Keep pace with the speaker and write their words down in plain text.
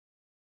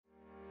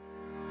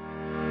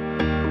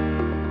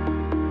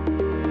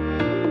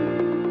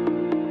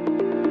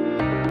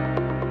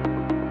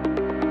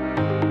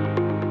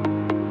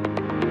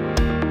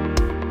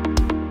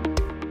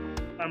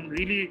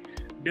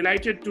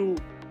delighted to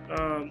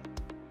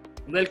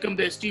welcome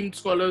the esteemed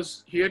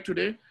scholars here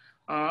today.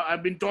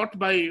 I've been taught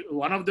by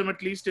one of them,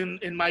 at least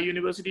in my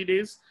university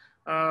days,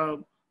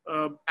 and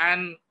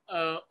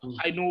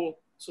I know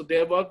so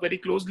their work very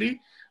closely.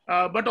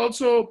 But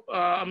also,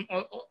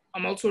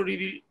 I'm also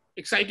really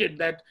excited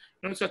that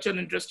such an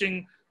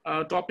interesting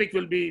topic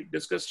will be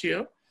discussed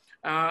here.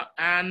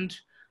 And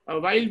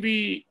while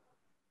we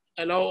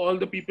allow all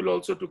the people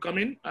also to come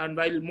in, and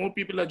while more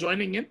people are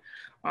joining in,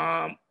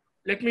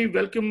 let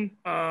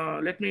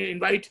me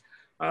invite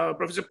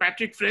Professor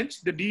Patrick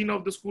French, the Dean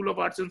of the School of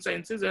Arts and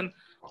Sciences, and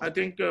I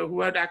think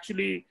who had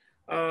actually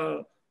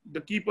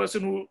the key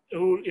person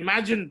who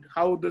imagined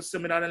how this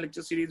seminar and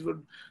lecture series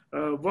would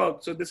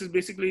work. So this is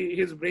basically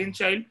his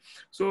brainchild.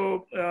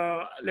 So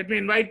let me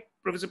invite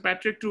Professor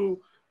Patrick to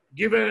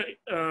give a,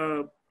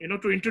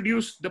 to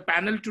introduce the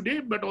panel today,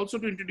 but also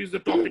to introduce the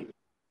topic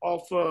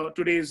of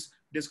today's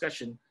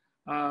discussion.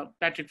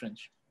 Patrick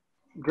French.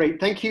 Great,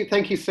 thank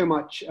you so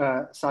much,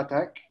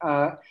 Satak.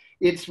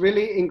 It's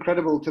really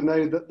incredible to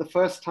know that the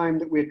first time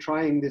that we're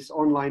trying this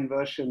online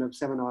version of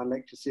seminar and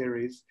lecture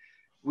series,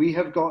 we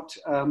have got,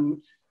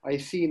 I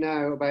see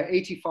now, about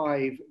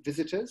 85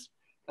 visitors.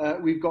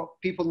 We've got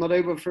people not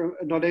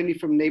only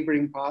from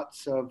neighboring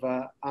parts of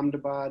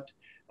Ahmedabad,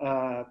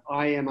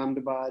 IIM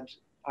Ahmedabad,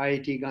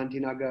 IIT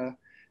Gandhinagar,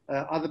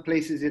 other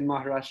places in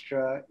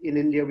Maharashtra, in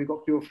India. We've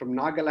got people from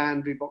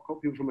Nagaland, we've got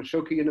people from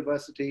Ashoka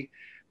University.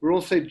 We're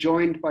also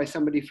joined by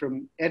somebody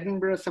from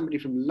Edinburgh, somebody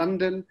from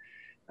London,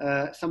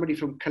 somebody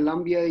from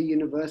Columbia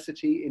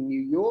University in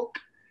New York,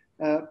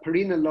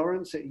 Parina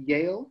Lawrence at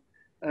Yale.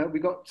 We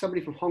got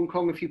somebody from Hong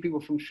Kong, a few people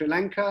from Sri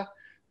Lanka.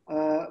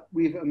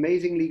 We've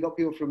amazingly got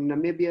people from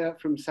Namibia,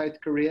 from South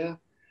Korea,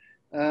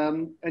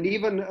 and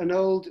even an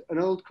old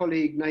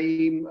colleague,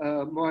 Naeem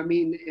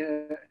Moamin,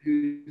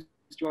 who's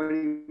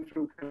joining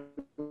from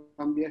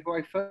Colombia, who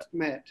I first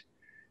met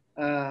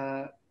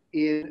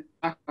in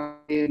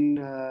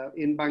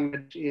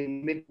Bangladesh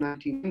in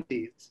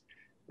mid-1990s,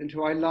 and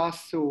who I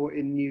last saw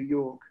in New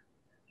York,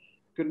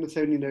 goodness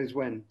only knows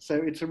when. So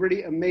it's a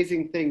really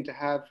amazing thing to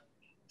have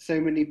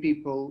so many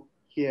people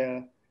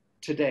here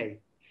today.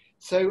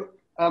 So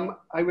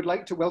I would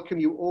like to welcome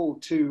you all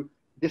to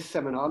this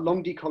seminar,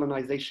 Long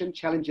Decolonization,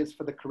 Challenges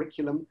for the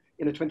Curriculum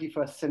in a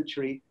 21st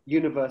Century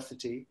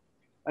University,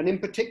 and in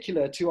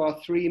particular to our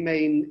three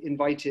main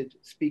invited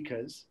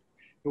speakers,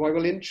 who I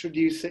will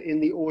introduce in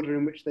the order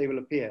in which they will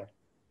appear.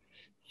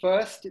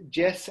 First,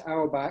 Jess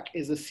Auerbach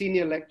is a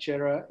senior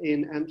lecturer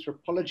in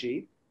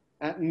anthropology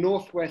at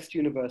Northwest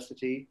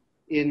University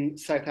in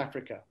South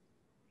Africa.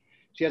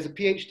 She has a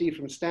PhD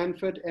from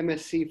Stanford,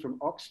 MSc from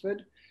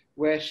Oxford,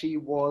 where she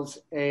was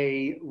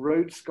a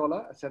Rhodes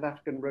Scholar, a South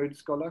African Rhodes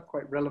Scholar,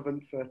 quite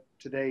relevant for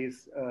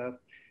today's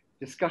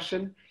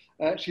discussion.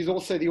 She's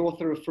also the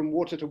author of From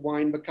Water to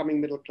Wine, Becoming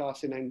Middle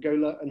Class in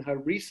Angola, and her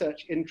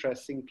research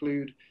interests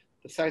include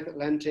the South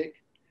Atlantic,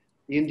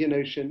 the Indian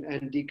Ocean,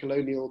 and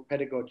decolonial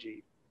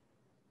pedagogy.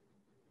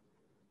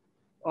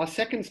 Our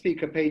second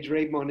speaker, Paige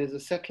Raibmon, is a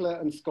settler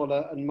and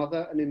scholar and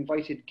mother and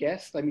invited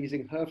guest, I'm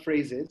using her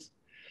phrases,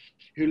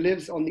 who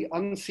lives on the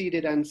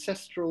unceded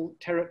ancestral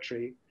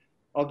territory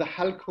of the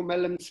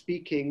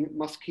Halkomelem-speaking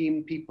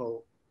Musqueam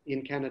people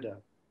in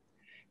Canada.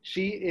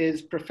 She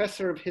is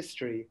Professor of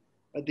History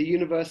at the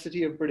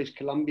University of British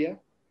Columbia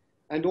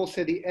and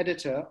also the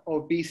editor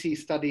of BC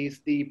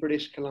Studies, the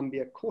British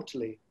Columbia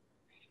Quarterly.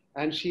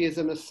 And she is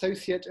an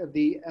associate of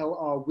the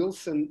L.R.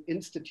 Wilson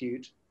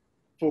Institute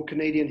for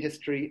Canadian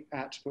History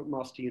at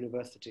McMaster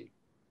University.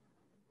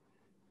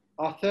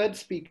 Our third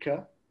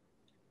speaker,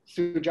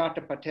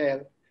 Sujata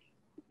Patel,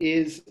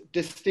 is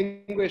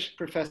Distinguished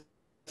Professor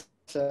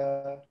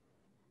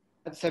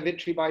at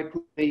Savitribai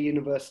Phule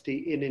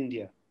University in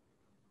India.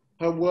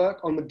 Her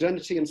work on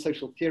modernity and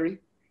social theory,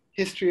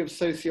 history of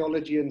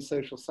sociology and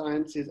social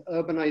sciences,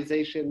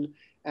 urbanization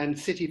and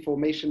city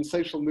formation,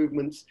 social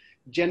movements,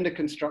 gender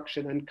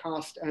construction, and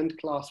caste and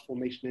class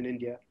formation in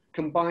India,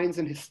 combines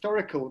an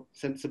historical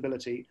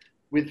sensibility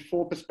with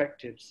four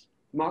perspectives: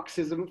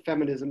 Marxism,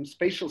 feminism,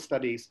 spatial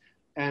studies,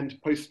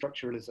 and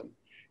post-structuralism.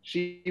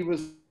 She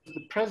was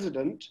the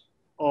president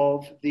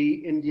of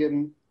the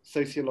Indian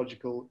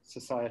Sociological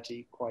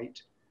Society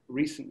quite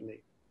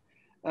recently.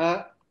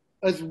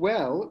 As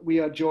well, we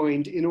are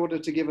joined, in order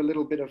to give a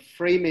little bit of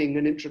framing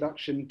and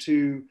introduction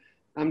to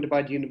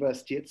Ahmedabad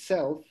University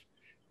itself,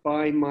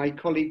 by my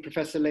colleague,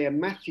 Professor Leya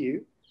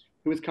Mathew,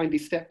 who has kindly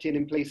stepped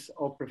in place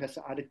of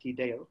Professor Aditi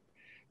Dale.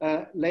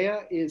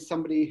 Leya is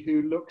somebody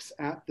who looks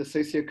at the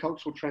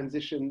sociocultural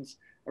transitions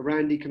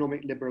around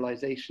economic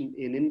liberalization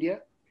in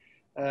India.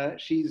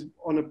 She's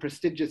on a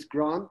prestigious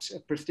grant, a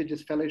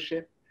prestigious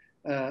fellowship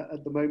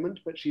at the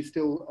moment, but she's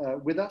still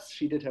with us.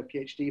 She did her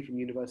PhD from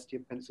University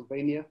of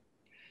Pennsylvania.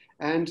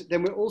 And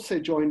then we're also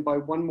joined by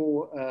one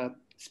more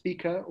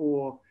speaker,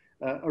 or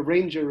a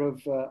ranger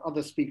of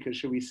other speakers,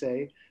 shall we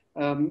say,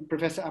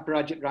 Professor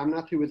Aparajith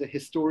Ramnath, who is a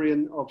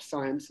historian of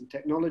science and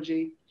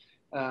technology.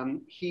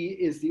 He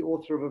is the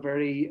author of a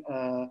very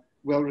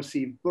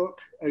well-received book,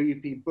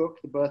 OUP book,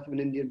 The Birth of an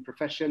Indian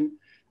Profession,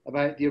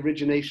 about the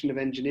origination of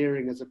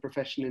engineering as a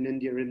profession in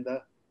India in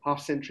the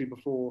half century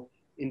before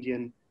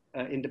Indian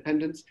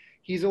independence.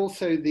 He's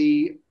also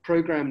the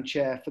program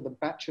chair for the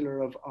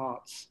Bachelor of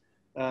Arts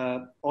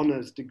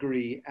honors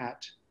degree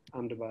at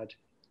Ahmedabad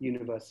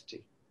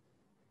University.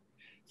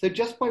 So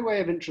just by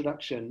way of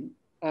introduction,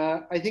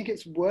 I think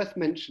it's worth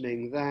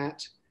mentioning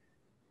that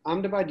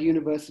Ahmedabad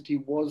University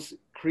was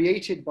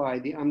created by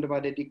the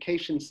Ahmedabad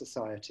Education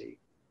Society,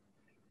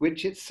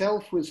 which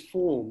itself was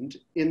formed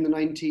in the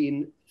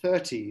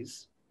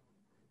 1930s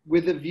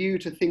with a view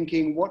to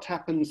thinking what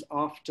happens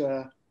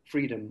after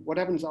freedom, what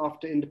happens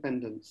after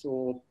independence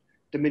or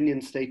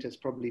dominion status,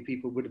 probably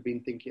people would have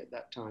been thinking at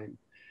that time.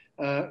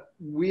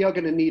 We are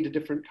going to need a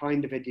different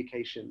kind of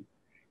education.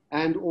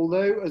 And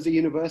although as a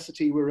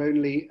university we're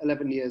only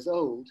 11 years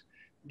old,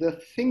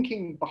 the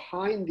thinking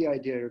behind the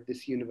idea of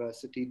this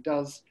university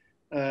does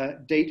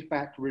date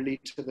back really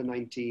to the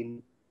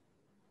 1930s.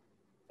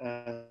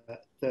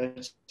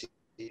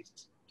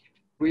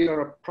 We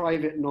are a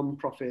private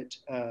non-profit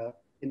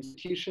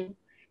institution,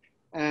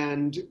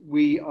 and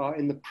we are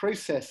in the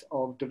process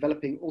of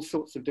developing all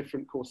sorts of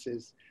different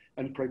courses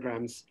and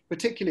programs,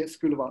 particularly at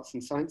School of Arts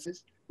and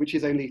Sciences, which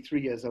is only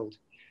 3 years old.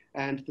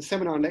 And the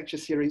seminar and lecture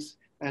series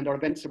and our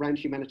events around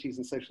humanities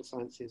and social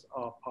sciences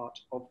are part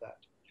of that.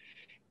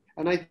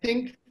 And I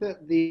think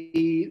that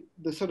the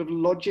sort of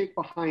logic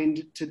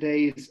behind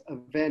today's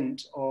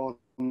event on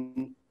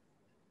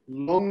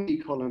long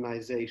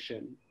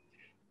decolonization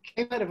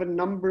came out of a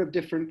number of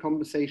different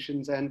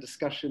conversations and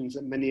discussions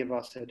that many of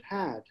us had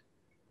had.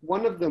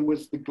 One of them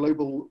was the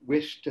global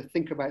wish to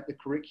think about the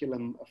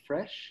curriculum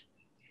afresh,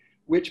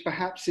 which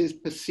perhaps is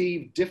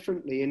perceived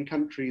differently in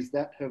countries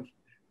that have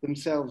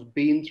themselves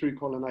been through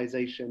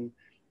colonization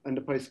and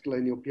a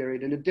post-colonial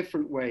period in a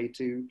different way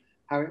to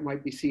how it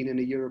might be seen in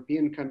a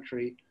European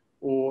country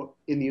or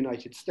in the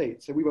United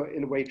States. So we were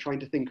in a way trying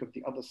to think of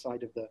the other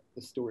side of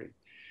the story.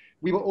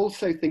 We were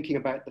also thinking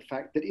about the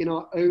fact that in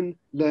our own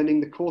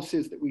learning, the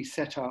courses that we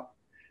set up,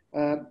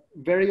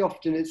 very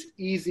often it's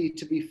easy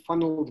to be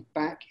funneled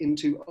back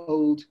into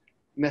old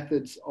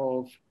methods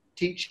of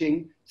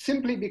teaching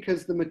simply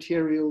because the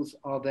materials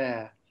are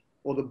there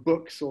or the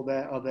books are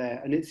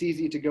there, and it's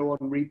easy to go on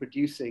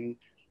reproducing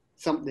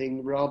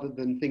something rather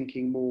than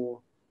thinking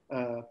more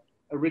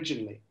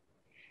originally.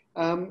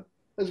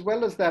 As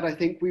well as that, I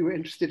think we were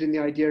interested in the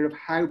idea of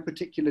how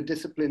particular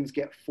disciplines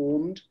get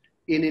formed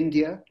in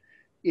India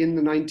in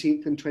the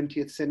 19th and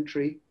 20th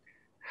century,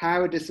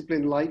 how a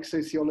discipline like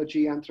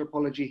sociology,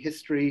 anthropology,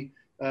 history,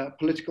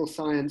 political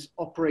science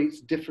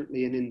operates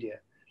differently in India.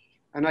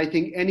 And I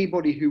think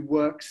anybody who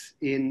works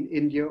in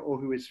India or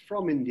who is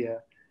from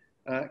India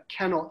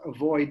cannot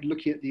avoid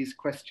looking at these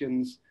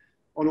questions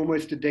on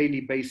almost a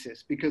daily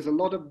basis, because a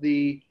lot of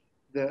the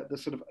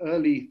sort of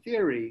early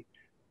theory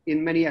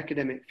in many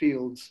academic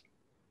fields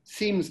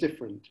seems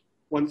different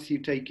once you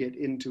take it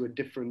into a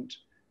different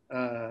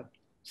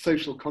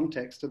social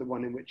context to the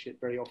one in which it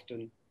very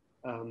often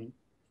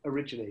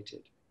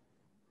originated.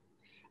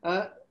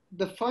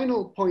 The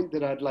final point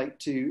that I'd like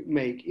to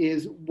make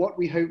is what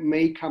we hope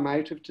may come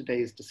out of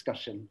today's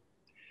discussion.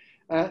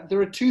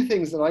 There are two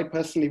things that I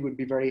personally would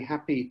be very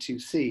happy to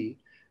see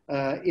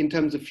in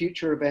terms of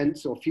future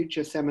events or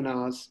future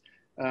seminars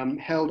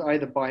held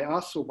either by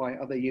us or by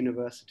other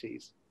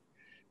universities.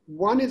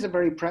 One is a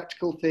very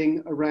practical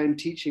thing around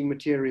teaching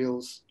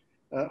materials,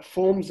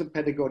 forms of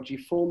pedagogy,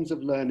 forms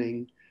of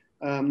learning,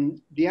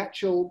 the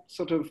actual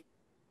sort of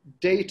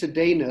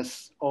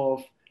day-to-dayness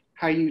of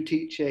how you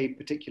teach a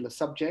particular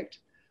subject,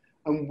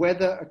 and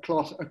whether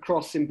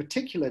across in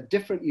particular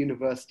different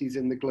universities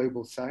in the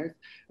global south,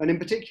 and in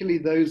particularly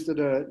those that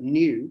are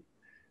new,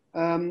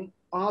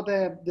 are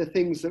there the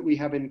things that we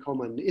have in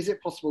common? Is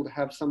it possible to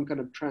have some kind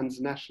of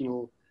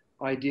transnational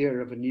idea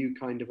of a new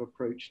kind of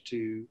approach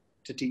to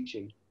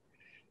teaching?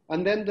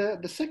 And then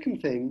the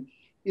second thing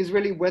is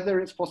really whether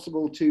it's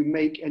possible to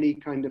make any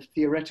kind of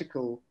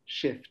theoretical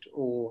shift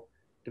or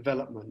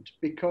development.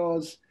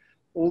 Because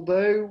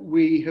although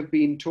we have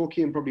been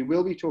talking and probably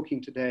will be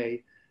talking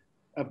today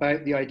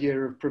about the idea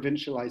of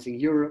provincializing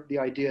Europe, the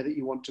idea that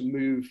you want to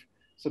move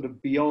sort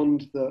of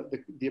beyond the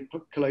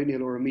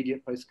colonial or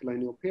immediate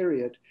post-colonial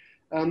period,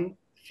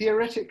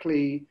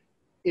 theoretically,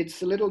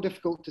 it's a little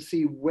difficult to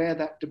see where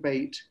that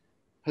debate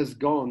has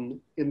gone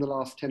in the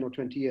last 10 or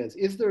 20 years.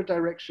 Is there a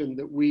direction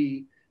that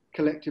we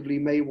collectively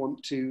may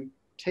want to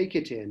take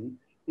it in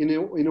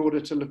order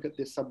to look at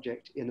this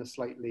subject in a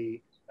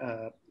slightly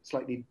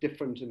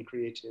different and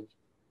creative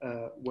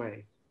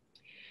way?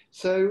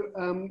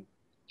 So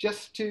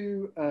just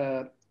to,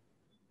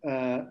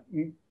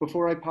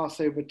 before I pass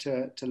over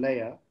to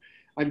Leya,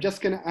 I'm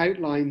just going to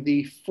outline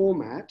the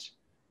format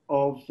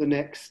of the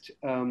next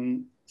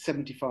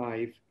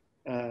 75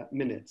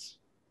 minutes.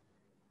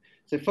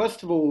 So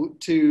first of all,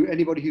 to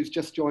anybody who's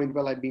just joined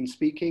while I've been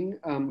speaking,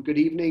 good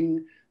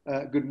evening,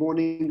 good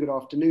morning, good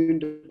afternoon,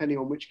 depending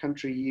on which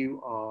country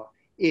you are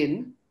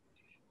in.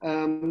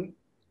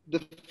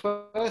 The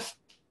first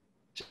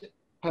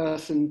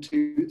person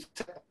to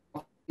set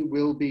off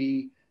will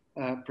be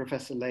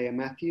Professor Leya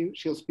Mathew.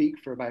 She'll speak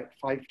for about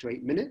 5 to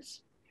 8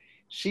 minutes.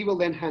 She will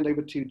then hand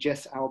over to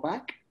Jess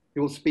Auerbach,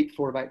 who will speak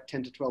for about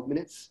 10 to 12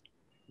 minutes.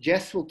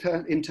 Jess will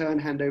in turn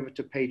hand over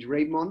to Paige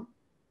Raibmon.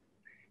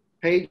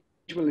 Paige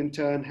will in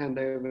turn hand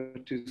over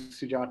to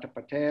Sujata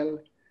Patel,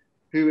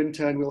 who in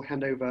turn will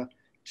hand over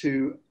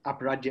to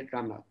Aparajith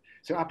Ramnath.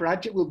 So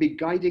Aparajith will be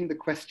guiding the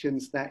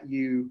questions that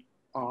you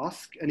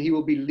ask, and he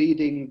will be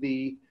leading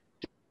the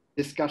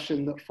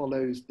discussion that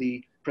follows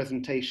the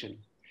presentation.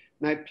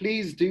 Now,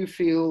 please do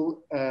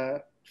feel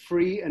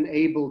free and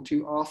able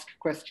to ask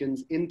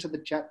questions into the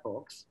chat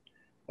box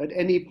at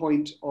any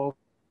point of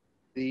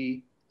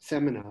the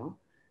seminar,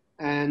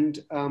 and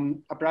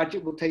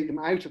Aparajith will take them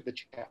out of the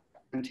chat,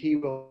 and he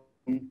will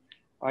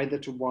either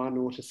to one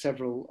or to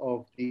several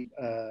of the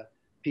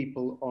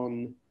people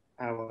on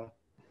our,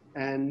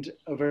 and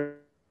a very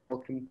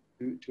welcome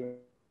to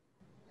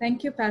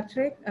Thank you,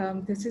 Patrick.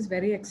 This is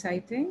very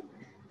exciting.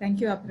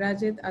 Thank you,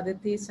 Aparajith,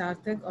 Aditi,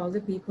 Sarthak, all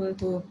the people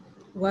who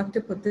worked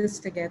to put this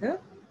together.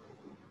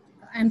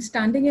 I'm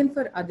standing in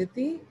for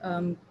Aditi,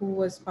 who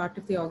was part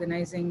of the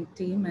organizing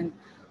team and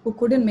who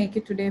couldn't make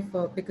it today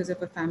because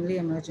of a family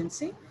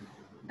emergency.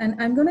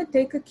 And I'm going to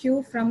take a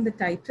cue from the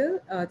title.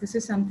 This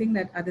is something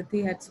that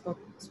Aditi had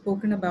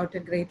spoken about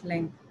at great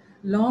length,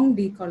 long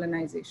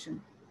decolonization.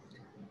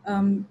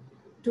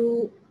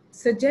 To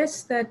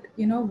suggest that,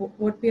 you know,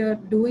 what we are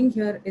doing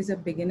here is a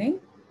beginning,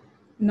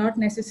 not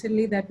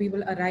necessarily that we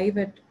will arrive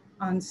at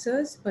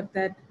answers, but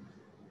that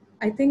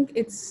I think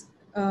it's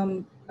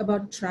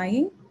about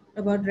trying,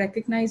 about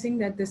recognizing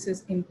that this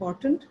is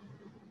important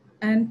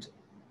and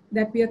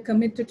that we are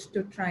committed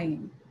to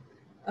trying.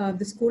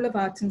 The School of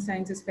Arts and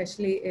Science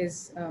especially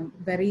is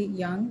very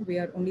young. We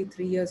are only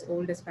 3 years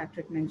old, as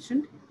Patrick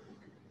mentioned.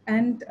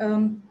 And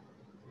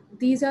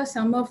these are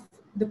some of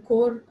the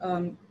core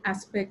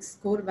aspects,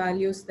 core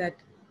values that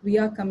we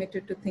are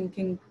committed to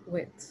thinking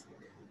with.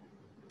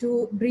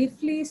 To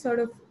briefly sort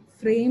of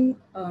frame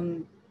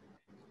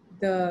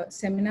the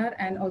seminar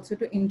and also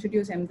to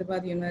introduce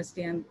Ahmedabad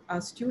University and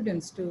our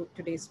students to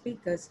today's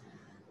speakers,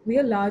 we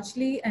are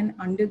largely an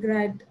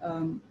undergrad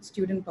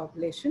student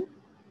population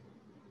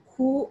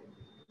who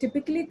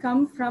typically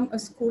come from a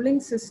schooling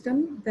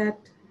system that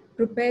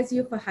prepares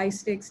you for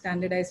high-stakes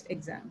standardized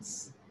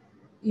exams.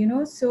 You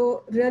know,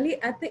 so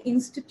really at the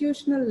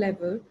institutional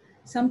level,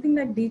 something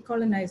like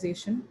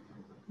decolonization,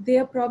 they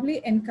are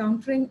probably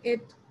encountering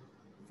it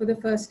for the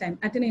first time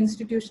at an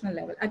institutional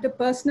level. At a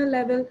personal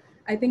level,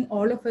 I think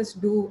all of us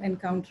do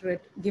encounter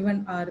it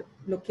given our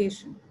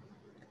location.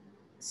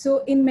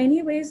 So in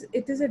many ways,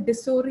 it is a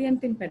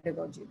disorienting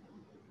pedagogy,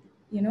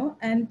 you know,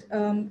 and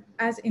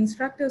as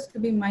instructors to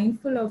be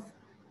mindful of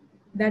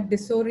that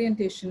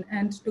disorientation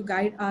and to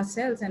guide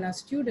ourselves and our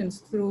students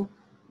through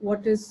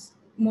what is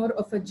more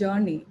of a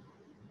journey.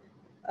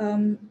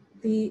 And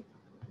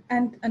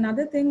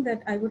another thing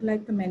that I would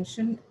like to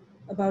mention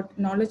about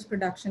knowledge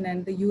production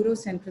and the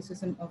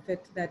Eurocentrism of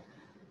it that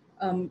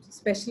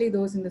especially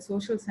those in the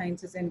social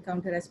sciences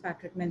encounter, as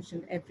Patrick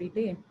mentioned, every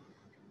day,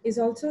 is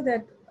also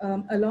that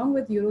along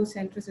with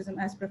Eurocentrism,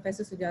 as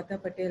Professor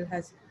Sujata Patel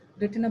has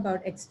written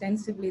about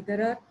extensively,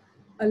 there are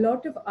a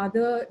lot of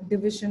other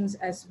divisions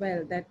as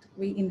well that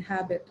we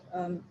inhabit.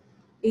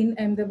 In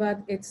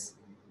Ahmedabad, it's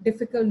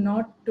difficult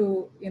not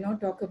to, you know,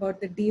 talk about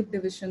the deep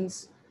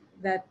divisions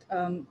that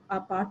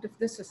are part of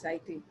this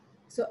society.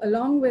 So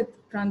along with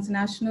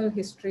transnational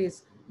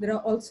histories, there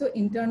are also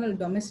internal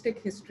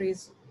domestic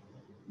histories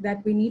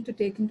that we need to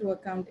take into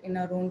account in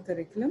our own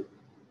curriculum.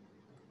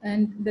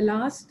 And the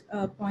last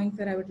point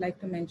that I would like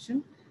to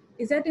mention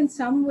is that in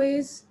some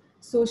ways,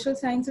 social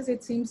sciences,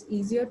 it seems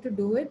easier to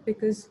do it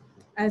because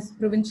as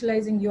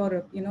provincializing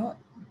Europe, you know,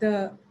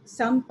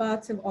 some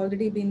paths have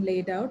already been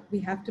laid out.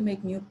 We have to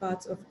make new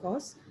paths, of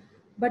course,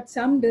 but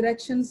some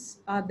directions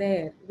are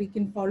there. We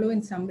can follow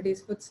in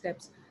somebody's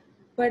footsteps.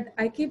 But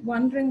I keep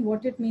wondering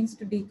what it means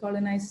to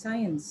decolonize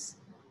science.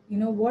 You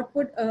know, what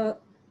would a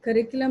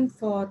curriculum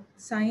for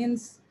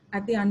science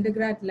at the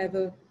undergrad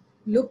level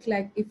look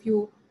like if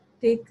you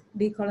take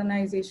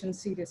decolonization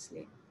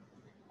seriously?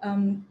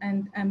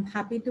 And I'm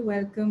happy to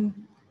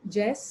welcome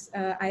Jess.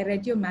 I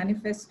read your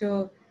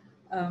manifesto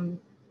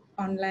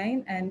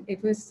online, and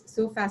it was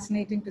so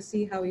fascinating to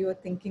see how you are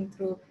thinking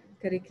through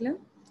curriculum.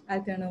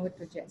 I'll turn over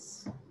to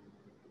Jess.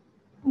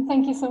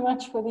 Thank you so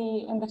much for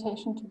the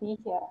invitation to be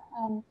here.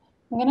 I'm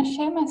going to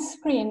share my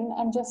screen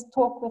and just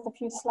talk with a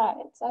few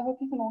slides. I hope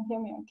you can all hear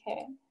me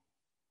okay.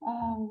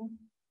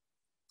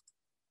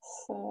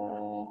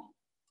 So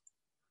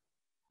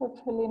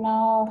hopefully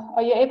now,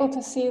 are you able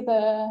to see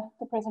the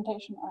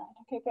presentation? All right,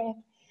 okay, great.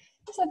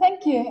 So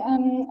thank you.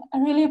 I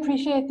really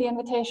appreciate the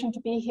invitation to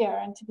be here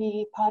and to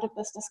be part of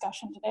this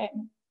discussion today.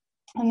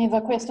 And these are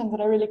questions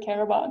that I really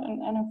care about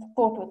and have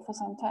thought with for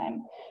some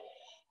time.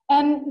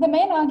 And the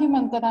main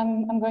argument that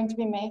I'm going to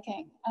be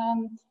making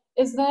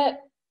is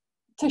that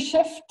to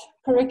shift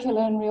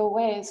curricula in real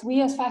ways,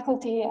 we as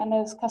faculty and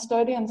as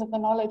custodians of the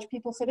knowledge,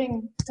 people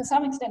sitting to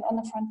some extent on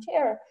the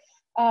frontier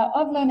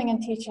of learning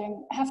and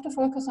teaching, have to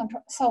focus on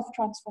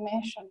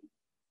self-transformation.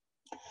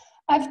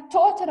 I've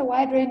taught at a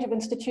wide range of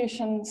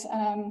institutions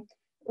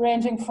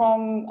ranging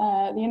from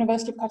the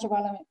University of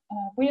Cochabamba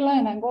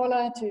in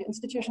Angola to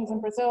institutions in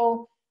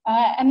Brazil,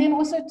 and then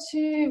also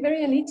to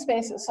very elite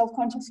spaces,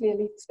 self-consciously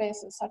elite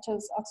spaces, such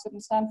as Oxford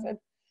and Stanford.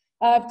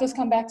 I've just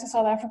come back to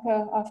South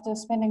Africa after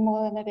spending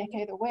more than a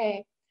decade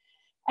away.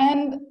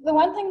 And the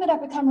one thing that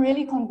I've become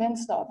really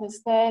convinced of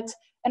is that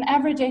an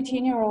average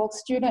 18-year-old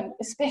student,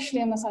 especially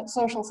in the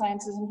social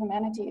sciences and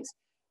humanities,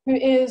 who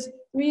is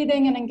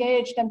reading and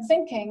engaged and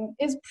thinking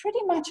is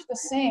pretty much the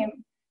same,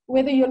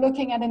 whether you're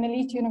looking at an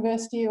elite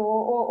university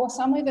or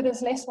somewhere that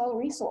is less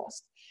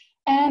well-resourced.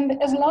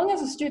 And as long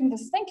as a student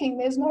is thinking,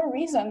 there's no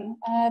reason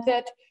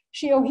that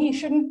she or he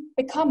shouldn't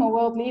become a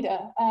world leader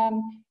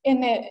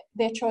in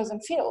their chosen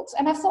fields.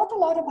 And I've thought a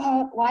lot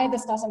about why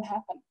this doesn't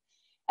happen.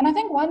 And I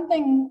think one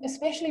thing,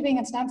 especially being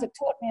at Stanford,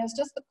 taught me is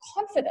just the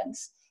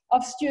confidence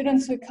of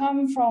students who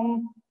come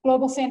from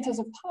global centers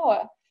of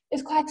power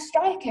is quite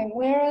striking.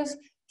 Whereas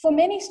for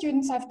many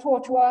students I've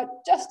taught who are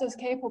just as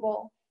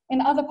capable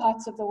in other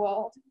parts of the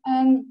world,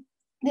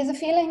 there's a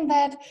feeling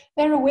that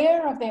they're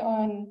aware of their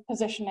own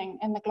positioning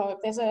in the globe.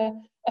 There's a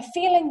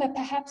feeling that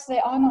perhaps they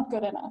are not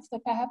good enough,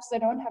 that perhaps they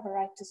don't have a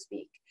right to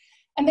speak.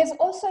 And there's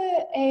also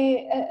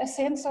a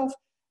sense of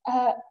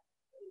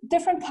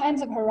different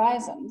kinds of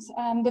horizons,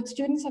 that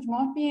students have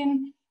not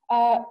been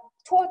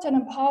taught and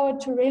empowered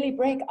to really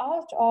break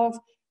out of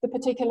the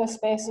particular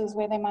spaces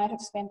where they might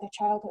have spent their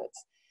childhoods.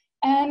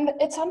 And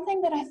it's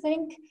something that I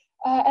think,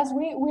 as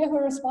we who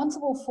are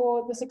responsible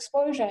for this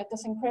exposure at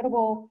this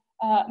incredible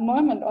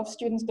moment of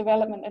students'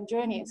 development and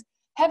journeys,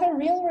 have a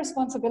real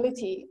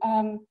responsibility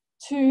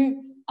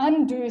to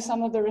undo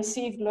some of the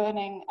received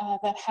learning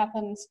that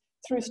happens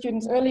through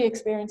students' early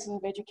experiences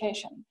of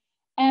education,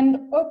 and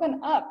open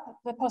up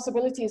the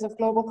possibilities of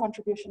global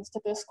contributions to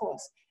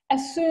discourse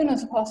as soon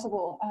as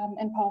possible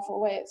in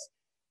powerful ways.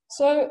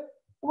 So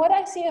what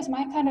I see as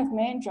my kind of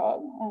main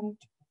job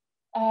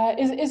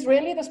is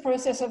really this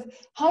process of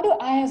how do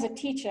I as a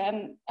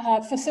teacher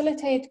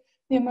facilitate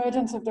the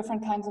emergence of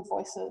different kinds of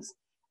voices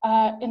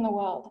in the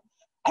world.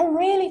 I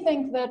really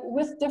think that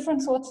with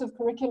different sorts of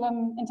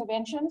curriculum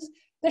interventions,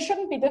 this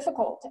shouldn't be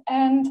difficult.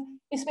 And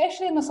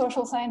especially in the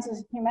social sciences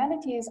and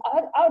humanities,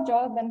 our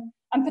job, and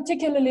I'm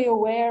particularly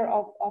aware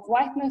of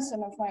whiteness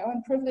and of my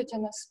own privilege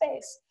in this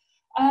space,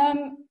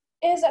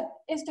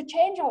 is to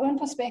change our own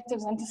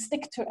perspectives and to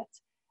stick to it.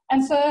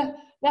 And so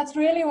that's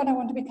really what I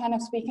want to be kind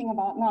of speaking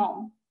about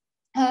now.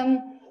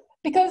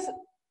 Because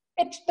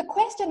the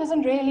question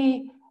isn't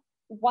really,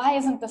 why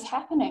isn't this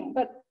happening?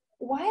 But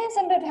why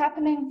isn't it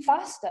happening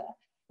faster?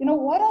 You know,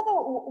 what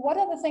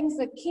are the things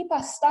that keep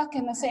us stuck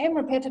in the same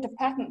repetitive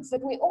patterns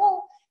that we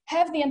all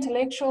have the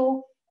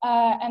intellectual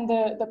and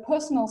the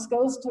personal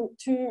skills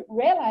to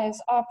realize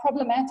are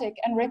problematic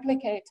and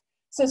replicate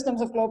systems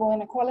of global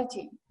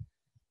inequality?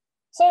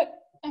 So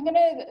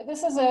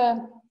this is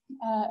a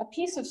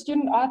piece of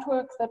student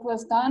artwork that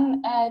was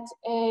done at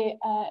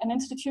an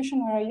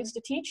institution where I used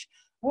to teach,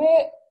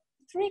 where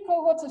 3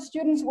 cohorts of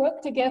students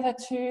worked together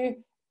to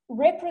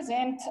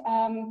represent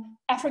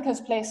Africa's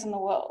place in the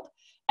world.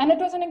 And it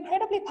was an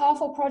incredibly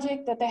powerful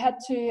project that they had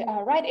to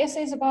write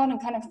essays about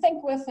and kind of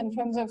think with in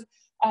terms of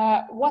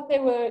what they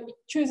were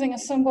choosing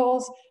as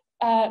symbols,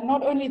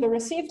 not only the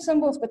received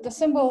symbols, but the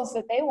symbols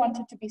that they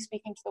wanted to be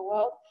speaking to the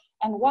world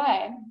and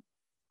why.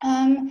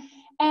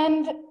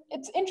 And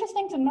it's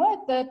interesting to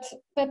note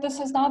that this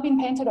has now been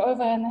painted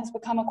over and has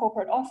become a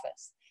corporate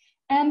office.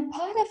 And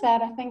part of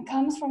that, I think,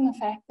 comes from the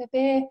fact that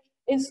there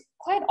is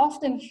quite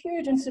often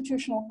huge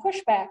institutional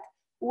pushback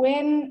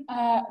when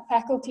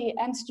faculty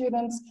and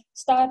students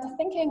start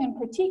thinking and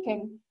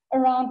critiquing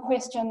around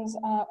questions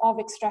of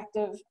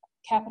extractive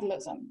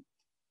capitalism.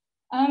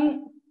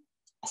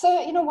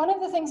 So, you know, one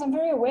of the things I'm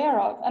very aware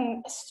of,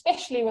 and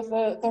especially with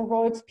the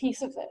Rhodes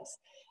piece of this,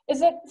 is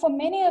that for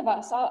many of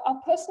us,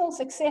 our personal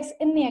success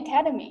in the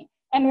academy,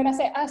 and when I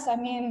say us, I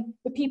mean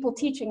the people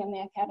teaching in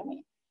the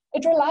academy,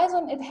 it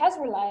has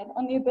relied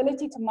on the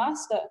ability to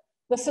master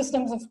the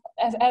systems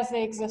as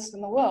they exist in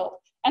the world,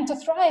 and to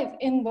thrive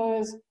in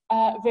those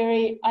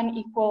very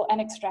unequal and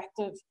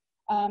extractive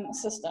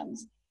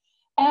systems.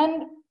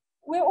 And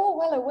we're all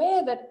well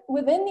aware that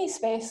within these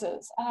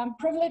spaces,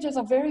 privileges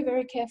are very,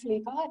 very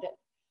carefully guarded.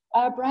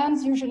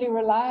 Brands usually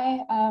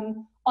rely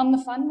on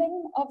the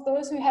funding of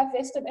those who have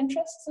vested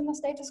interests in the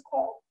status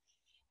quo.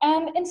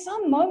 And in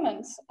some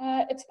moments,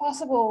 it's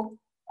possible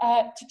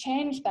to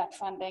change that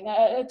funding,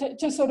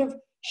 to sort of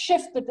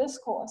shift the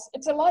discourse.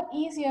 It's a lot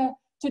easier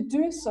to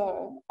do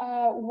so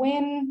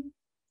when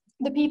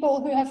the people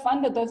who have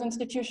funded those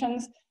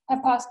institutions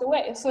have passed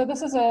away. So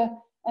this is a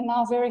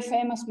now very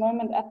famous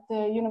moment at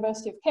the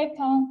University of Cape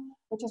Town,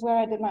 which is where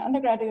I did my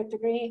undergraduate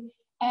degree.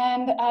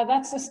 And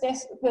that's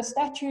the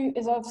statue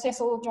is of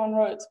Cecil John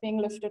Rhodes being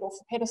lifted off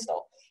the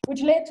pedestal,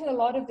 which led to a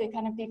lot of the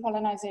kind of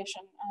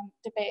decolonization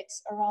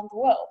debates around the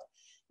world.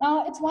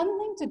 Now, it's one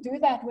thing to do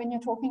that when you're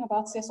talking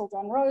about Cecil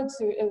John Rhodes,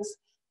 who is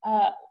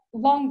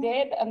long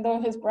dead, and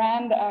though his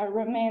brand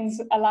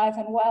remains alive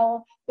and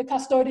well, the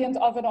custodians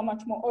of it are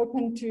much more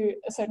open to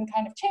a certain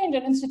kind of change,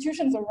 and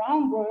institutions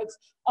around Rhodes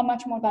are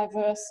much more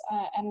diverse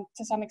and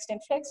to some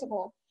extent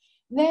flexible.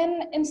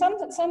 then in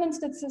some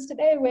instances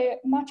today where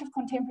much of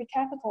contemporary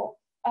capital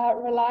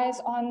relies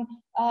on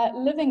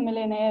living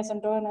millionaires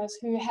and donors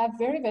who have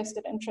very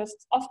vested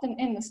interests, often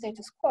in the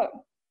status quo.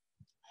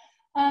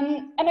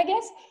 And I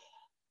guess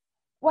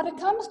what it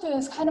comes to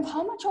is kind of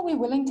how much are we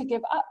willing to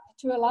give up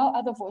to allow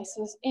other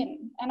voices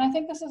in? And I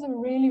think this is a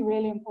really,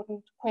 really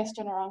important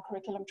question around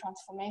curriculum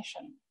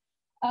transformation.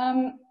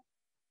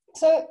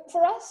 So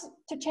for us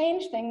to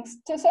change things,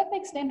 to a certain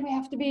extent, we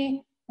have to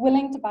be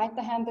willing to bite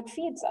the hand that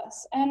feeds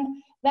us.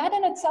 And that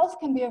in itself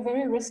can be a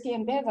very risky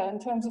endeavor in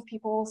terms of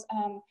people's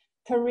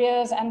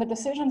careers and the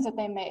decisions that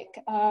they make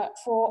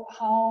for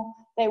how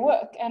they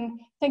work. And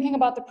thinking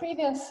about the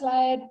previous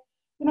slide,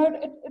 you know,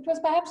 it was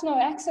perhaps no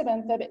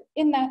accident that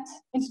in that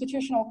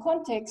institutional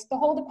context, the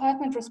whole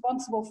department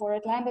responsible for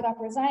it landed up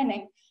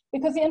resigning,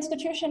 because the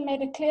institution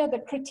made it clear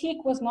that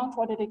critique was not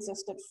what it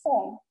existed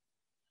for.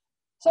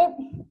 So,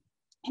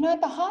 you know, at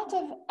the heart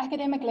of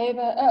academic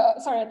labor,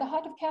 at the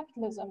heart of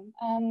capitalism,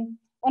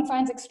 one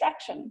finds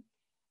extraction.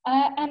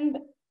 And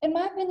in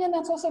my opinion,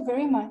 that's also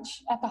very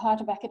much at the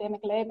heart of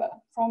academic labor,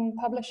 from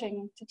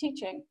publishing to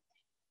teaching.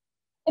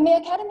 In the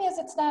academy as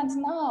it stands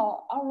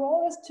now, our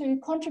role is to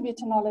contribute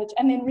to knowledge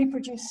and then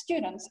reproduce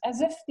students as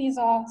if these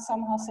are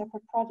somehow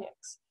separate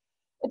projects.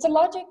 It's a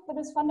logic that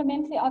is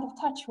fundamentally out of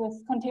touch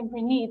with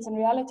contemporary needs and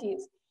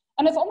realities.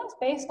 And it's almost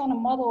based on a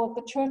model of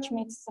the church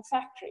meets the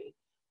factory,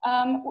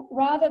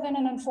 rather than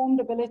an informed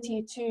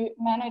ability to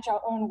manage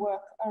our own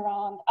work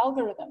around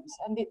algorithms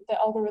and the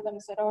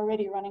algorithms that are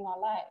already running our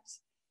lives.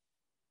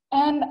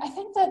 And I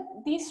think that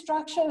these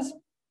structures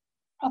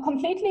are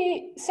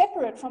completely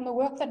separate from the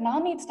work that now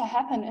needs to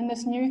happen in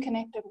this new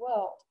connected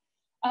world.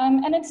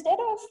 And instead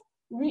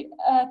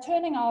of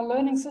turning our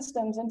learning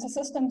systems into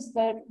systems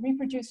that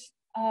reproduce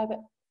the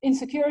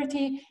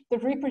insecurity,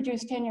 that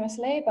reproduce tenuous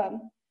labor,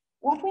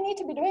 what we need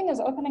to be doing is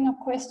opening up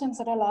questions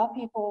that allow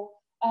people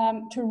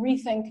to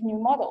rethink new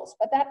models.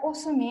 But that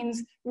also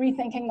means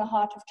rethinking the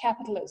heart of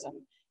capitalism.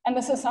 And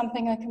this is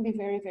something that can be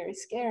very, very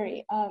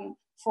scary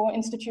for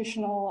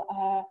institutional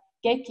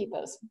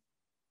gatekeepers.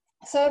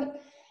 So,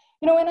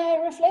 you know, when I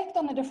reflect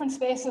on the different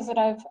spaces that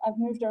I've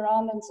moved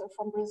around, and so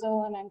from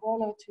Brazil and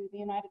Angola to the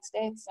United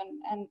States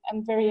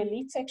and very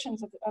elite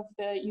sections of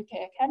the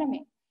UK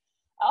Academy,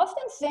 I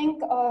often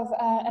think of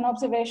an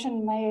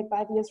observation made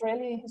by the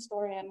Israeli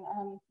historian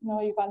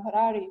Noah Yuval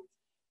Harari,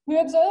 who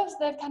observes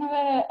that kind of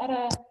at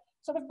a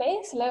sort of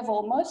base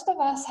level, most of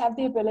us have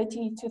the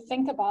ability to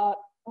think about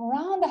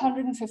around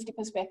 150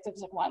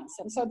 perspectives at once.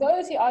 And so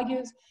those, he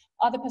argues,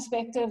 are the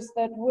perspectives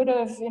that would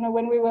have, you know,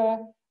 when we were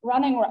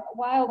running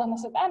wild on the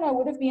savannah,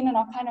 would have been in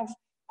our kind of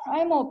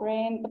primal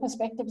brain, the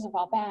perspectives of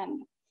our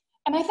band.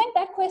 And I think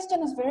that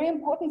question is very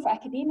important for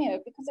academia,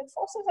 because it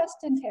forces us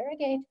to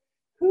interrogate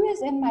who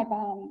is in my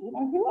band? You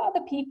know, who are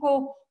the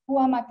people who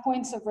are my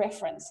points of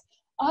reference?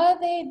 Are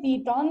they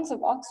the dons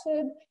of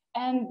Oxford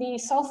and the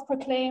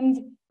self-proclaimed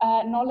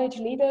knowledge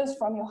leaders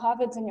from your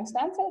Harvards and your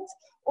Stanfords?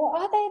 Or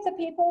are they the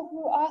people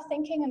who are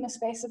thinking in the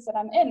spaces that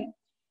I'm in?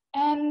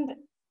 And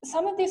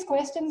some of these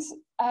questions,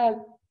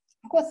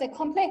 of course, they're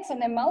complex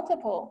and they're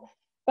multiple,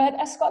 but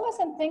as scholars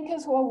and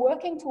thinkers who are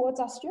working towards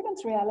our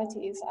students'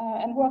 realities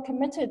and who are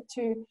committed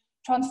to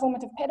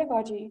transformative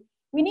pedagogy,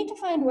 we need to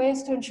find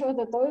ways to ensure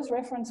that those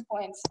reference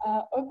points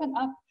open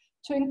up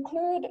to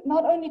include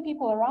not only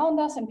people around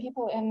us and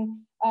people in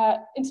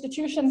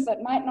institutions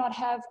that might not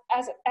have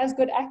as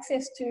good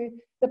access to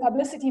the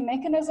publicity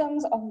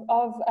mechanisms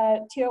of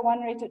tier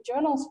 1 rated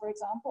journals, for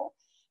example,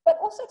 but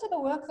also to the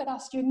work that our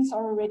students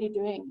are already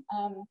doing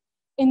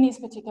in these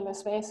particular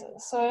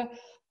spaces. So,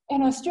 you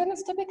know,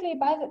 students typically,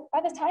 by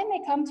the time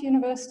they come to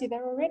university,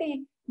 they're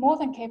already more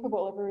than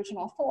capable of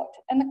original thought.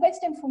 And the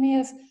question for me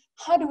is,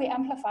 how do we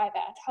amplify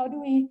that? How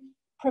do we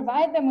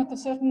provide them with a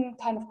certain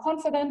kind of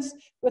confidence,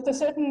 with a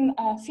certain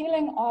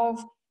feeling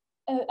of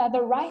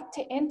the right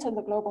to enter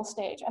the global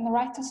stage and the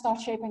right to start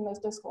shaping those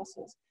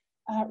discourses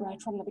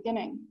right from the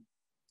beginning?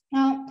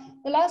 Now,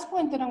 the last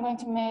point that I'm going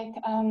to make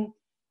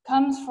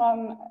comes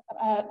from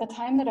the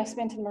time that I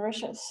spent in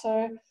Mauritius.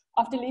 So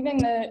after leaving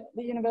the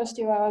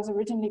university where I was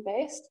originally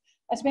based,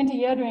 I spent a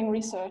year doing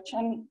research,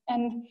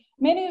 and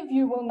many of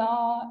you will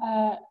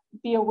now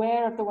be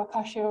aware of the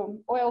Wakashio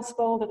oil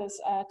spill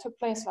that took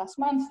place last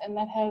month, and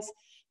that has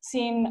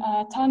seen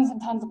tons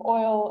and tons of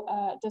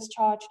oil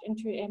discharged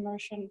into a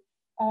Mauritian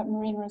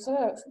marine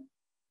reserve.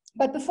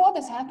 But before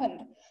this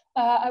happened,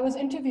 I was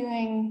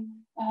interviewing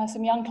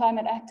some young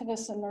climate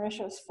activists in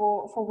Mauritius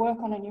for work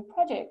on a new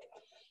project.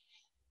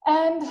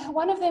 And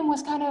one of them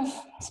was kind of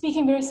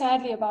speaking very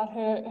sadly about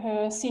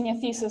her senior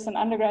thesis in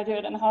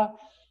undergraduate and how,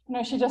 you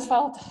know, she just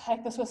felt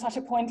like this was such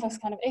a pointless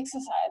kind of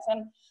exercise.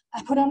 And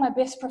I put on my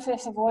best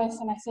professor voice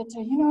and I said to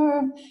her, you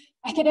know,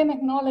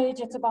 academic knowledge,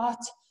 it's about,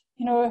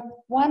 you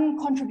know, one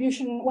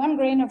contribution, one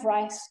grain of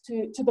rice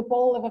to the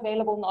bowl of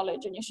available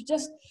knowledge. And you should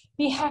just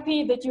be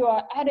happy that you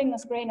are adding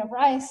this grain of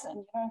rice. And,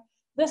 you know,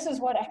 this is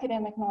what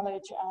academic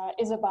knowledge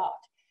is about.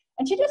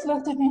 And she just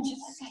looked at me and she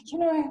was like, you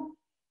know,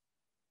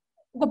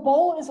 the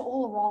bowl is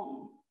all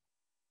wrong.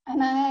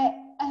 And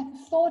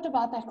I've thought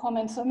about that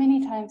comment so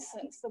many times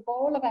since. The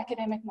bowl of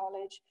academic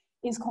knowledge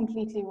is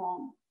completely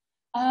wrong.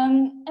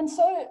 And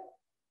so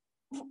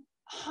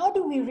how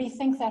do we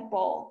rethink that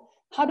bowl?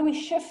 How do we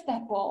shift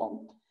that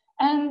bowl?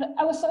 And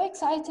I was so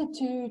excited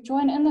to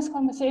join in this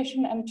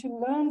conversation and to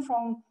learn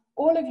from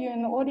all of you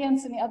in the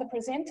audience and the other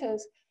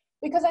presenters,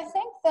 because I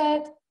think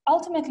that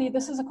ultimately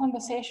this is a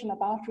conversation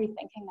about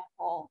rethinking that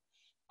bowl.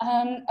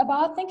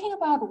 About thinking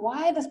about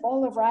why this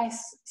bowl of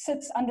rice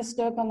sits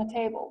undisturbed on the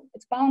table.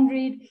 It's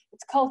boundaried,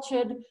 it's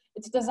cultured,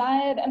 it's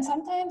desired, and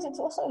sometimes it's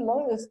also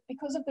loathed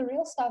because of the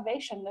real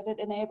starvation that it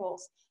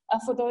enables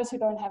for those who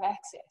don't have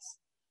access.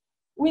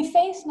 We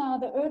face now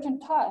the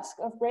urgent task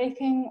of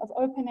breaking, of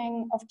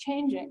opening, of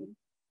changing.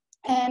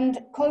 And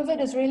COVID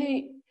has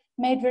really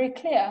made very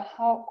clear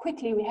how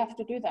quickly we have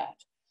to do that.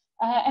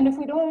 And if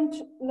we don't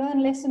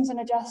learn lessons and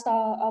adjust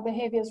our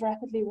behaviors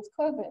rapidly with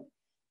COVID,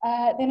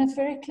 then it's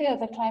very clear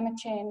that climate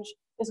change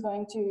is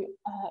going to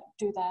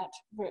do that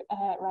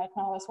right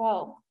now as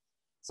well.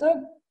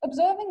 So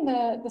observing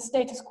the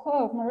status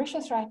quo of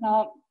Mauritius right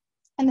now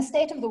and the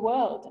state of the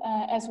world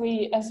as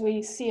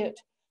we see it,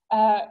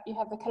 you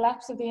have the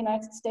collapse of the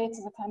United States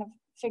as a kind of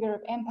figure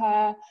of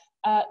empire,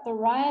 the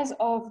rise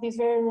of these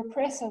very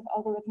repressive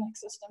algorithmic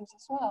systems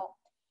as well.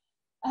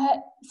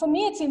 For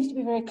me, it seems to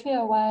be very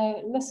clear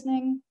why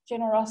listening,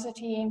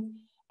 generosity,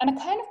 and a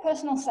kind of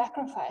personal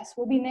sacrifice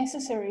will be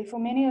necessary for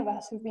many of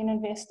us who've been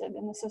invested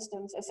in the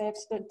systems as they've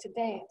stood to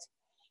date.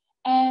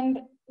 And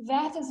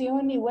that is the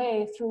only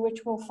way through which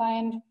we'll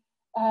find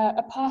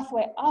a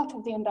pathway out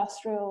of the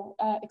industrial,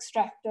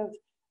 extractive,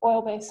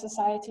 oil-based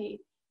society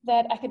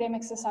that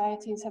academic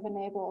societies have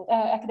enabled,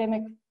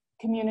 academic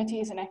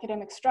communities and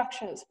academic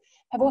structures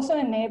have also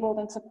enabled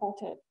and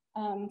supported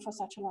for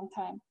such a long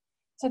time.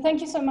 So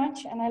thank you so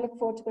much, and I look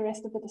forward to the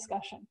rest of the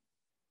discussion.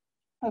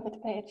 Over to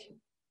Paige.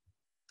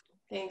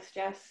 Thanks,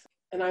 Jess.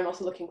 And I'm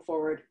also looking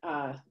forward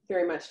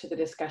very much to the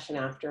discussion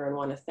after, and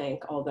want to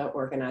thank all the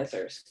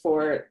organizers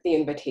for the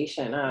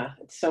invitation.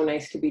 It's so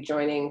nice to be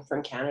joining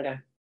from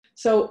Canada.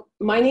 So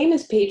my name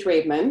is Paige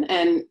Raibmon,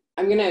 and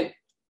I'm going to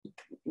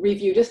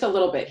review just a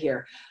little bit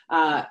here.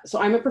 So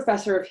I'm a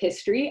professor of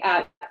history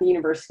at the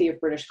University of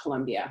British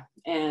Columbia.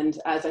 And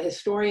as a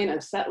historian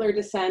of settler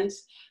descent,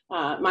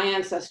 my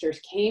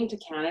ancestors came to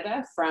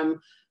Canada from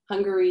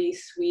Hungary,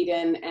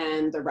 Sweden,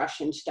 and the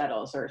Russian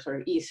shtetls, or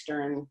sort of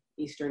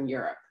Eastern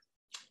Europe.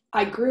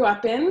 I grew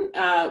up in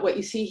what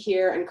you see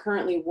here and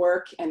currently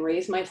work and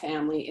raise my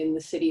family in the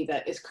city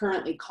that is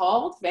currently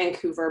called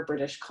Vancouver,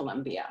 British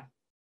Columbia.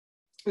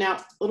 Now,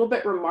 a little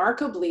bit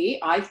remarkably,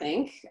 I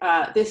think,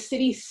 this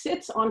city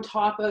sits on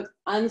top of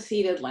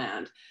unceded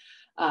land,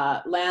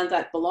 land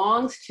that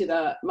belongs to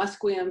the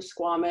Musqueam,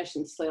 Squamish,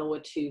 and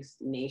Tsleil-Waututh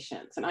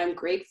nations, and I'm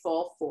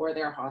grateful for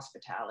their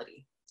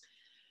hospitality.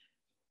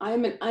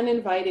 I'm an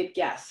uninvited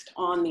guest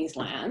on these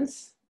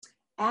lands,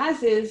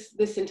 as is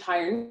this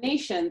entire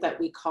nation that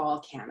we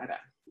call Canada.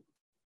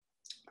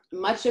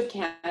 Much of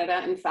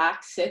Canada, in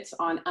fact, sits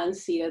on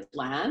unceded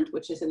land,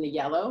 which is in the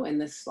yellow in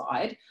this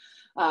slide.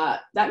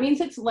 That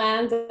means it's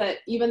land that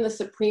even the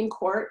Supreme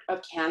Court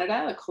of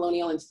Canada, a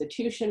colonial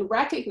institution,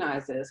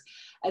 recognizes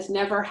as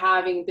never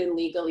having been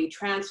legally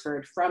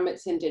transferred from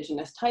its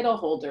Indigenous title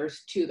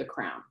holders to the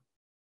Crown.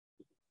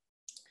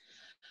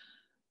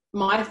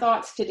 My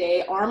thoughts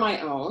today are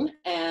my own,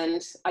 and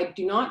I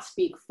do not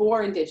speak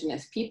for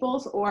Indigenous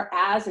peoples or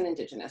as an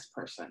Indigenous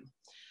person.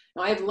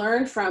 Now, I've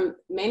learned from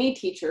many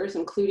teachers,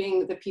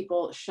 including the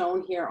people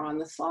shown here on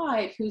the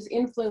slide, whose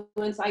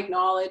influence I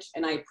acknowledge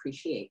and I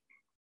appreciate.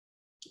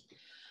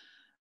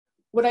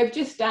 What I've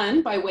just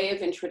done by way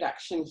of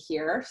introduction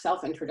here,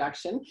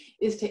 self-introduction,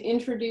 is to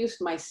introduce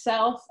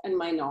myself and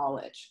my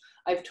knowledge.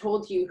 I've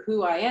told you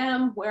who I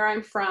am, where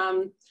I'm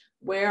from,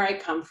 where I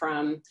come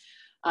from,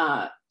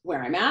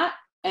 where I'm at,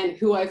 and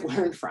who I've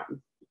learned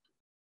from.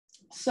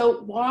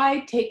 So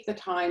why take the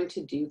time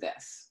to do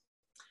this?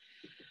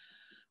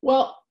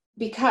 Well,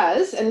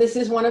 because, and this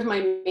is one of my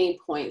main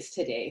points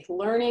today,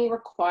 learning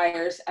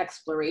requires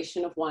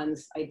exploration of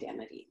one's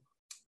identity.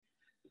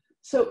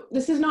 So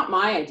this is not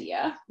my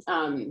idea,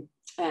 and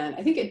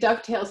I think it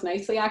dovetails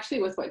nicely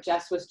actually with what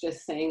Jess was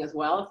just saying as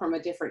well, from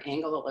a different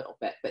angle a little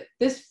bit, but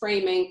this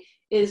framing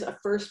is a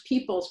First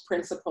Peoples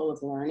principle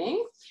of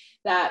learning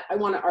that I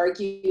want to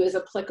argue is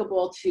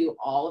applicable to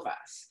all of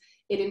us.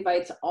 It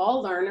invites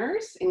all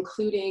learners,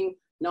 including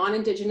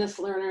non-Indigenous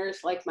learners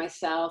like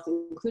myself,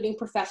 including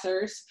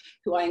professors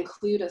who I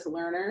include as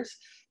learners,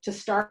 to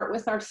start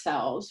with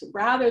ourselves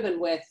rather than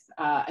with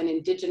an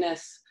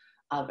Indigenous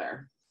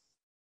other.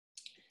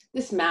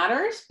 This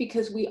matters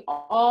because we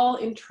all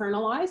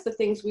internalize the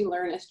things we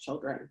learn as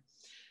children.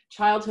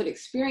 Childhood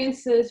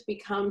experiences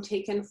become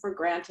taken for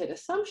granted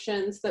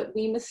assumptions that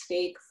we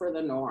mistake for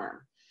the norm.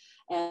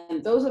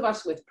 And those of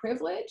us with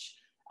privilege,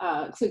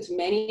 includes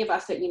many of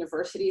us at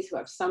universities who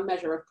have some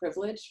measure of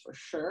privilege for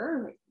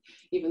sure,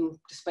 even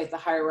despite the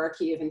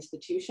hierarchy of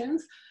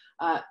institutions,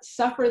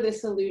 suffer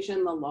this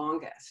illusion the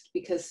longest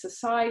because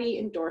society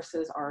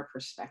endorses our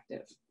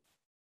perspective.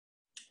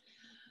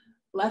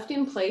 Left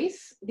in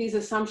place, these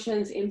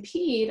assumptions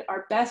impede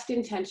our best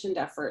intentioned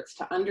efforts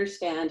to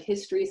understand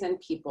histories and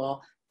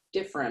people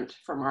different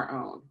from our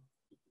own.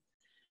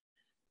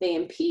 They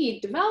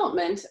impede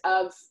development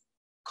of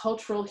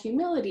cultural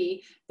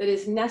humility that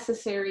is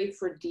necessary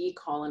for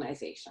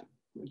decolonization,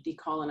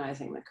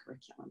 decolonizing the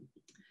curriculum.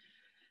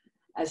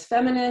 As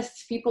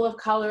feminists, people of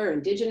color,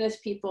 indigenous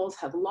peoples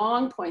have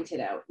long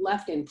pointed out,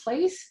 left in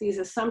place, these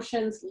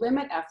assumptions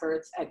limit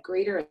efforts at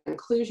greater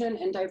inclusion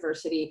and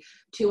diversity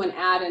to an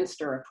add and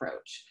stir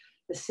approach,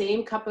 the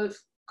same cup of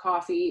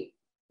coffee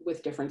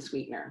with different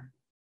sweetener.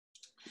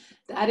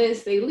 That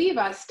is, they leave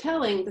us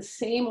telling the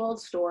same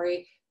old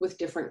story with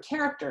different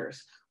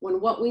characters, when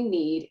what we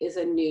need is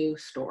a new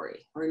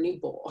story or a new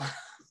bowl.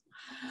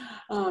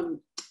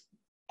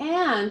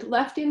 And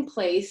left in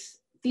place,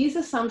 these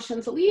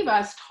assumptions leave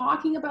us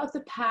talking about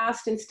the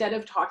past instead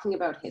of talking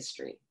about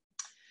history.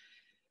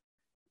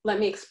 Let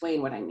me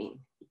explain what I mean.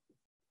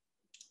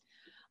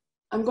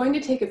 I'm going to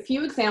take a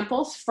few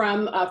examples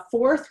from a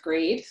 4th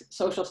grade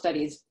social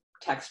studies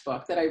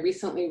textbook that I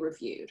recently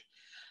reviewed.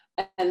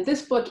 And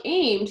this book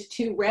aimed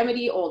to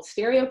remedy old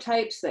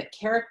stereotypes that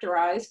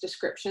characterize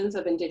descriptions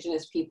of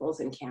Indigenous peoples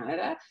in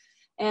Canada.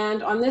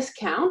 And on this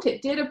count,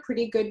 it did a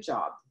pretty good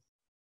job.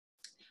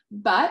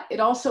 But it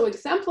also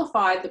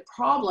exemplified the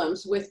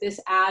problems with this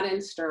add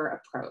and stir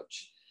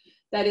approach.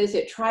 That is,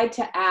 it tried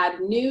to add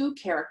new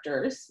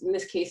characters, in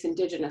this case,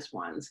 Indigenous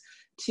ones,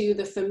 to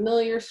the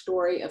familiar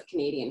story of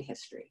Canadian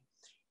history.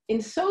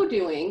 In so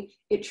doing,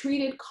 it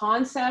treated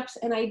concepts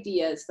and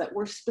ideas that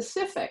were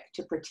specific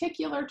to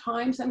particular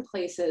times and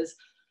places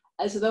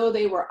as though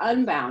they were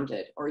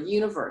unbounded or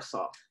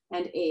universal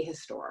and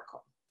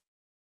ahistorical.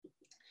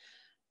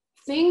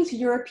 Things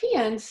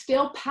European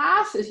still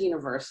pass as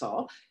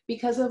universal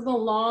because of the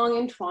long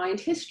entwined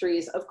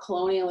histories of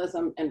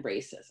colonialism and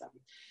racism.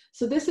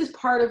 So this is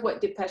part of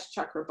what Dipesh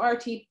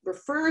Chakrabarti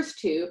refers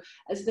to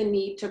as the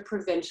need to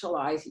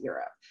provincialize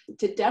Europe,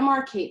 to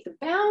demarcate the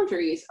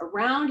boundaries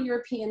around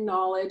European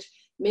knowledge,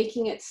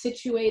 making it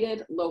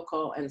situated,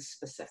 local, and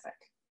specific.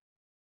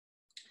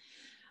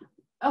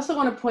 I also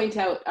want to point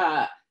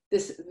out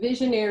this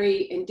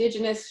visionary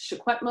Indigenous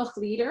Secwepemc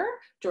leader,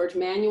 George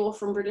Manuel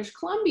from British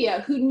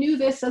Columbia, who knew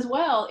this as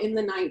well in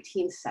the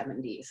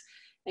 1970s.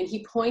 And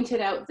he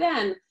pointed out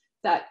then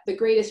that the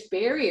greatest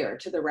barrier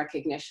to the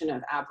recognition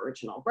of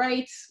Aboriginal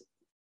rights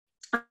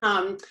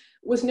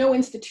was no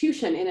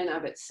institution in and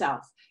of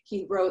itself.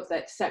 He wrote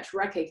that such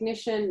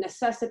recognition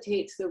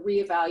necessitates the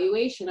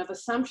reevaluation of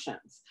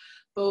assumptions,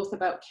 both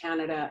about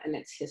Canada and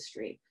its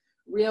history.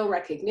 Real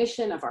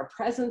recognition of our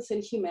presence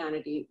in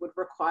humanity would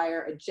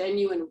require a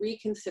genuine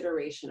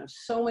reconsideration of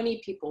so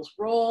many people's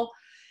role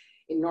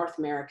in North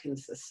American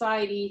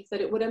society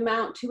that it would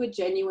amount to a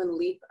genuine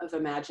leap of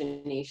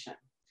imagination.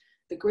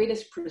 The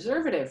greatest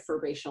preservative for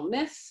racial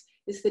myths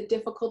is the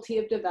difficulty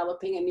of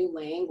developing a new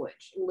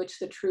language in which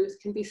the truth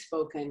can be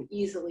spoken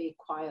easily,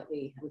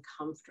 quietly, and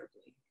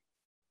comfortably.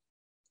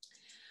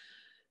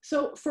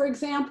 So, for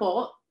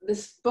example,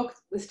 this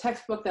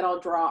textbook that I'll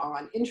draw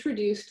on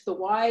introduced the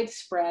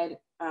widespread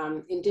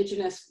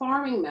Indigenous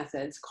farming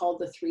methods called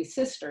the Three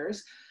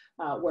Sisters,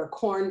 where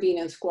corn, bean,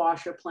 and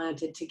squash are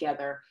planted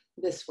together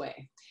this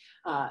way.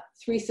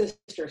 Three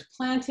Sisters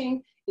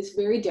planting is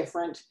very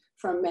different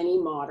from many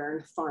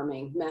modern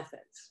farming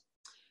methods.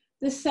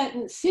 This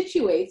sentence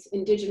situates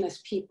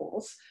Indigenous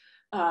peoples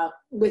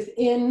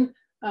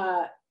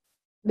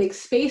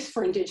makes space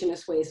for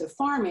Indigenous ways of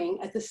farming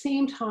at the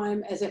same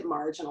time as it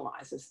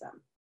marginalizes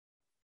them.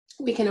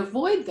 We can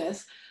avoid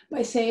this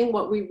by saying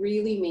what we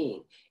really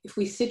mean if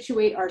we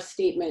situate our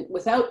statement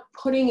without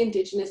putting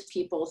Indigenous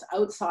peoples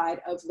outside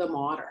of the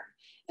modern,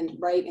 and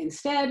write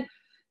instead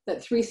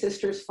that Three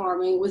Sisters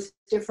farming was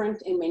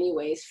different in many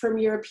ways from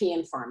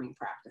European farming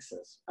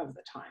practices of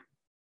the time.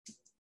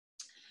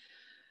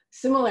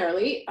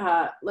 Similarly,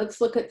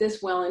 let's look at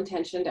this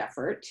well-intentioned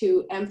effort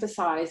to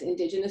emphasize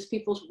Indigenous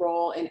peoples'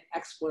 role in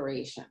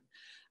exploration.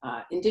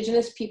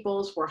 Indigenous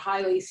peoples were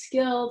highly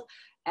skilled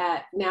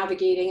at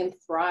navigating and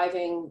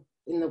thriving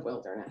in the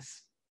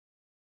wilderness.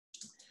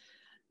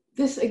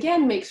 This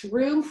again makes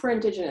room for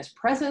Indigenous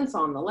presence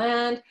on the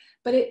land,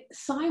 but it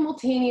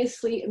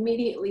simultaneously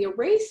immediately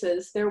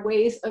erases their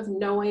ways of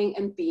knowing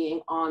and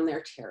being on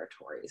their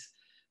territories.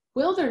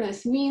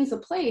 Wilderness means a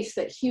place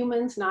that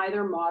humans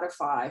neither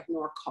modify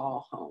nor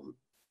call home.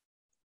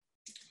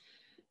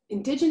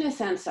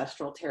 Indigenous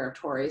ancestral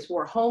territories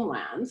were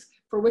homelands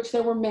for which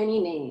there were many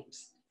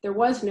names. There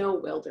was no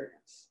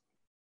wilderness.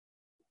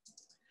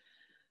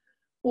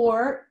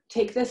 Or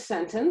take this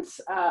sentence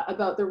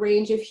about the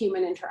range of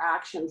human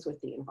interactions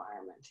with the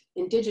environment.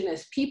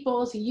 Indigenous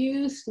peoples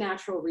used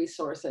natural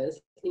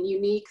resources in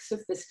unique,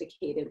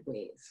 sophisticated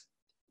ways.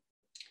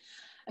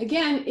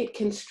 Again, it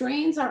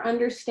constrains our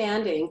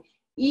understanding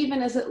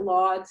even as it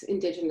lauds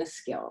Indigenous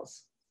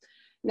skills.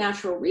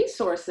 Natural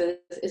resources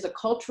is a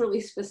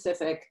culturally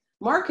specific,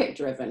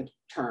 market-driven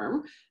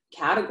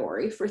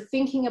category for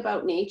thinking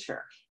about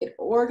nature. It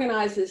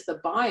organizes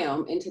the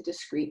biome into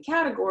discrete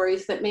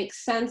categories that make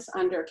sense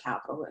under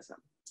capitalism.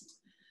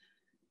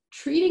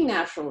 Treating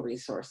natural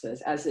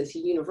resources as this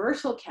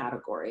universal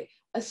category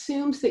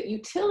assumes that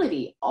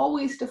utility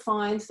always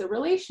defines the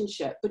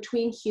relationship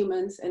between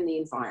humans and the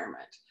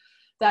environment.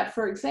 That,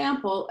 for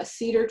example, a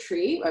cedar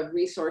tree, a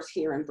resource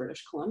here in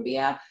British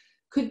Columbia,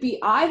 could be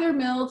either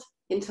milled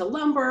into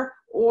lumber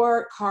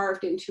or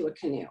carved into a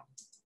canoe.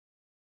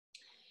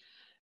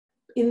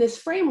 In this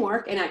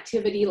framework, an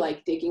activity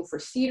like digging for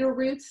cedar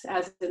roots,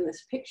 as in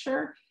this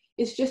picture,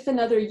 is just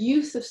another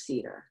use of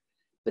cedar.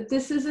 But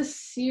this is a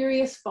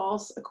serious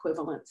false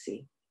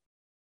equivalency.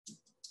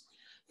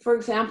 For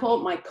example,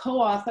 my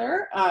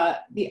co-author,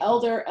 the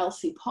elder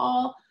Elsie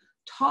Paul,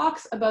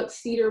 talks about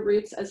cedar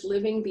roots as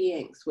living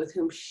beings with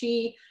whom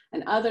she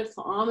and other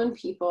Tla'amin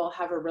people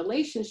have a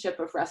relationship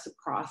of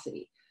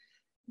reciprocity.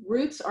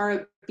 Roots are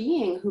a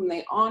being whom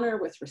they honor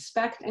with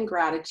respect and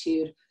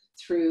gratitude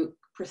through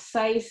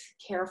precise,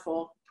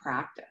 careful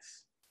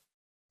practice.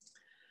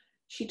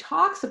 She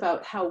talks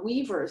about how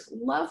weavers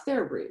love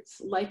their roots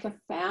like a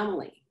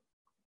family.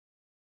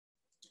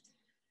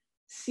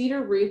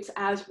 Cedar roots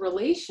as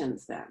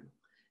relations then.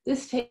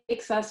 This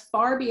takes us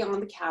far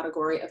beyond the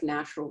category of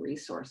natural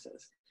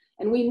resources.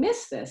 And we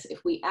miss this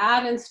if we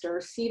add and stir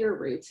cedar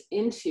roots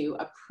into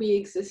a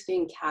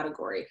pre-existing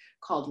category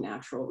called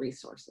natural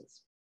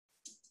resources.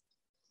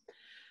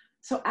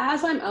 So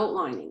as I'm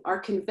outlining, our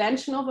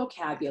conventional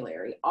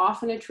vocabulary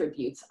often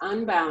attributes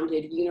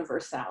unbounded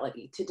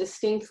universality to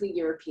distinctly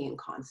European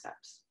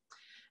concepts.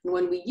 And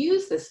when we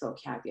use this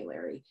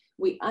vocabulary,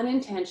 we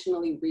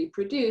unintentionally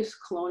reproduce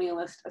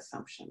colonialist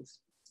assumptions.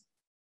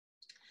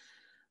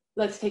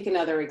 Let's take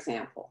another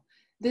example.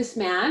 This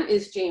man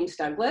is James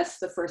Douglas,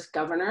 the first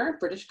governor,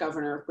 British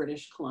governor of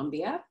British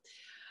Columbia.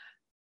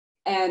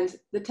 And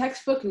the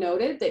textbook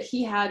noted that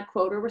he had,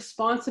 quote, a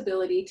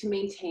responsibility to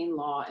maintain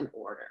law and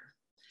order.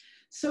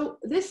 So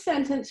this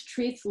sentence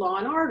treats law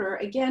and order,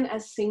 again,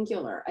 as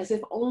singular, as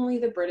if only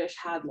the British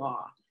had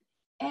law.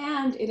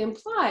 And it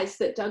implies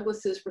that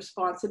Douglas's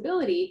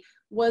responsibility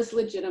was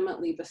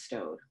legitimately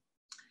bestowed.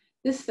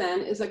 This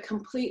then is a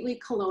completely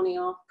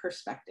colonial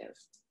perspective.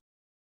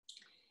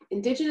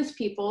 Indigenous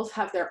peoples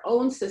have their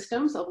own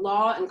systems of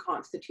law and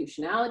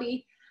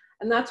constitutionality,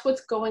 and that's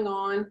what's going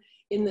on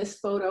in this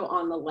photo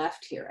on the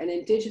left here, an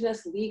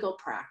Indigenous legal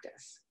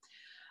practice.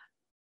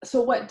 So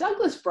what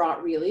Douglas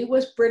brought really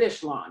was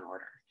British law and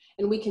order.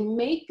 And we can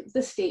make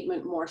the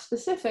statement more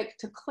specific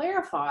to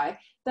clarify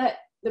that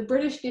the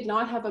British did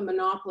not have a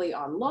monopoly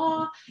on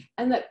law,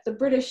 and that the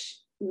British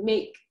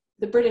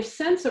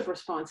sense of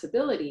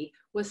responsibility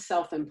was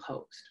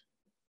self-imposed.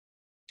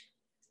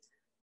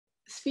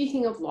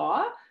 Speaking of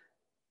law,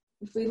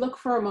 if we look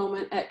for a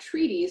moment at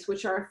treaties,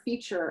 which are a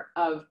feature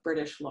of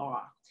British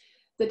law,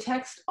 the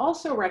text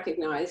also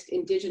recognized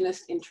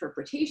Indigenous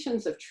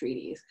interpretations of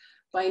treaties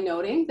by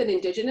noting that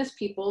Indigenous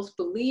peoples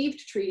believed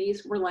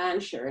treaties were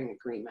land sharing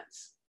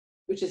agreements,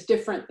 which is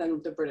different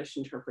than the British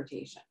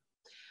interpretation.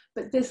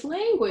 But this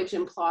language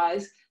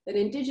implies that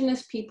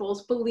Indigenous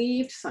peoples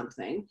believed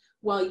something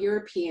while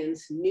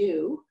Europeans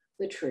knew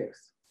the truth.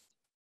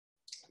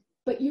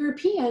 But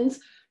Europeans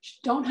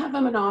don't have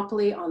a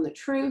monopoly on the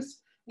truth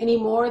any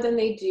more than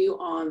they do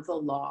on the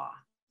law.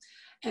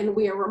 And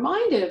we are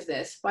reminded of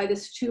this by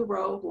this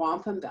two-row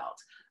wampum belt,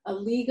 a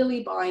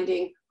legally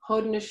binding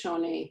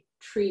Haudenosaunee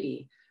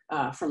treaty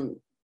from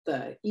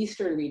the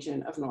eastern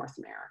region of North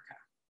America.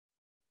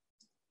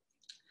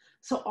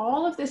 So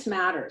all of this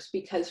matters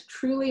because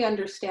truly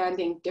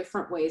understanding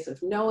different ways of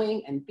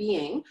knowing and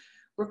being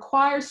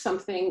requires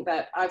something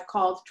that I've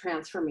called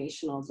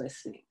transformational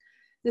listening.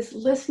 This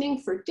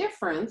listening for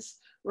difference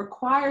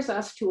requires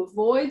us to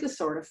avoid the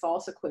sort of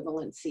false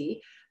equivalency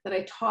that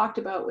I talked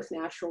about with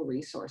natural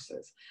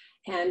resources,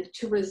 and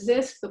to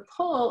resist the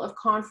pull of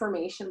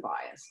confirmation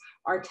bias,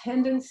 our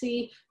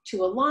tendency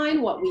to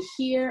align what we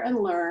hear and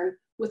learn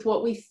with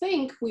what we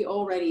think we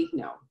already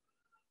know.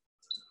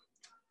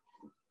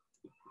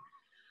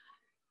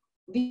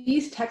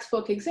 These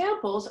textbook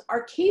examples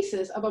are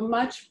cases of a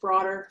much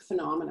broader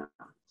phenomenon.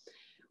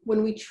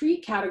 When we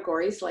treat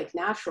categories like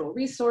natural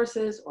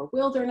resources or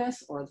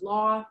wilderness or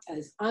law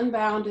as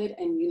unbounded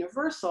and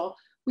universal,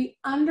 we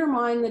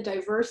undermine the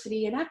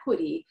diversity and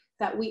equity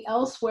that we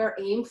elsewhere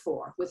aim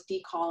for with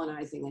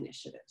decolonizing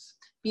initiatives,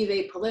 be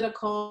they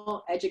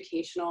political,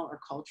 educational, or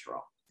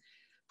cultural.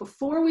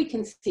 Before we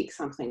can seek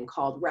something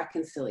called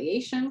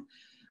reconciliation,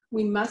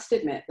 we must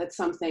admit that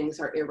some things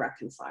are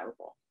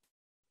irreconcilable.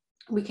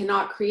 We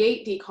cannot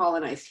create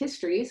decolonized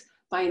histories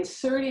by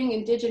inserting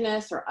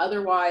Indigenous or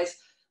otherwise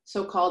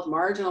so-called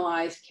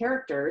marginalized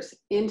characters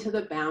into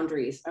the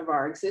boundaries of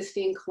our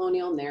existing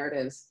colonial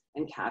narratives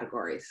and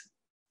categories.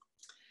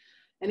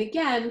 And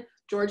again,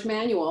 George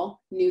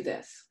Manuel knew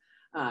this.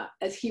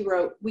 As he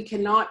wrote, "We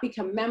cannot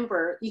become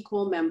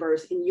equal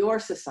members in your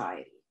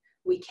society.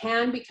 We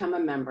can become a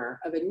member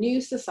of a new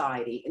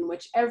society in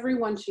which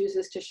everyone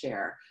chooses to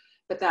share,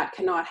 but that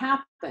cannot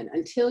happen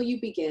until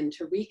you begin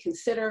to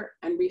reconsider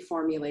and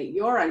reformulate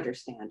your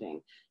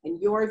understanding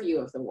and your view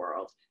of the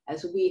world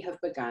as we have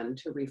begun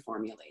to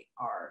reformulate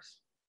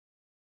ours."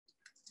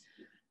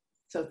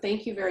 So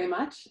thank you very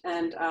much,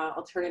 and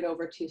I'll turn it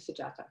over to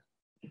Sujata.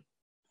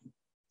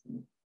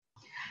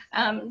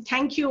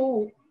 Thank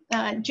you,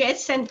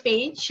 Jess and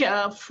Paige,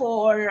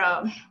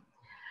 for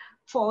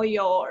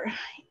your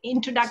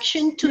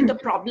introduction to the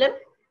problem.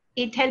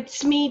 It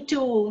helps me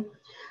to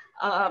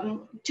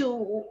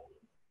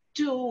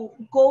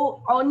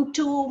go on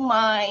to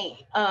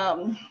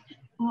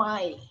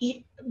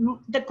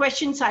the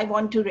questions I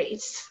want to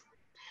raise.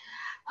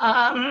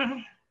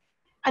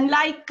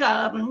 Unlike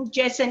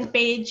Jess and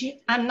Paige,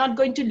 I'm not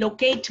going to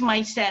locate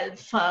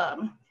myself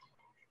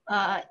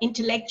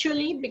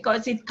intellectually,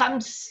 because it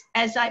comes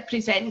as I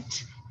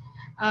present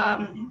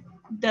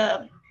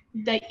the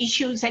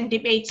issues and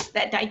debates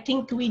that I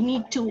think we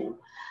need to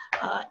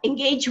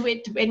engage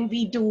with when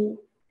we do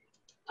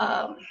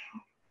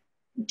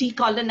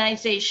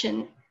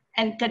decolonization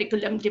and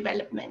curriculum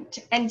development,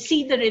 and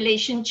see the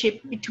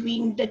relationship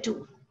between the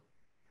two.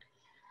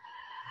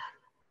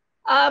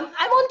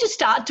 I want to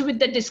start with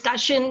the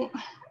discussion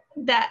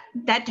that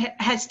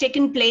has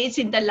taken place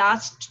in the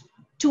last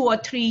 2 or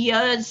 3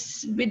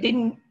 years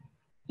within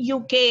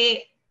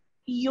UK,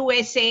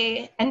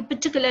 USA, and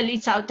particularly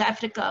South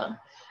Africa,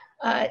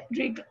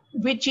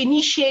 which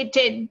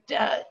initiated,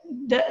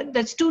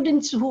 the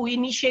students who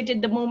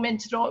initiated the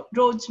movement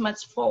Rhodes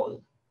Must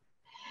Fall.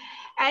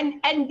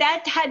 And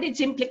that had its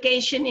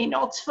implication in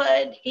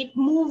Oxford. It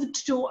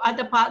moved to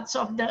other parts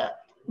of the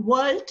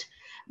world,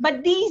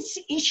 but these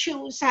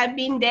issues have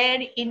been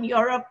there in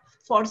Europe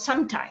for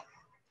some time.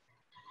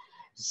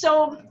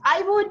 So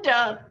I would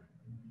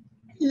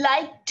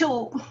like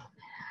to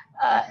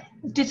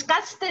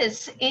discuss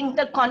this in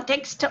the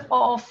context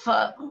of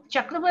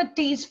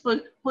Chakravarti's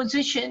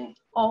position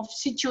of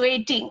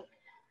situating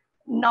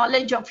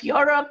knowledge of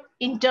Europe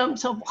in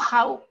terms of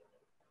how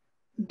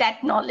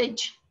that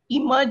knowledge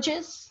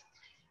emerges,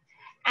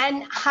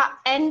 and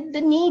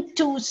the need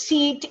to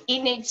see it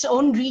in its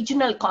own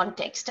regional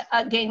context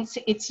against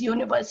its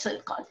universal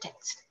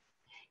context.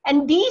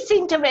 And these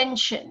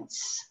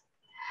interventions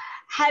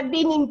have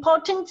been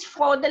important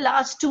for the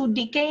last 2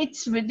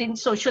 decades within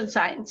social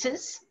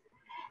sciences.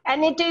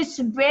 And it is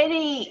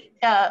very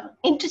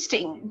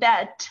interesting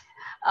that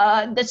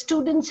the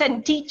students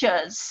and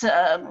teachers,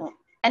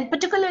 and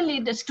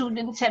particularly the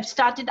students, have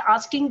started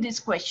asking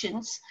these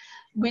questions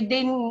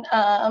within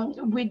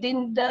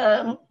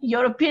the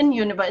European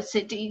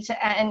universities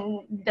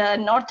and the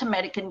North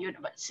American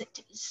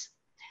universities,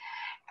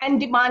 and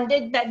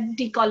demanded that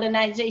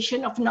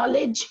decolonization of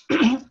knowledge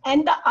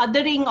and the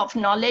othering of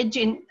knowledge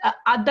in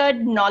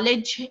othered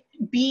knowledge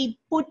be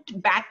put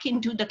back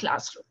into the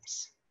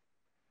classrooms.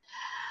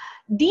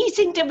 These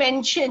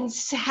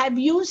interventions have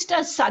used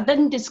a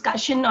Southern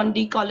discussion on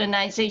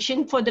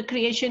decolonization for the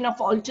creation of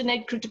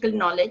alternate critical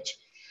knowledge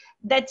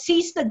that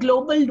sees the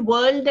global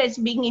world as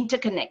being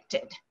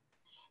interconnected,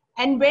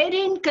 and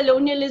wherein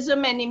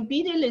colonialism and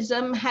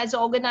imperialism has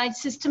organized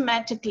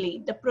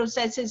systematically the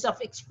processes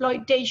of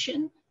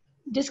exploitation,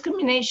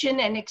 discrimination,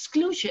 and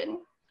exclusion,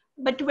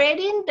 but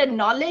wherein the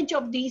knowledge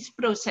of these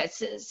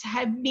processes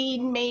have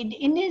been made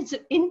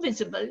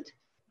invisible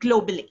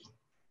globally.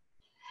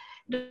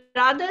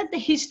 Rather, the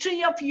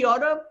history of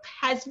Europe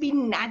has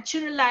been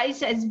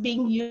naturalized as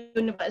being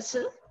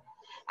universal,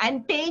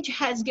 and Paige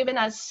has given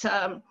us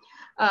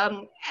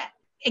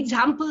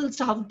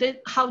examples of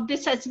how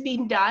this has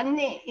been done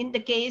in the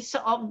case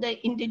of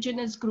the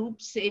indigenous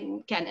groups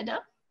in Canada.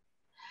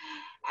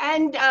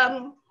 And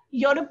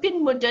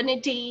European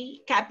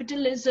modernity,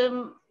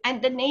 capitalism,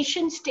 and the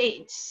nation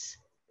states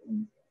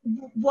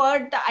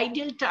were the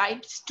ideal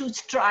types to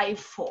strive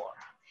for.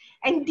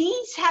 And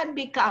these have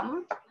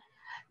become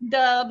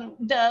the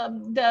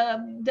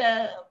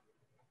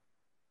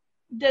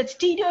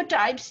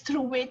stereotypes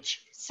through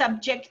which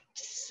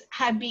subjects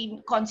have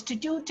been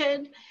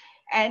constituted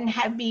and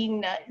have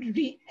been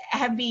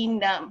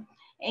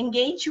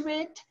engaged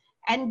with,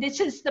 and this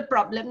is the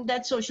problem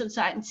that social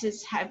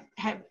sciences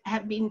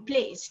have been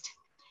placed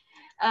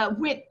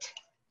with.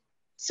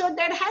 So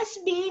there has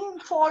been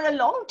for a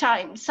long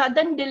time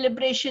Southern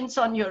deliberations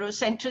on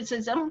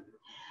Eurocentrism,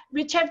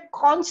 which have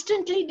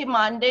constantly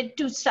demanded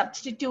to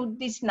substitute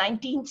these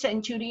 19th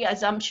century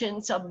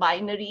assumptions of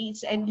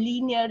binaries and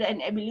linear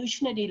and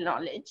evolutionary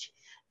knowledge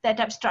that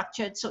have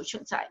structured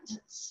social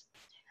sciences.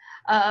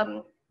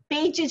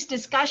 Paige's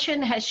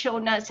discussion has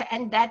shown us,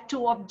 and that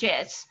too of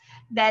Jess,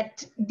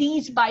 that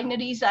these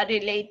binaries are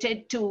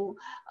related to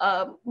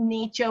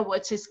nature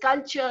versus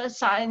culture,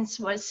 science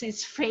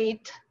versus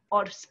faith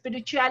or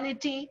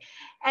spirituality,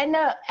 and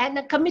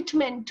a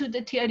commitment to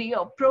the theory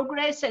of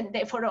progress and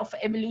therefore of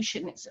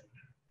evolutionism.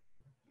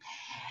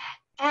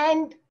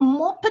 And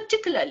more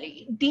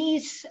particularly,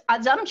 these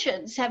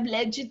assumptions have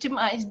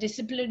legitimized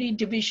disciplinary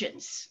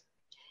divisions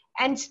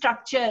and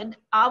structured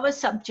our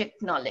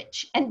subject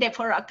knowledge and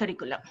therefore our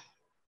curriculum.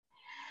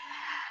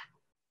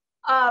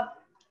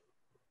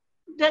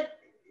 The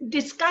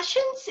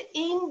discussions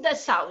in the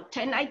South,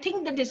 and I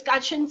think the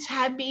discussions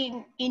have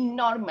been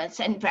enormous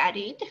and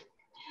varied,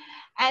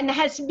 and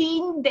has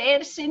been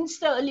there since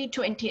the early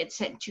 20th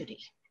century.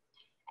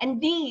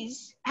 And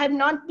these have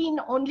not been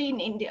only in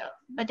India,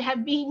 but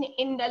have been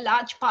in a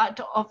large part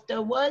of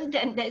the world,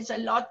 and there's a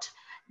lot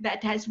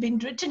that has been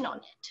written on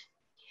it.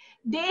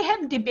 they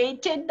have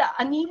debated the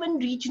uneven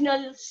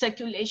regional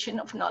circulation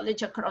of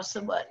knowledge across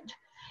the world,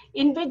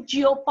 in which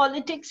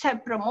geopolitics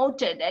have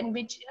promoted and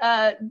which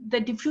the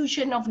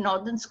diffusion of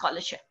Northern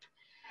scholarship.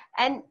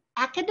 And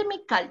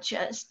academic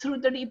cultures through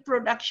the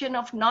reproduction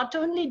of not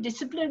only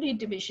disciplinary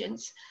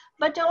divisions,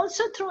 but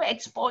also through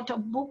export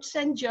of books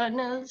and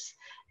journals,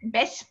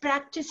 best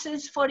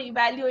practices for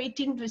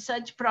evaluating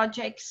research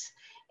projects,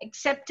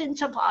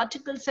 acceptance of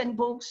articles and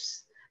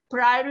books,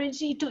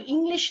 priority to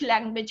English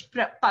language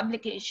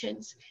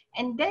publications,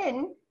 and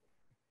then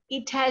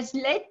it has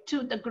led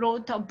to the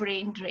growth of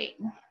brain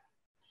drain,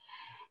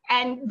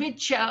 and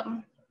which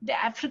the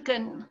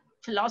African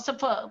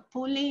philosopher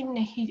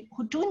Pune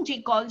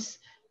University calls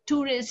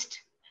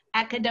tourist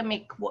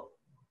academic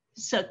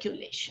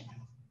circulation.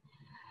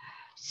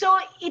 So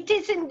it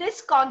is in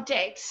this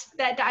context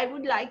that I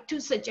would like to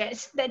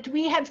suggest that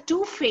we have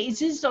two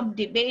phases of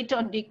debate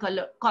on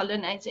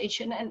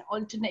decolonization and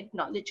alternate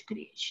knowledge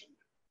creation.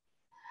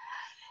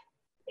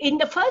 In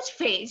the first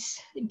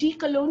phase,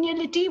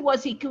 decoloniality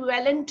was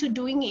equivalent to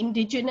doing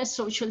indigenous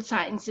social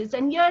sciences.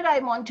 And here I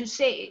want to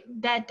say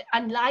that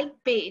unlike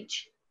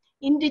Paige,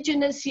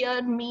 indigenous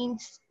here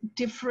means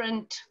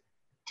different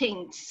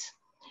things.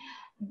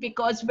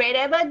 Because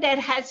wherever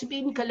there has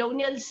been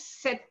colonial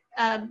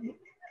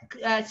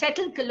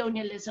settled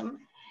colonialism,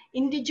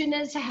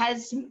 indigenous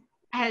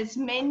has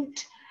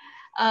meant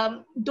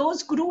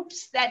those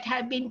groups that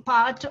have been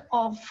part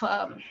of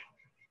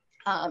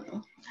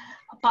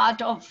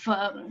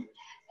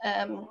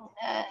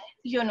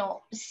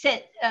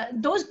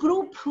those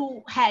groups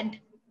who had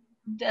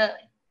the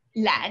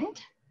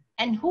land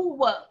and who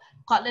were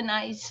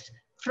colonized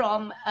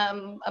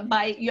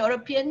by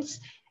Europeans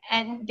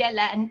and their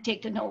land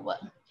taken over.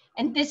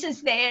 And this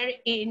is there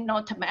in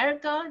North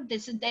America,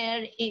 this is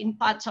there in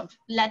parts of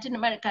Latin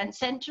America and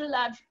Central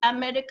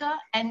America,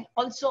 and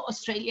also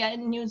Australia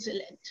and New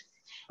Zealand,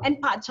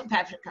 and parts of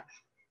Africa.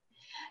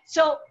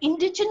 So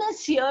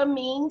indigenous here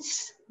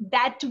means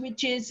that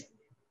which is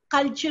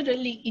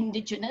culturally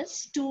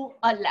indigenous to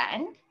a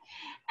land,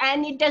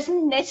 and it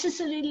doesn't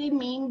necessarily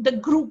mean the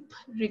group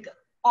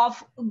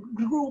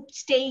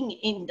staying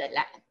in the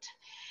land.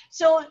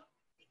 So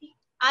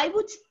I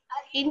would,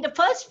 in the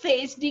first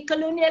phase,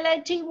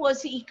 decoloniality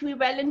was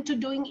equivalent to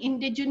doing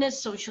indigenous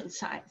social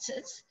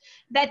sciences,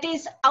 that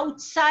is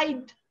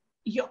outside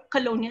your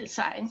colonial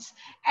science,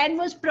 and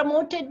was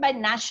promoted by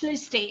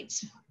nationalist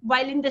states,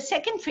 while in the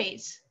second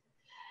phase,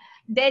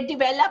 they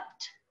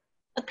developed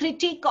a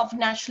critique of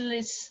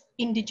nationalist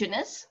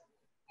indigenous.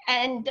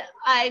 And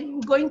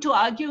I'm going to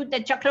argue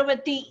that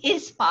Chakravarti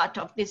is part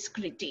of this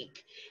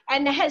critique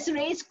and has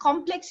raised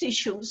complex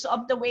issues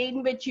of the way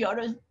in which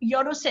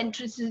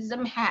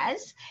Eurocentrism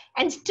has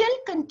and still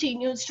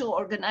continues to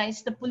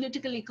organize the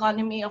political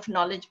economy of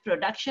knowledge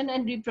production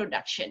and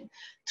reproduction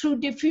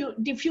through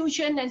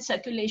diffusion and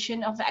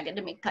circulation of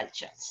academic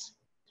cultures.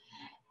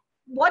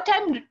 What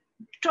I'm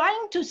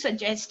trying to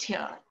suggest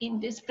here in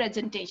this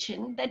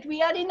presentation that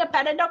we are in a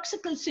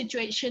paradoxical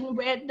situation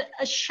where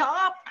a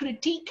sharp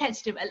critique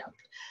has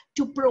developed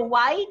to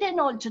provide an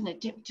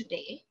alternative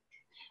today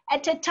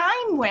at a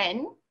time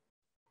when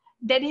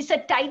there is a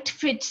tight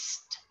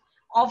fist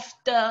of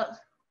the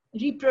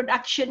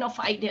reproduction of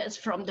ideas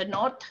from the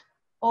North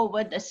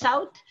over the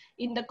South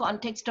in the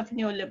context of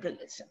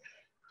neoliberalism.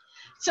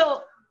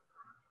 So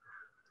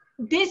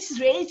this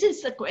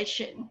raises the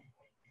question,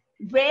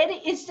 where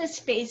is the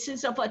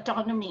spaces of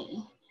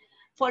autonomy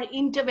for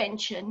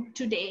intervention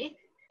today?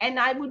 And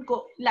I would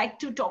like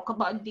to talk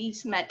about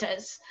these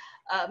matters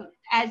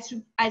as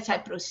I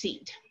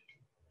proceed.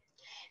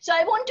 So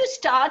I want to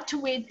start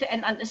with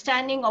an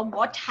understanding of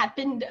what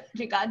happened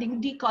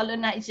regarding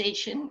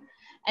decolonization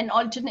and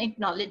alternate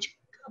knowledge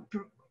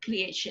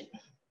creation.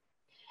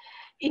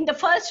 In the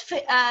first,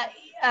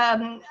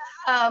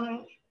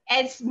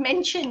 as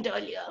mentioned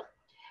earlier,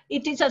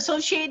 it is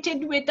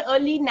associated with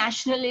early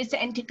nationalist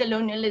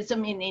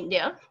anti-colonialism in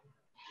India.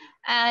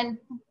 And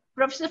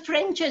Professor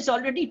French has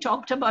already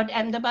talked about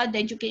Ahmedabad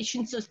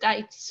Education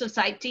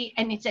Society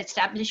and its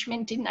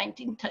establishment in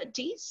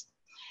 1930s.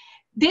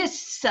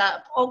 This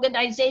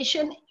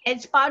organization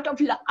is part of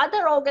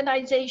other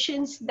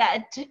organizations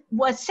that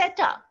were set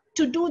up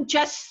to do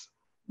just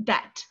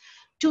that,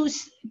 to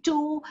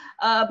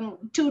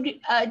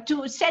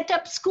set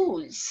up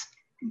schools,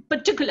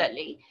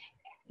 particularly,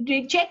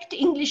 reject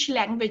English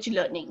language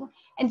learning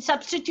and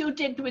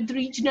substitute it with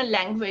regional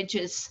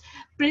languages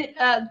with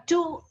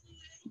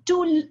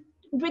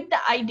the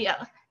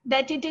idea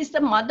that it is the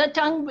mother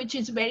tongue which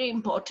is very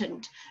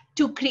important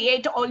to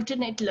create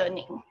alternate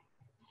learning.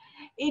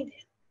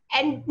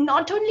 And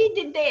not only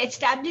did they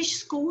establish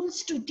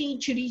schools to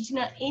teach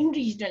regional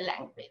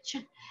language,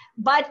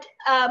 but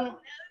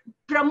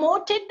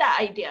promoted the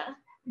idea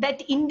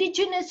that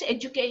indigenous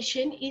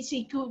education is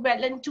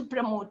equivalent to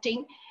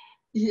promoting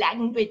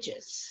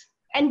languages.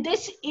 And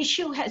this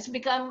issue has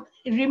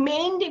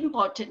remained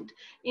important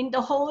in the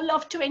whole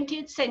of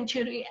 20th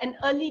century and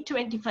early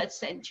 21st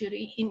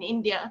century in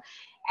India,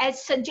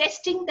 as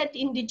suggesting that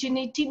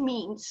indigeneity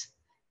means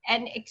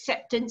an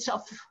acceptance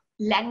of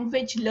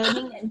language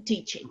learning and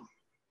teaching.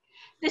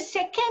 The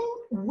second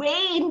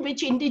way in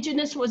which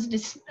indigenous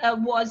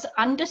was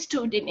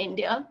understood in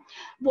India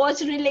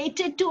was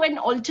related to an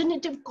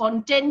alternative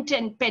content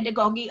and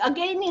pedagogy,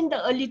 again in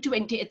the early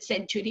 20th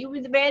century,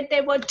 where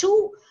there were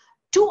two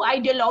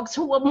ideologues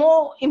who were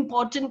more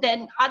important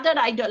than other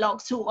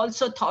ideologues who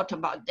also thought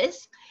about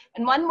this.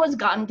 And one was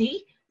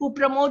Gandhi, who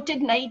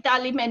promoted Nai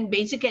Talim and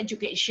basic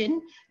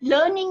education,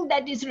 learning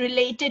that is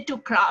related to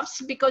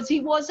crafts, because he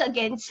was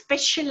against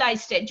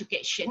specialized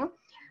education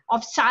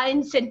of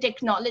science and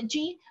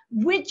technology,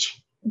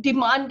 which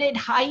demanded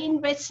high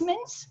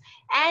investments,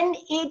 and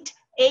it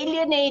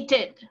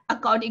alienated,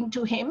 according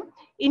to him,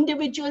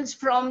 individuals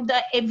from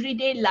the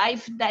everyday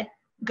life that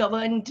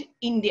governed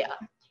India.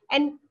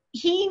 And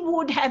he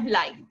would have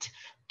liked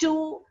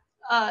to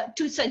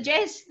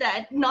suggest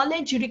that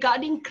knowledge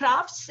regarding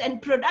crafts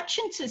and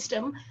production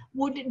system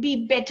would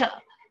be better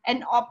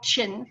an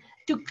option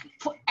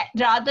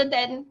rather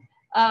than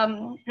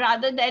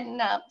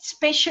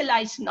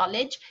specialized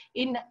knowledge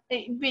in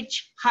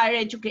which higher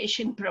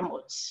education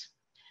promotes.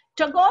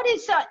 Tagore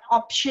is an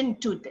option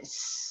to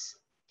this.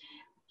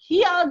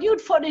 He argued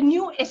for a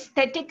new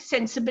aesthetic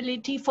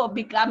sensibility for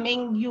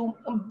becoming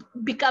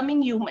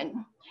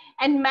human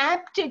and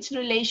mapped its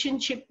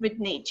relationship with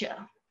nature.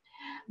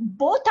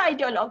 Both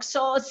ideologues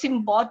saw a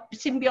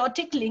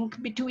symbiotic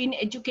link between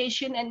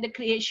education and the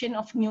creation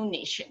of new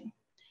nation.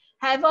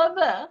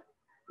 However,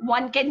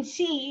 one can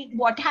see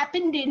what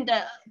happened in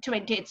the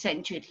 20th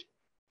century.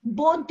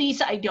 Both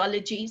these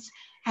ideologies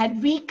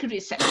had weak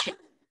reception,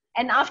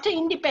 and after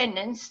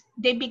independence,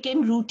 they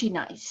became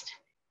routinized.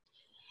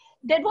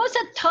 There was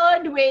a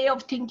third way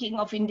of thinking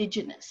of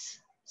indigenous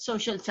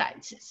social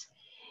sciences,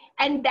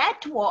 and that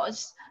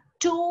was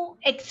to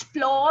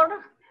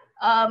explore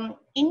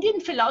Indian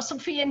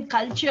philosophy and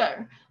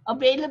culture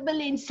available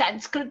in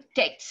Sanskrit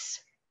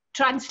texts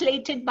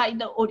translated by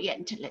the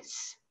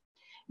Orientalists.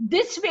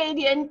 This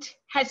variant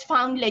has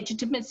found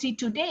legitimacy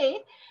today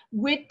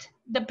with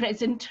the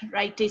present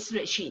rightist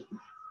regime.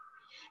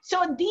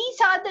 So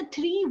these are the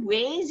three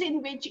ways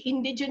in which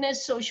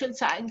indigenous social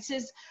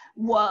sciences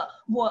were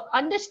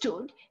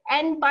understood.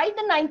 And by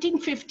the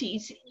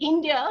 1950s,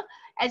 India,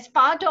 as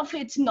part of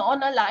its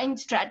non-aligned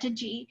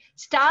strategy,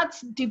 starts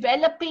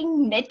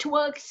developing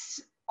networks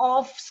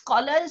of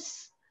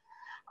scholars,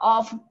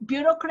 of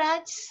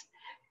bureaucrats,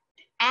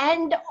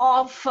 and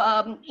of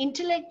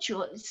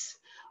intellectuals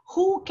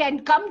who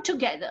can come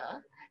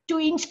together to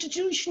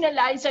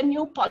institutionalize a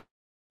new policy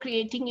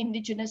creating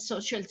indigenous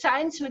social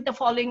science with the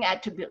following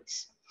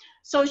attributes.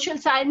 Social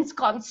science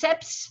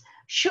concepts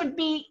should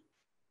be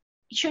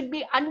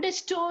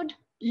understood,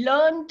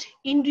 learned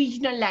in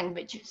regional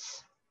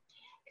languages.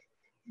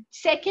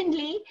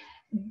 Secondly,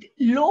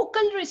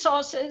 local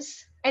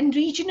resources and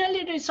regional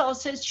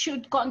resources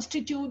should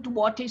constitute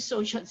what is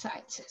social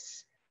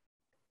sciences.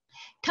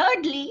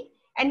 Thirdly,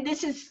 and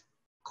this is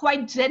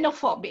quite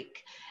xenophobic,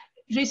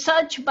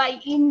 research by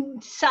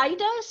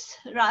insiders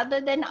rather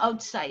than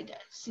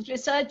outsiders,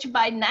 research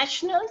by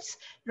nationals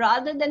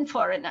rather than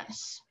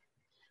foreigners.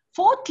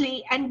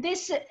 Fourthly, and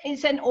this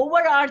is an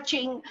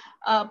overarching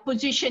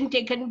position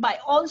taken by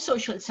all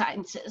social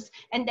sciences,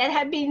 and there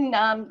have been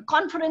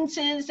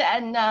conferences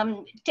and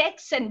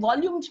texts and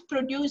volumes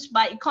produced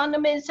by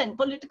economists and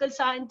political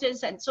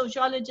scientists and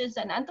sociologists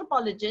and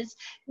anthropologists,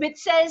 which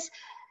says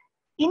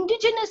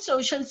indigenous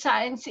social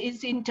science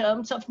is in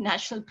terms of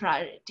national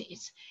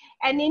priorities.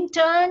 And in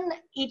turn,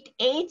 it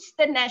aids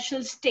the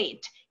national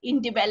state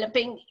in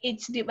developing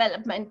its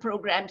development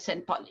programs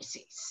and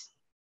policies.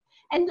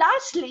 And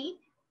lastly,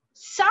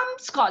 some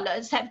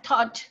scholars have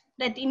thought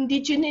that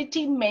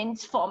indigeneity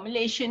means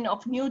formulation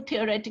of new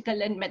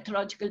theoretical and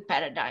methodological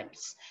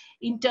paradigms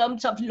in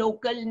terms of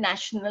local,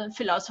 national,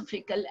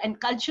 philosophical,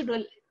 and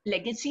cultural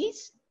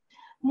legacies.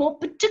 More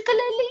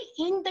particularly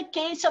in the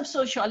case of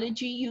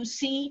sociology, you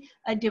see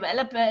a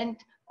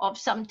development of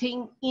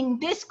something in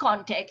this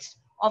context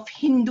of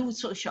Hindu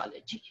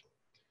sociology.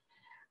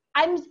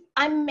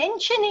 I'm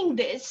mentioning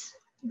this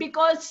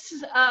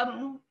because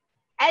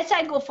as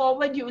I go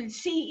forward, you will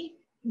see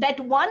that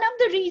one of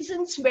the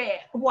reasons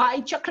why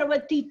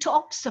Chakravarti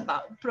talks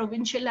about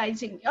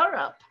provincializing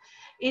Europe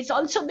is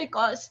also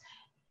because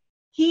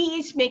he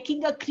is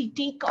making a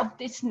critique of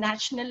this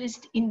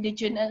nationalist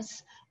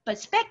indigenous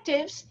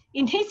perspectives.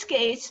 In his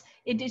case,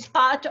 it is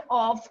part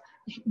of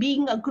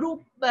being a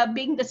group,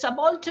 being the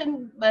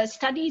subaltern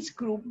studies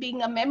group,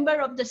 being a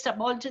member of the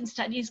subaltern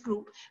studies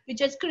group, which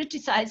has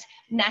criticized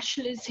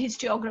nationalist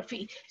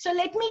historiography. So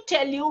let me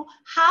tell you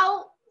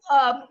how,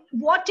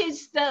 what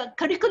is the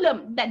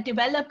curriculum that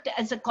developed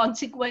as a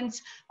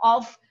consequence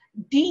of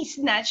these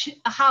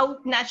how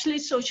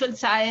nationalist social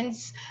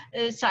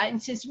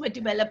sciences were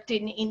developed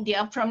in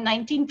India from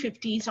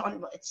 1950s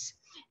onwards.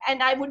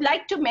 And I would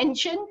like to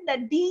mention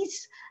that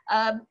these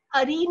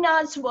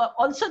arenas were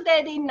also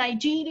there in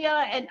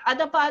Nigeria and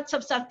other parts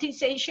of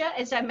Southeast Asia.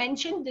 As I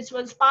mentioned, this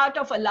was part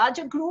of a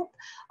larger group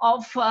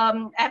of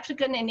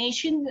African and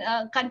Asian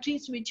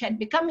countries which had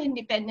become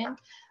independent,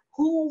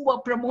 who were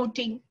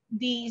promoting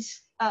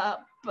these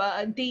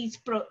these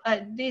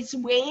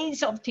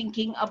ways of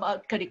thinking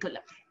about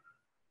curriculum.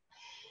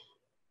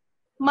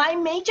 My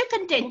major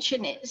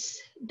contention is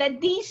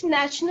that these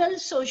national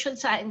social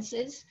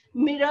sciences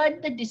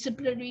mirrored the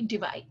disciplinary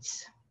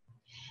divides,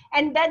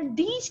 and that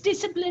these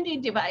disciplinary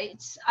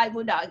divides, I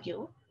would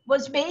argue,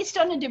 was based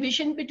on a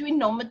division between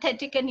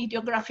nomothetic and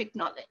idiographic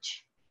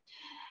knowledge,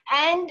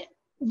 and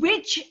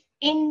which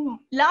in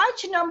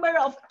large number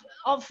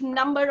of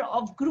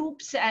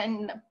groups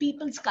and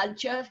people's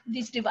culture,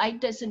 this divide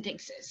doesn't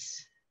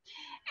exist.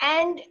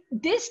 And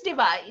this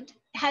divide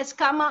has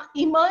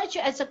emerged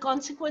as a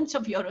consequence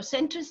of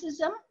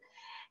Eurocentrism,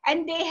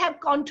 and they have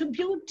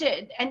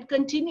contributed and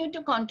continue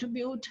to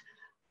contribute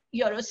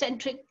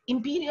Eurocentric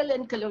imperial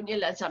and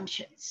colonial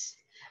assumptions,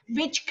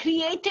 which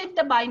created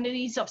the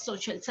binaries of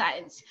social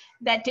science.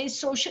 That is,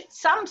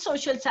 some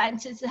social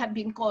sciences have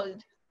been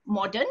called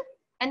modern,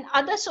 and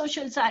other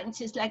social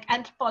sciences like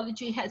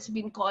anthropology has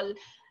been called,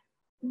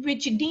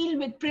 which deal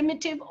with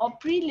primitive or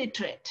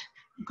pre-literate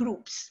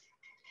groups.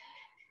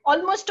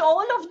 Almost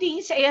all of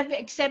these have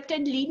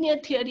accepted linear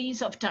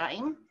theories of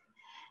time.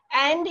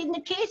 And in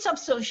the case of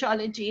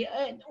sociology,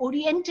 an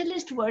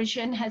Orientalist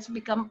version has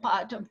become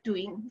part of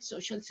doing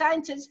social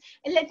sciences.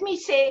 And let me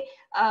say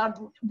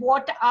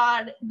what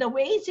are the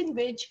ways in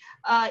which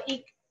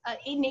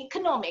in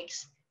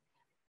economics,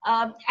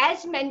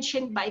 as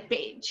mentioned by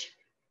Paige,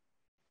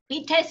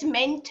 it has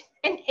meant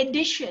an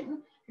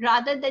addition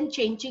rather than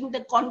changing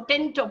the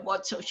content of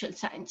what social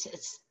science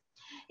is.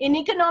 In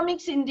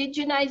economics,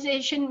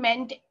 indigenization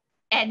meant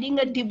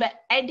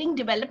adding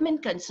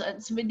development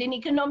concerns within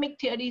economic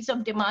theories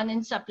of demand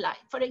and supply.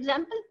 For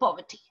example,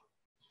 poverty.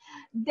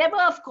 There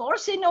were, of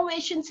course,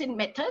 innovations in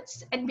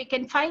methods, and we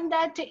can find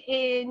that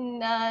in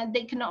the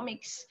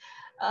economics.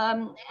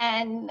 Sukumoy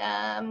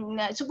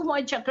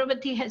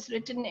Chakravarti has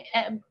written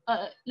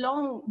a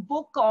long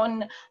book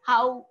on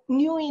how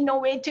new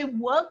innovative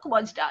work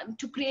was done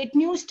to create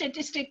new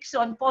statistics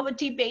on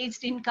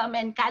poverty-based income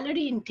and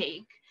calorie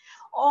intake,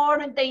 or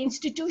the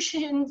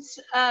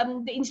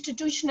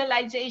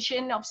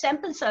institutionalization of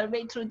sample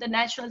survey through the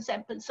National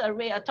Sample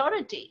Survey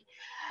Authority,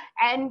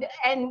 and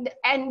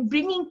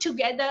bringing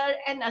together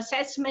an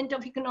assessment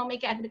of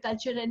economic,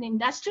 agriculture, and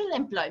industrial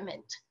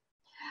employment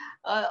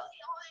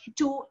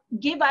to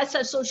give us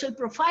a social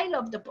profile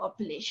of the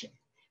population.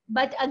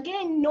 But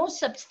again, no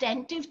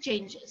substantive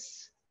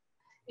changes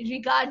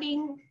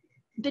regarding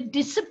the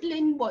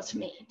discipline was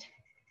made.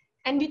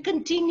 And we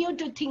continue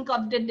to think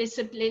of the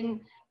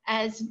discipline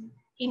as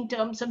in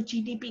terms of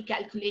GDP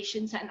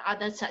calculations and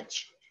other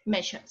such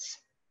measures.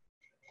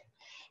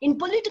 In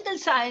political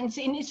science,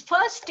 in its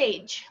first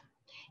stage,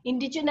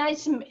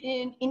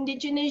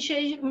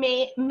 indigenization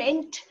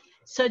meant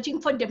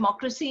searching for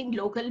democracy in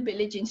local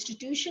village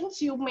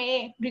institutions. You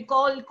may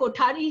recall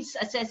Kothari's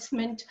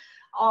assessment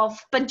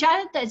of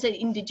Panchayat as an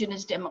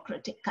indigenous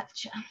democratic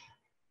culture.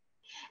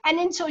 And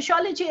in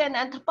sociology and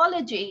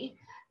anthropology,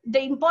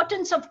 the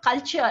importance of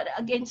culture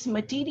against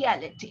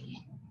materiality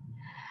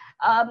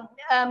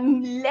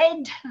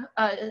led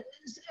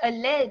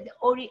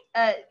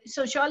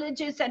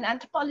sociologists and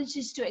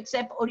anthropologists to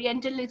accept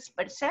Orientalist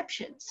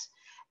perceptions,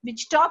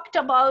 which talked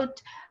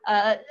about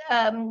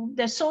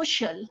the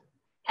social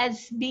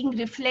as being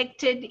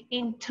reflected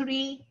in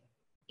three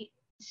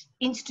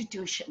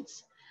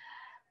institutions: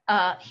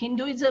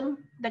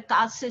 Hinduism, the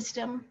caste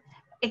system,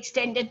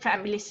 extended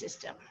family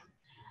system.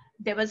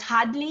 There was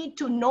hardly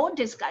to no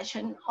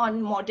discussion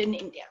on modern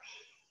India.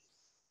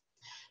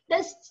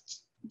 Thus,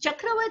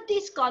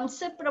 Chakravarti's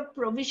concept of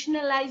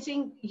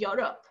provisionalizing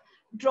Europe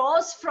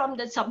draws from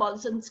the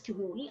subaltern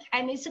school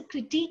and is a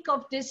critique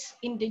of this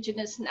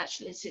indigenous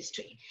nationalist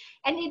history.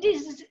 And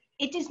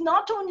it is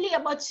not only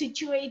about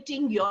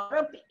situating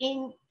Europe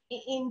in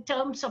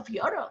terms of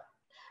Europe,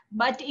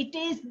 but it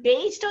is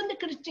based on the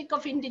critique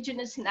of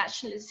indigenous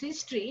nationalist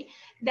history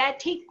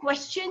that he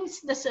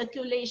questions the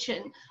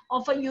circulation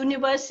of a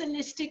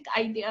universalistic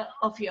idea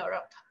of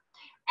Europe,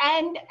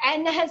 and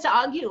has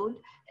argued,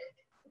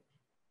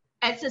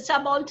 as the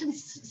subaltern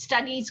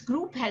studies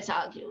group has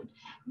argued,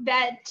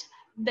 that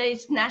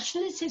this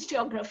nationalist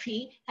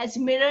historiography has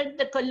mirrored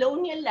the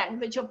colonial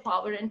language of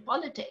power and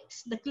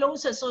politics, the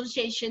close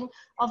association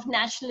of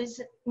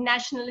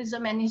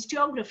nationalism and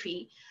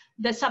historiography.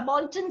 The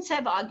subalterns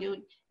have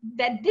argued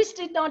that this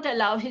did not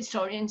allow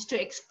historians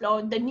to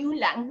explore the new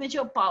language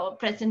of power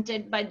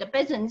presented by the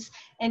peasants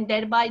and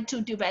thereby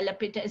to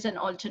develop it as an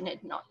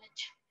alternate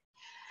knowledge.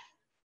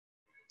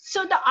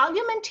 So the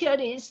argument here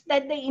is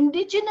that the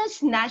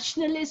indigenous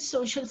nationalist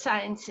social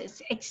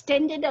sciences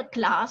extended a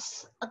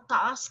class, a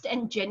caste,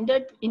 and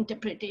gendered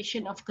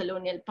interpretation of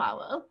colonial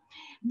power,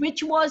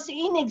 which was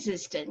in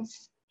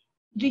existence,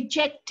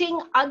 rejecting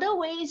other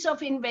ways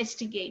of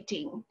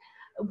investigating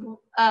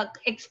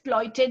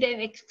exploited and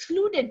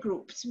excluded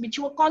groups, which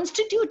were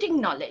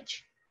constituting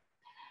knowledge,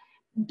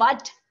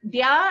 but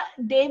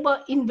they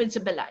were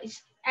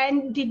invisibilized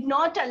and did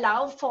not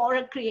allow for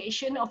a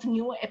creation of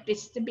new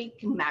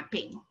epistemic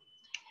mapping.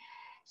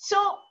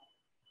 So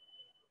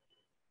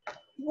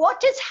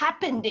what has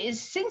happened is,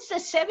 since the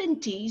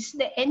 70s,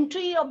 the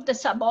entry of the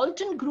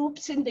subaltern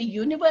groups in the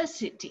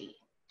university,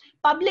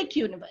 public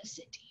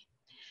university,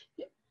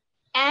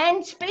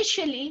 and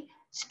especially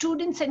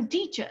students and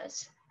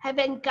teachers, have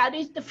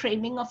encouraged the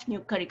framing of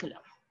new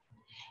curriculum,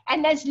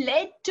 and has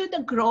led to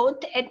the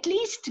growth, at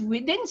least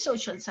within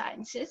social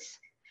sciences,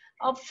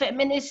 of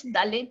feminist,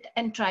 Dalit,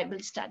 and tribal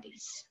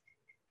studies.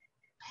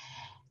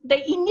 The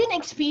Indian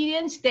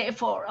experience,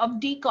 therefore, of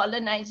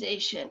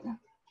decolonization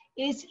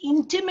is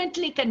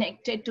intimately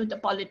connected to the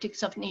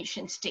politics of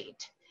nation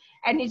state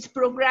and its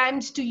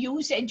programs to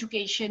use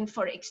education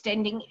for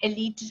extending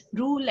elite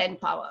rule and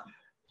power.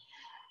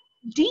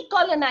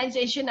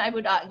 Decolonization, I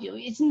would argue,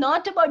 is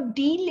not about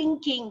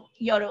delinking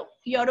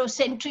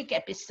Eurocentric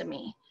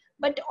episteme,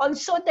 but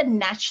also the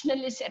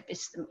nationalist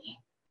episteme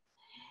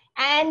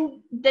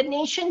and the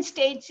nation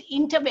state's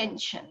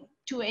intervention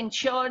to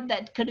ensure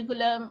that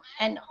curriculum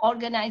and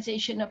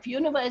organization of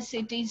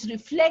universities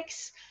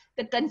reflects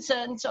the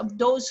concerns of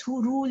those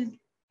who rule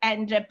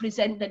and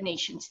represent the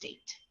nation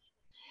state.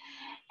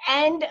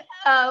 And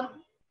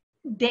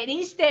there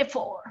is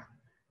therefore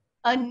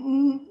a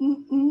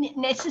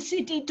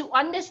necessity to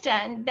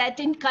understand that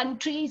in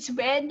countries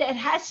where there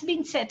has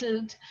been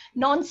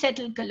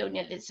non-settled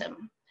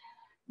colonialism,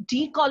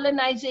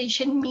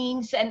 decolonization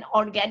means an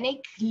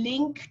organic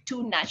link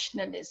to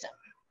nationalism,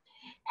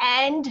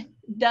 and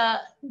the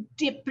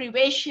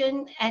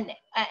deprivation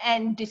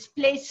and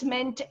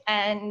displacement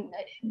and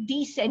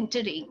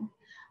decentering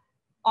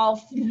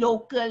of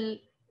local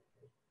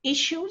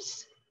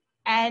issues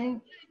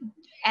and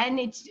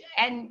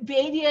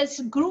various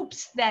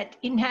groups that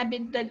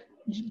inhabit the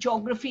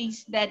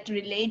geographies that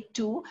relate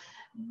to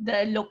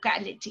the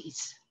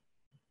localities.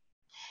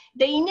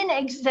 The Indian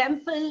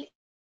example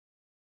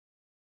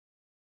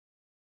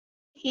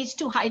is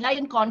to highlight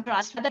and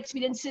contrast other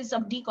experiences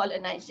of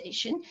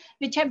decolonization,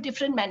 which have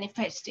different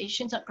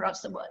manifestations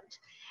across the world.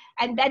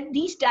 And that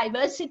these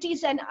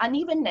diversities and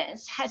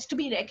unevenness has to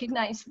be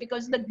recognized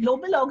because the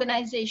global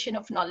organization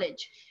of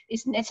knowledge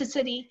is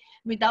necessary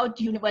without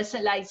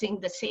universalizing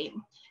the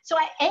same. So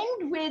I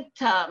end with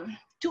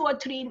 2 or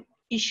 3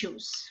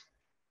 issues.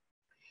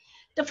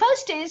 The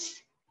first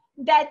is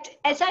that,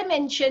 as I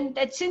mentioned,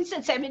 that since the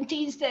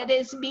 70s, there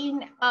has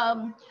been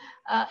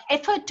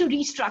effort to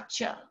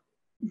restructure,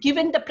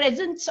 given the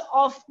presence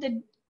of the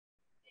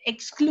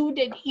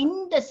excluded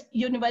in the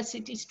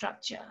university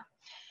structure.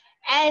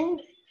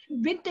 And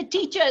with the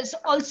teachers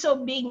also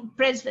being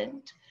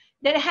present,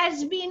 there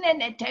has been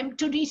an attempt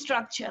to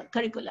restructure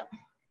curriculum.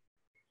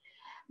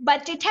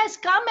 But it has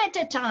come at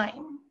a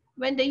time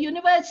when the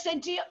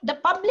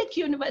public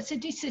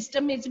university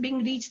system is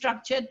being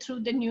restructured through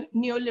the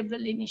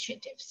neoliberal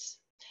initiatives.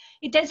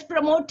 It has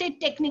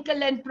promoted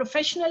technical and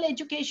professional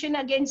education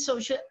against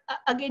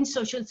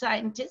social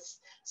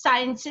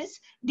sciences,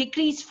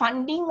 decreased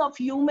funding of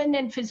human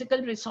and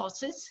physical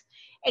resources,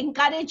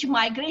 encourage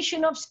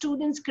migration of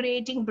students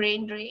creating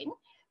brain drain,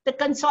 the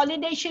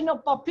consolidation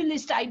of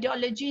populist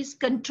ideologies,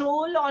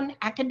 control on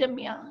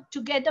academia,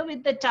 together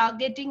with the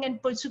targeting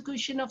and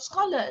persecution of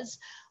scholars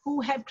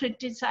who have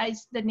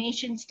criticized the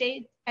nation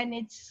state and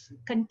its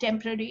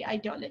contemporary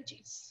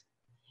ideologies.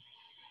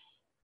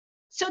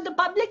 So the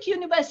public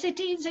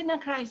university is in a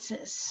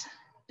crisis.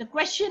 The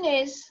question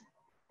is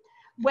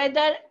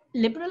whether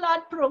liberal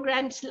art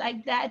programs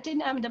like that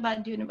in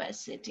Ahmedabad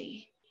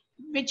University,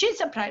 which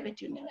is a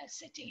private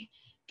university,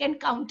 can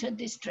counter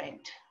this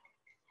trend.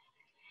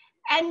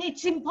 And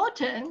it's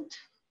important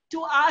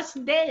to ask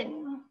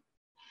then,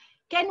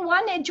 can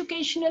one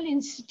educational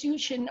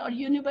institution or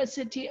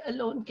university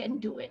alone can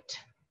do it?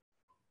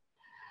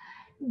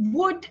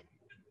 Would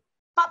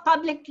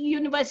public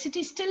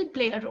universities still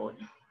play a role?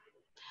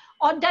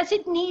 Or does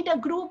it need a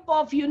group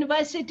of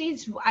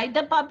universities,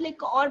 either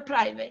public or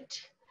private,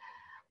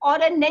 or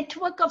a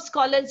network of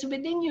scholars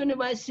within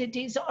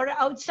universities or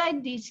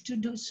outside these to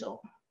do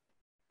so?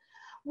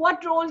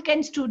 What role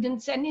can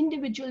students and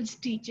individual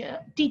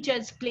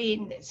teachers play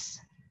in this?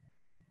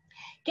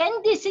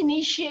 Can these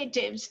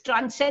initiatives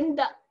transcend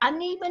the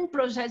uneven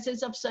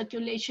processes of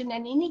circulation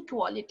and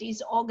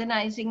inequalities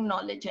organizing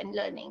knowledge and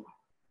learning?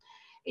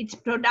 Its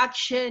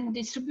production,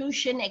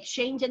 distribution,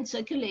 exchange, and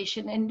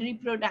circulation and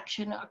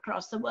reproduction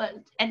across the world,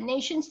 and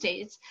nation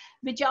states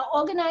which are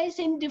organized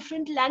in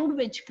different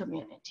language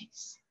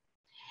communities.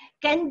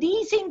 Can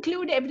these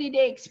include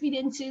everyday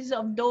experiences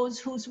of those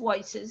whose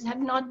voices have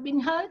not been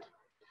heard?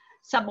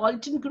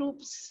 Subaltern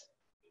groups?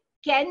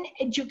 Can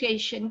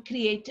education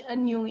create a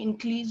new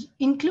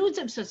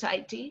inclusive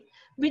society,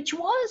 which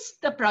was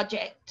the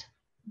project,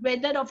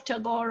 whether of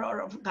Tagore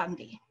or of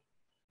Gandhi?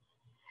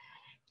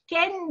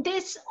 Can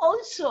this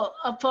also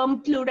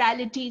affirm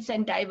pluralities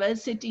and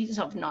diversities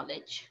of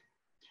knowledge?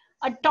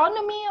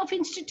 Autonomy of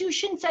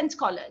institutions and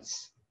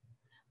scholars,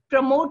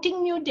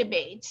 promoting new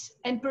debates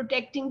and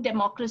protecting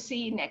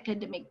democracy in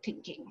academic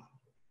thinking.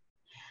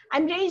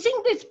 I'm raising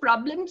these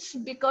problems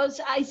because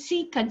I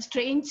see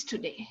constraints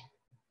today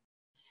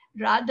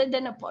rather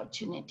than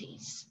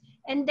opportunities.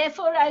 And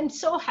therefore, I'm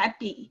so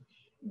happy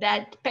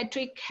that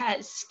Patrick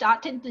has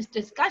started this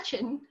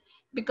discussion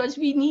because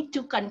we need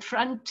to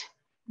confront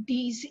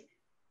these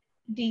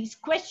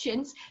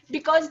questions,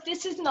 because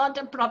this is not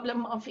a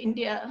problem of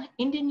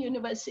Indian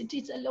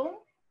universities alone.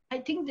 I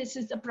think this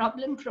is the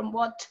problem, from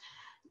what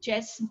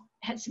Jess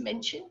has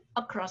mentioned,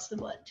 across the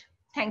world.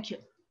 Thank you.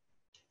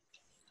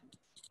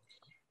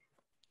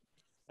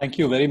 Thank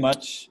you very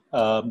much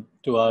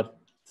to our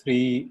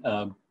three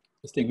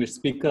distinguished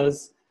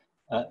speakers.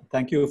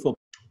 Thank you for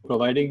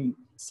providing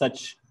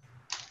such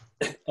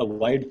a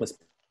wide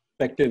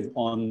perspective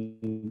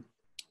on,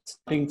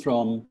 starting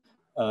from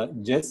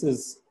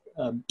Jess's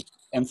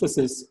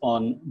emphasis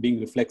on being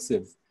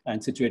reflexive and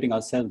situating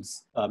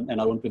ourselves and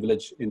our own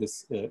privilege in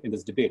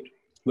this debate.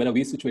 Where are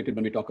we situated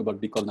when we talk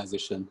about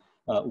decolonization?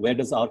 Where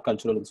does our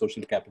cultural and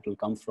social capital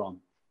come from?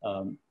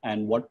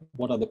 And what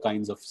are the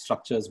kinds of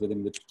structures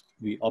within which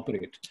we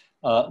operate?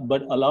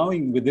 But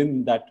allowing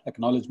within that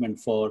acknowledgement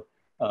for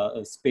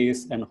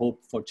space and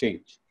hope for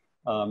change.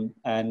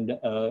 And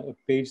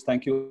Paige,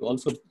 thank you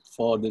also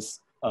for this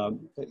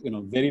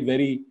very,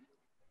 very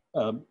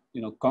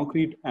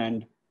concrete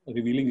and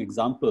revealing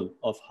example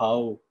of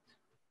how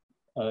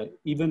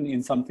even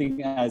in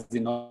something as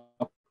a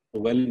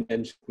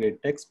well-intentioned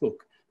great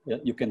textbook,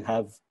 you can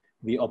have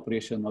the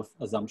operation of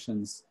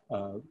assumptions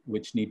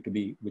which need to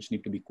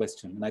be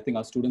questioned. And I think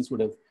our students would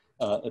have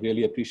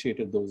really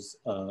appreciated those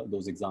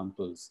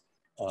examples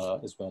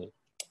as well.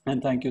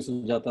 And thank you,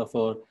 Sujata,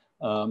 for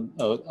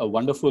a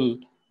wonderful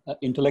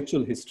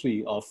intellectual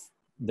history of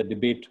the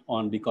debate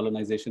on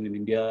decolonization in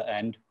India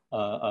and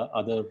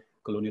other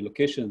colonial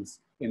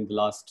locations in the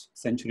last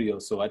century or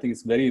so. I think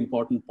it's a very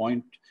important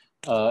point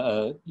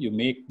you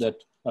make, that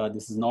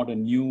this is not a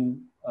new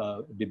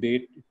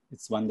debate.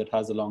 It's one that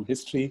has a long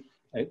history.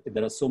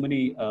 There are so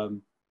many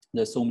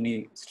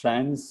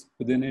strands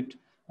within it,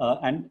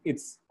 and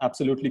it's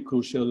absolutely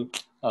crucial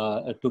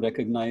to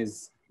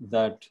recognize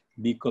that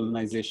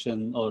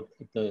decolonization, or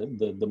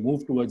the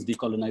move towards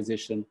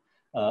decolonization,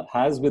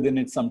 has within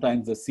it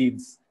sometimes the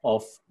seeds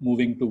of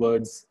moving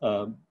towards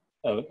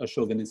a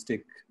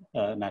chauvinistic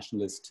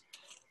nationalist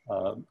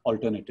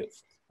alternative.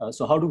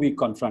 So how do we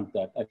confront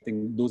that? I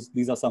think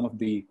these are some of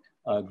the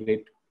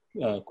great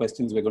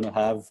questions we're going to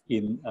have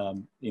in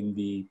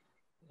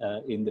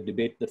the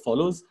debate that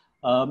follows.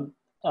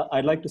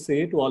 I'd like to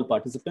say to all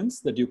participants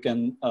that you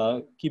can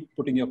keep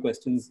putting your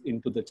questions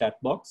into the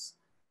chat box,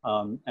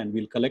 and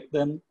we'll collect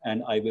them,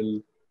 and I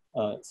will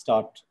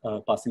start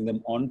passing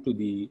them on to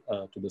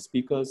the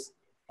speakers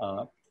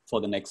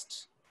for the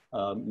next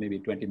maybe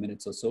 20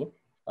 minutes or so.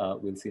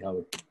 We'll see how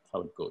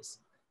it goes.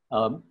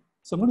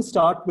 So I'm going to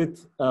start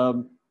with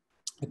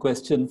a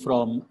question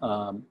from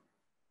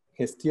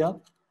Hestia,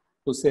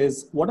 who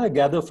says, what I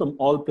gather from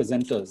all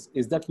presenters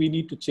is that we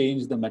need to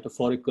change the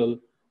metaphorical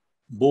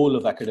bowl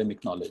of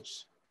academic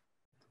knowledge.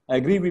 I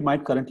agree we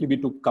might currently be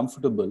too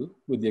comfortable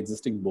with the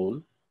existing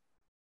bowl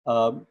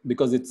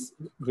because it's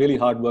really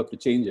hard work to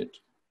change it.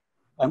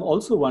 I'm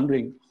also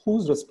wondering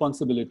whose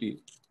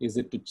responsibility is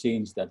it to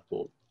change that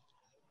bowl?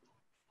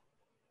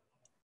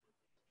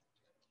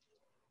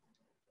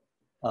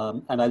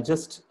 And I'll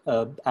just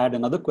add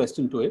another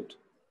question to it.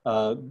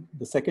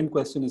 The second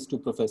question is to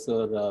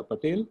Professor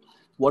Patel.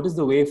 What is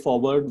the way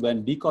forward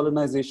when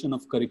decolonization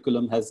of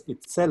curriculum has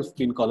itself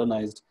been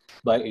colonized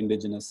by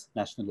indigenous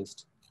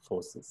nationalist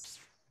forces?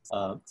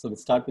 So we'll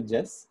start with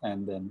Jess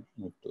and then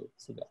move to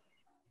Sudha.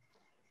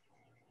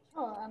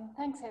 Oh,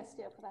 thanks,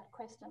 Hestia, for that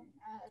question.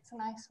 It's a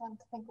nice one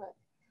to think with.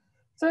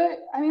 So,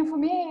 I mean, for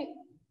me,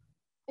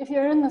 if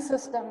you're in the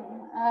system,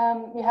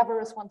 you have a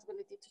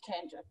responsibility to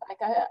change it.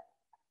 Like,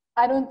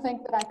 I don't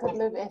think that I could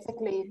live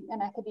ethically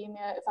in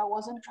academia if I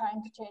wasn't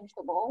trying to change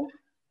the bowl,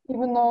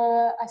 even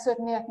though I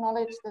certainly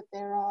acknowledge that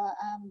there are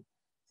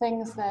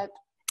things that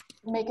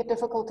make it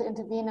difficult to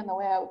intervene in the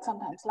way I would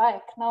sometimes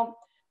like. Now,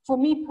 for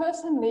me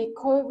personally,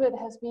 COVID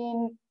has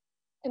been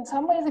in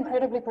some ways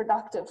incredibly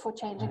productive for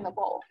changing the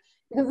bowl,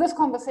 because this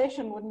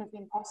conversation wouldn't have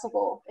been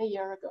possible a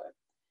year ago.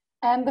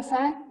 And the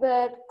fact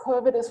that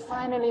COVID is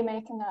finally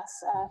making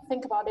us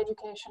think about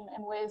education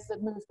in ways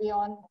that move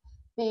beyond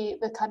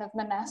the kind of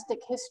monastic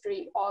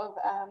history of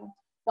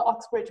the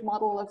Oxbridge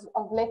model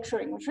of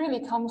lecturing, which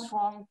really comes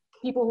from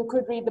people who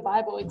could read the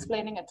Bible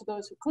explaining it to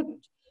those who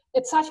couldn't.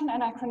 It's such an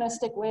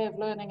anachronistic way of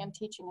learning and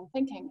teaching and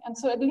thinking. And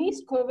so at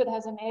least COVID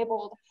has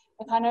enabled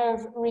a kind of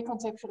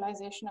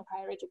reconceptualization of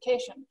higher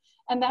education.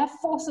 And that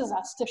forces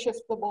us to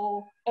shift the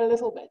ball a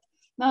little bit.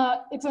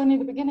 Now, it's only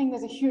the beginning.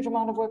 There's a huge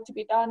amount of work to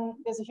be done.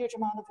 There's a huge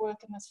amount of work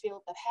in this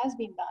field that has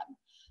been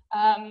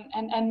done,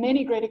 and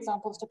many great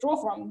examples to draw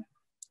from.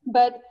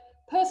 But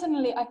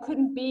personally, I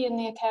couldn't be in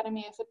the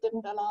academy if it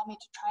didn't allow me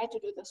to try to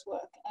do this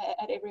work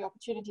at every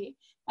opportunity.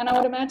 And I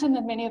would imagine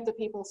that many of the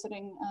people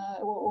sitting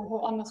or who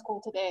are on this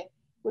call today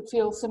would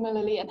feel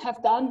similarly and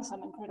have done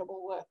some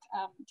incredible work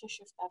to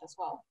shift that as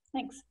well.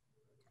 Thanks.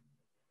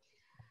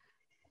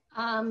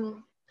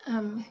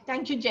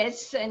 Thank you,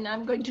 Jess. And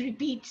I'm going to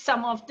repeat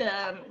some of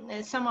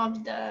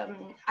the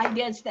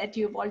ideas that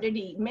you've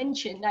already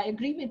mentioned. I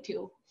agree with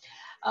you.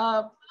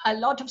 A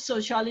lot of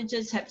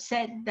sociologists have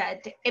said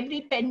that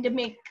every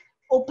pandemic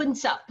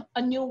opens up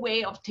a new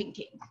way of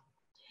thinking.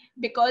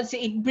 because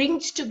it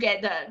brings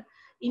together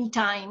in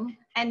time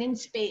and in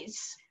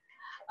space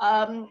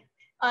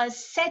a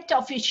set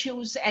of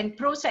issues and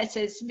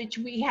processes which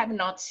we have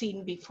not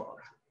seen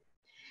before.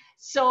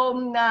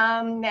 So,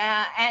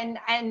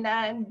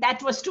 that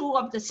was true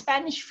of the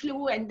Spanish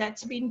flu, and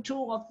that's been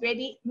true of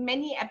very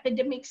many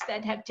epidemics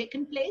that have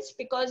taken place,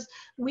 because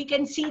we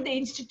can see the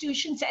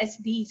institutions as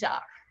these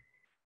are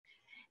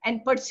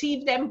and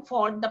perceive them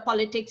for the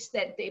politics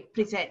that they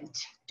present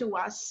to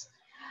us.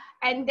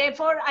 And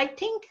therefore, I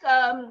think,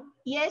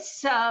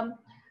 yes,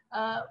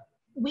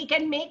 we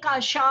can make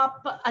our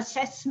sharp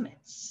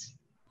assessments.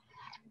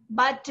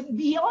 But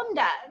beyond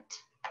that,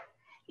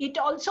 it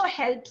also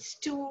helps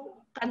to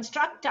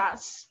construct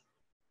us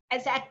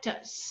as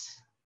actors,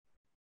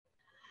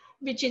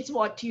 which is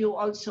what you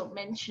also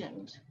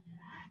mentioned.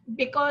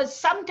 Because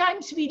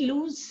sometimes we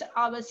lose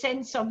our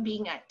sense of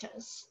being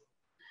actors.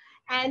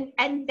 And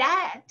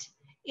that,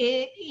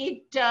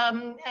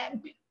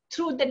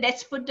 through the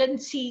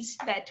despondencies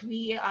that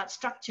we are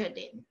structured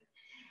in.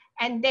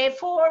 And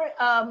therefore,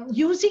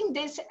 using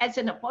this as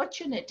an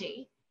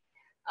opportunity,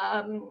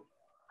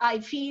 I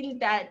feel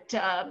that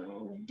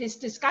this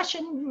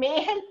discussion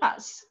may help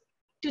us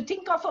to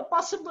think of a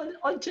possible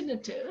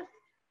alternative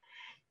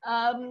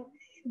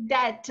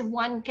that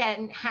one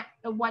can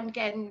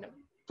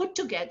put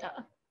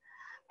together,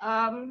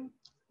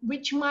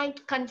 which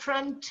might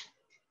confront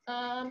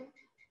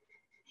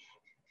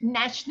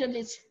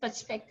nationalist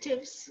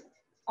perspectives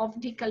of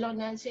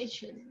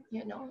decolonization,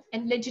 you know,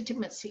 and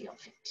legitimacy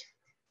of it.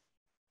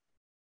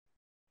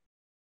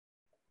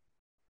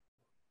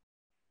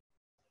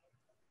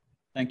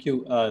 Thank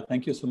you.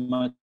 Thank you so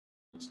much,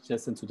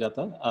 Jess and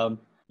Sujata.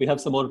 We have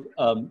some more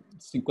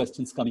interesting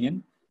questions coming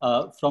in.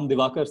 From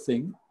Divakar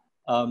Singh,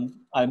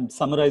 I'm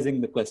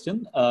summarizing the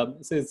question.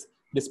 It says,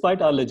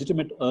 despite our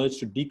legitimate urge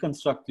to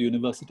deconstruct the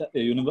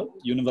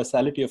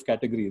universality of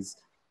categories,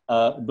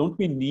 don't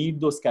we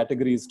need those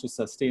categories to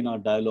sustain our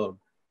dialogue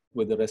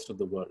with the rest of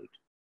the world?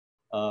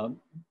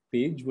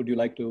 Paige, would you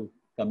like to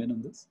come in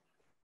on this?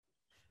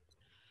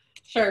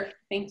 Sure,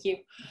 thank you.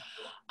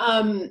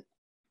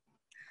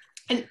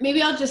 And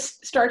maybe I'll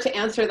just start to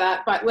answer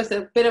that, but with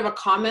a bit of a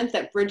comment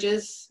that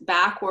bridges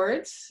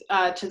backwards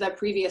to the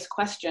previous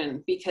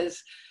question,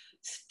 because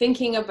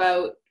thinking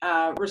about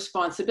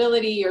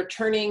responsibility or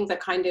turning the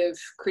kind of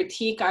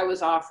critique I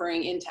was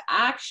offering into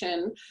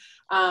action,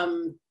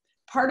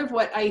 part of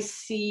what I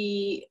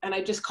see, and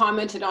I just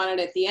commented on it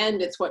at the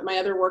end, it's what my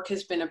other work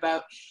has been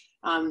about.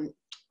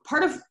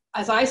 Part of,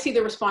 as I see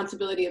the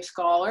responsibility of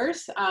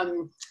scholars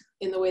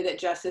in the way that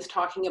Jess is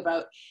talking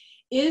about,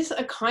 is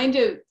a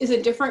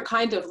different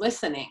kind of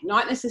listening,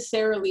 not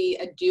necessarily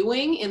a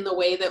doing in the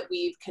way that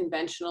we've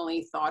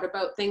conventionally thought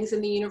about things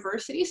in the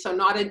university. So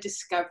not a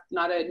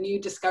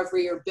new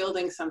discovery or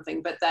building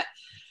something, but that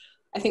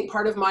I think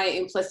part of my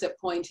implicit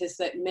point is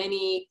that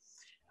many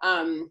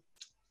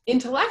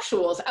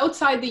intellectuals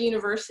outside the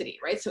university,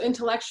 right? So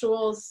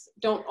intellectuals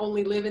don't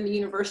only live in the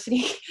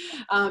university,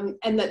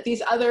 and that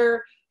these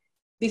other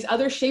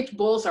shaped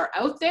bowls are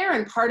out there,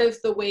 and part of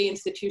the way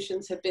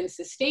institutions have been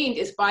sustained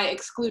is by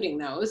excluding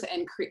those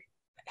and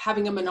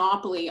having a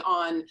monopoly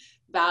on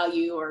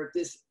value or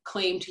this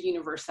claim to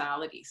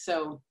universality.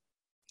 So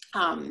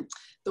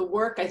the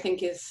work, I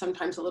think, is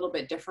sometimes a little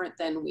bit different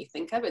than we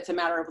think of. It's a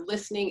matter of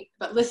listening,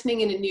 but listening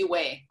in a new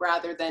way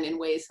rather than in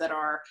ways that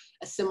are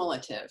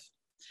assimilative.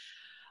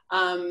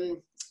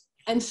 And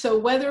so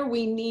whether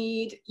we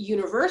need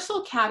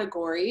universal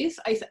categories,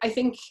 I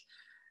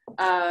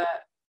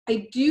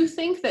do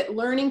think that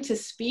learning to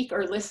speak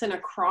or listen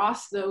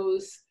across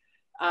those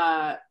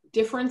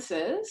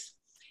differences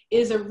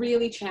is a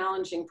really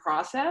challenging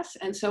process.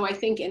 And so I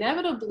think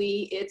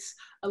inevitably it's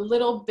a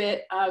little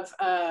bit of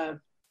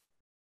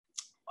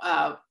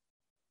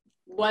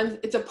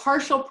it's a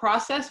partial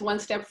process, one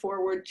step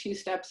forward, two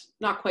steps,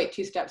 not quite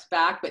two steps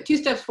back, but two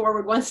steps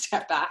forward, one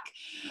step back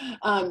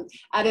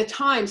at a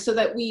time, so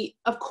that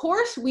of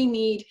course we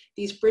need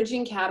these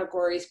bridging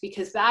categories,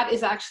 because that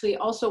is actually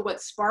also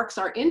what sparks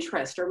our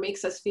interest or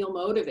makes us feel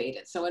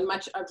motivated. So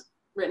I've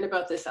written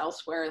about this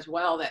elsewhere as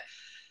well, that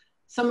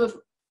some of,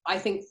 I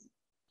think,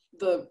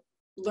 the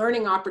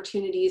learning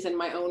opportunities in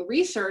my own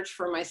research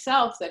for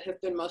myself that have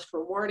been most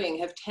rewarding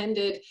have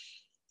tended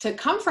to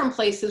come from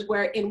places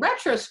where, in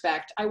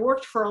retrospect, I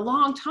worked for a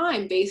long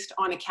time based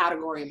on a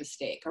category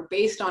mistake or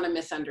based on a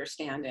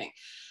misunderstanding.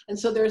 And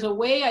so there's a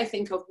way, I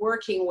think, of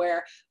working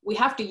where we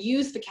have to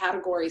use the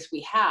categories we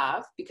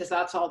have, because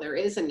that's all there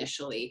is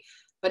initially.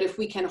 But if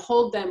we can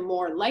hold them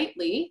more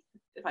lightly,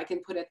 if I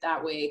can put it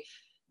that way,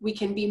 we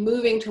can be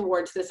moving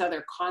towards this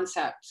other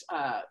concept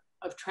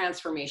of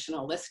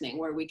transformational listening,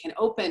 where we can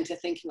open to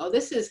thinking, oh,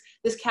 this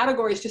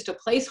category is just a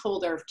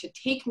placeholder to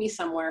take me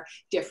somewhere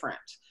different.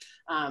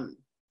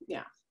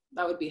 Yeah,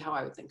 that would be how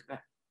I would think of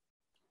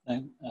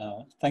it.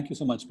 Thank you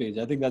so much, Paige.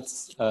 I think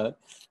that's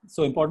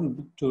so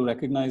important to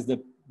recognize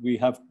that we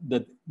have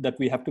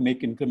to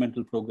make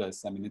incremental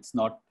progress. I mean, it's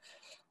not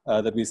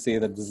that we say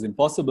that this is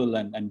impossible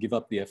and give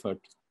up the effort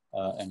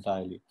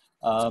entirely.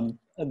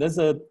 There's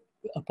a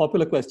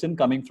popular question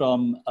coming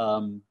from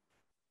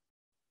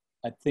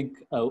I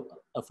think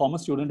a former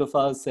student of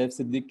ours, Saif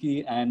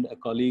Siddiqui, and a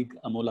colleague,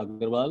 Amol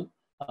Agarwal,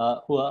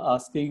 who are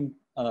asking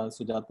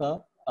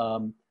Sujata,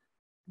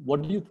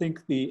 what do you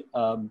think the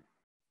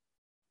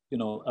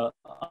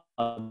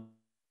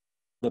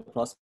the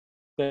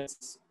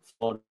prospects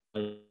for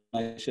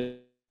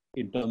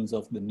in terms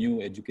of the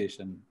new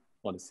education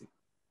policy?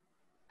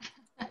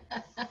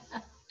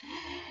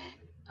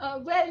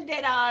 Well,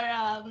 there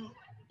are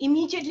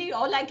immediately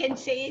all I can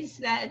say is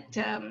that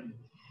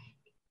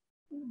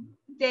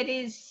there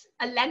is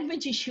a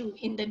language issue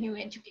in the new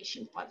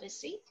education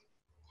policy,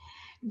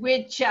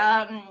 which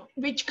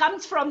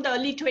comes from the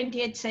early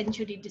 20th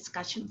century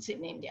discussions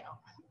in India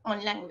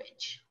on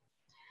language.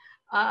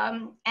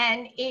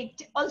 And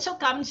it also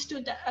comes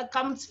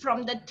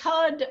from the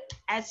third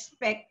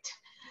aspect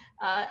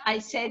I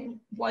said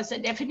was a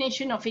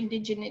definition of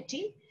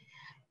indigeneity,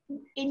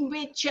 in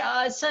which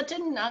a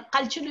certain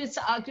culturalist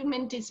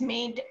argument is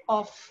made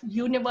of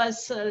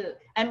universal,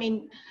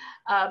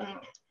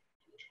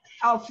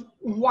 of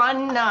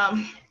one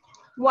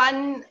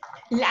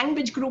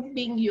language group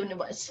being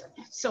universal.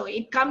 So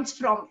it comes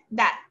from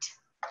that.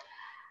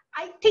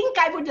 I think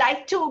I would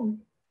like to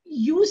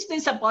use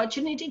this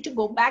opportunity to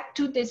go back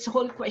to this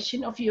whole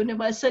question of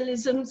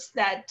universalisms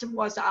that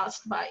was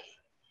asked by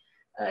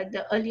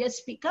the earlier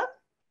speaker.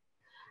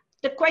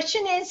 The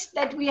question is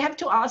that we have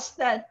to ask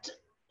that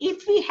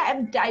if we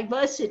have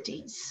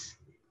diversities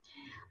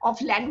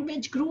of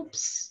language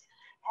groups,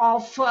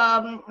 of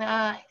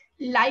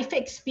life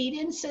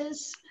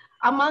experiences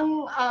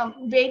among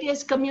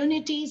various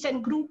communities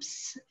and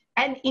groups,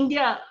 and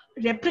India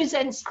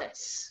represents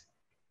this,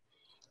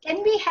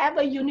 can we have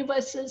a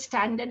universal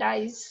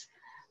standardized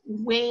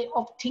way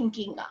of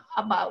thinking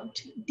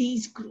about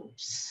these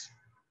groups?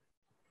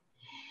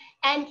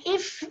 And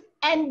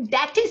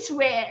that is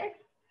where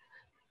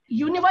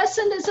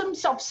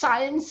universalisms of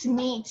science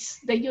meets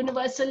the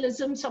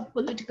universalisms of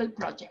political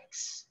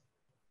projects.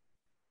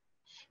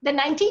 The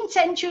 19th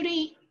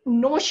century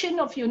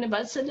notion of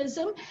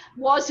universalism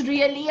was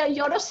really a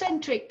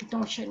Eurocentric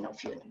notion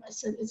of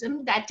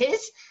universalism. That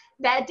is,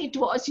 that it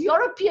was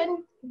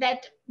European,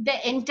 that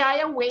the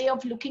entire way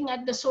of looking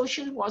at the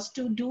social was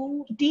to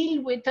deal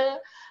with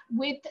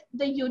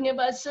the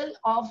universal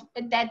of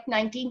that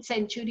 19th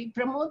century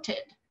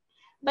promoted.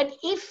 But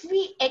if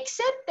we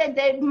accept that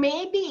there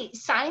may be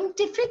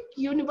scientific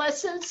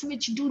universals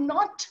which do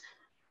not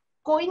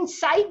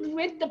coincide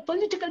with the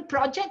political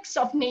projects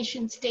of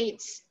nation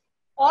states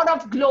or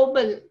of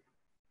global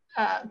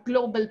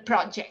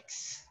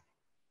projects,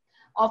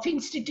 of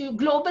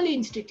global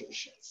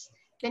institutions,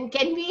 then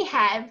can we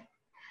have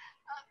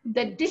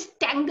the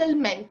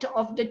disentanglement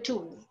of the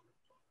two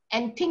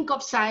and think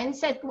of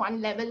science at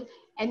one level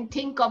and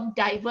think of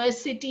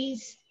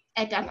diversities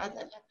at another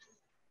level?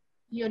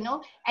 You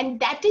know, and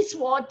that is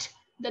what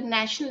the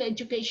national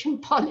education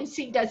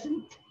policy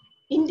doesn't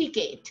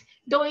indicate,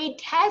 though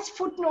it has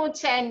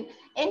footnotes and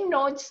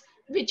endnotes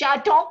which are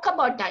talk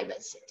about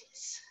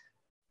diversities.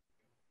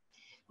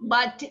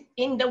 But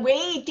in the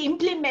way it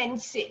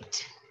implements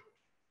it,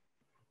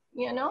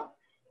 you know,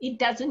 it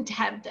doesn't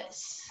have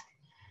this.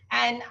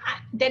 And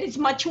there is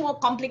much more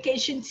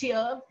complications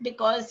here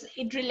because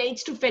it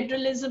relates to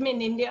federalism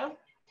in India.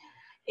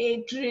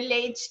 It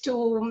relates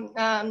to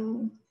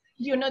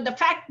you know, the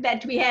fact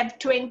that we have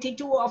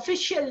 22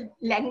 official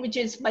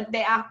languages, but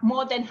there are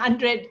more than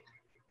 100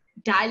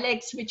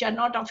 dialects which are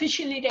not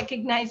officially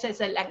recognized as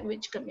a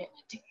language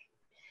community.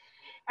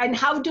 And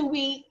how do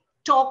we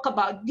talk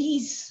about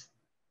these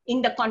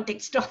in the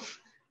context of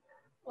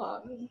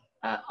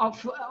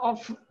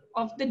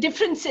the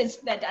differences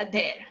that are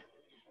there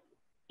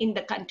in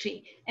the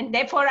country? And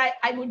therefore,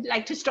 I would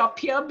like to stop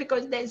here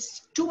because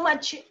there's too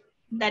much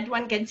that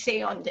one can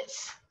say on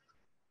this.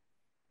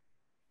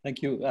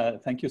 Thank you.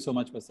 Thank you so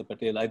much, Mr.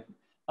 Patel.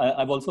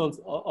 I've also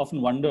often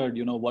wondered,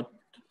 you know,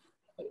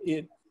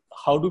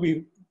 how do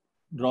we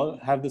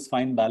have this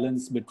fine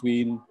balance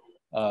between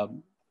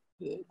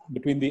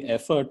the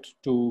effort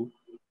to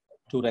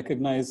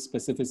recognize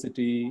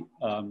specificity,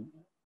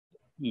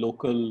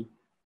 local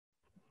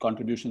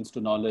contributions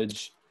to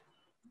knowledge,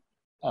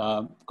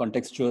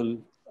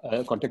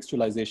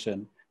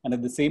 contextualization, and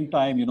at the same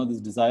time, you know,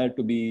 this desire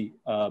to be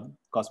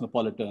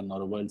cosmopolitan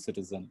or a world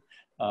citizen.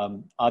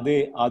 Are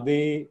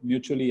they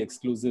mutually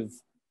exclusive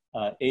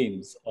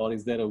aims, or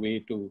is there a way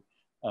to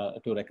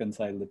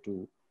reconcile the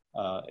two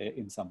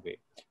in some way?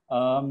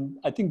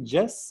 I think,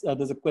 Jess,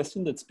 there's a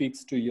question that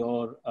speaks to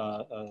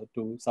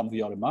to some of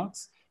your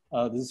remarks.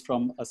 This is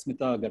from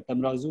Asmita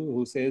Gattamrazu,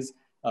 who says,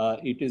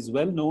 it is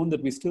well known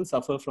that we still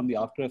suffer from the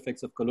after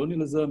effects of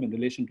colonialism in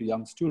relation to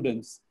young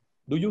students.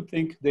 Do you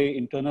think they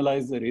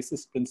internalize the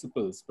racist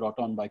principles brought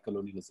on by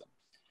colonialism?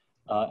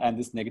 And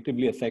this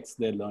negatively affects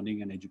their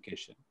learning and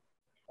education?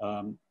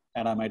 And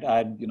I might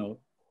add, you know,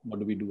 what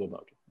do we do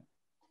about it?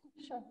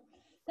 Sure.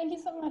 Thank you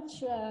so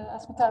much,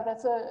 Asmita.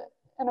 That's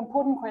an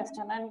important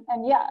question. And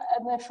yeah,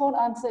 and the short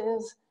answer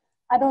is,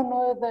 I don't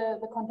know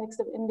the context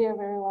of India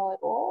very well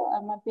at all.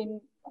 I've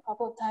been a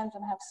couple of times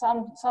and have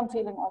some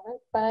feeling of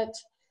it, but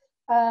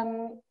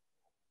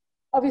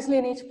obviously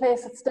in each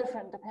place it's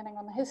different depending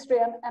on the history.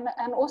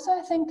 And also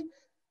I think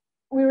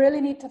we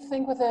really need to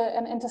think with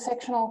an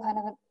intersectional kind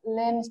of a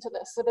lens to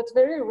this, that it's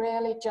very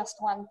rarely just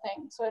one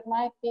thing. So it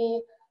might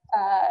be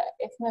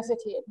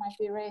ethnicity, it might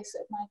be race,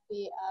 it might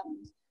be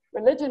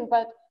religion,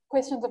 but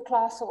questions of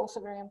class are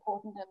also very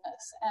important in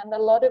this. And a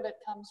lot of it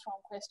comes from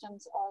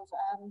questions of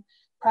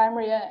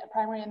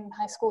primary and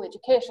high school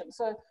education.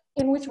 So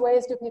in which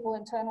ways do people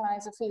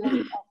internalize a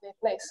feeling of their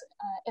place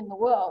in the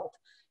world?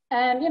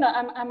 And, you know,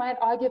 I might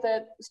argue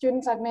that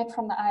students I've met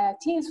from the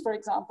IITs, for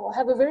example,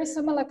 have a very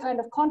similar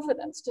kind of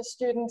confidence to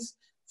students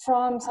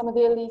from some of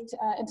the elite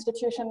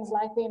institutions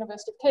like the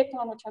University of Cape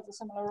Town, which has a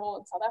similar role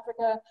in South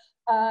Africa,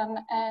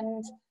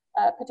 and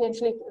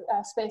potentially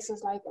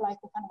spaces like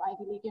the kind of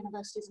Ivy League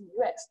universities in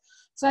the US.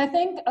 So I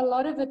think a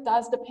lot of it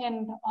does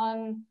depend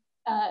on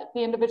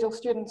the individual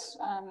students'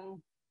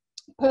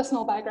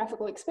 personal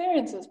biographical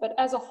experiences, but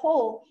as a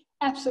whole,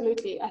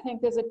 absolutely, I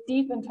think there's a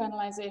deep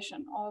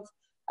internalization of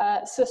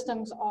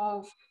systems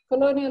of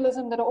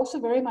colonialism that are also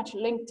very much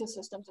linked to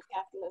systems of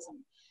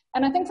capitalism.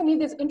 And I think for me,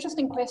 there's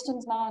interesting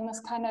questions now in this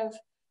kind of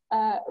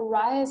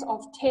rise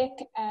of tech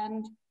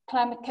and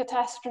climate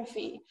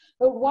catastrophe.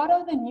 But what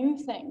are the new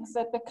things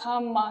that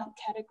become marked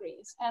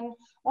categories? And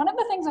one of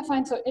the things I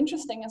find so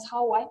interesting is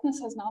how whiteness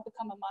has now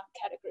become a marked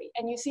category.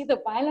 And you see the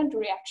violent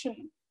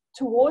reaction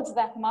towards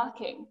that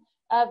marking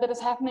that is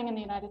happening in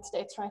the United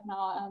States right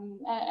now.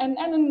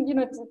 And you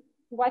know,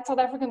 white South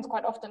Africans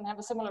quite often have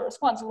a similar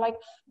response of like,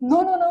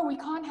 no, we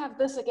can't have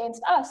this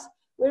against us.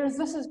 Whereas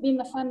this has been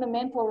the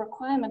fundamental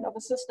requirement of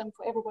a system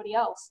for everybody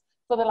else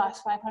for the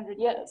last 500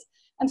 years.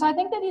 And so I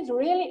think that these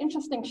really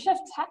interesting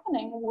shifts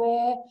happening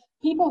where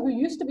people who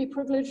used to be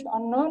privileged are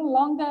no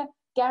longer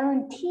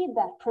guaranteed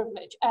that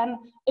privilege. And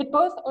it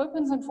both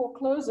opens and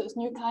forecloses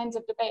new kinds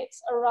of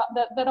debates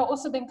that are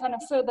also being kind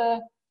of further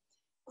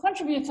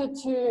contributed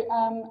to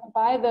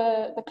by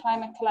the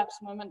climate collapse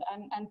movement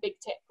and big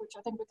tech, which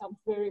I think becomes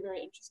very,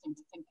 very interesting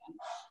to think in.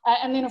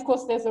 And then of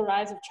course there's the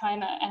rise of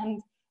China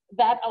and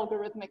that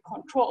algorithmic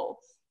control,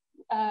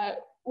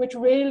 which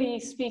really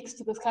speaks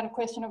to this kind of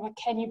question of like,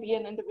 can you be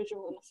an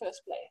individual in the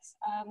first place?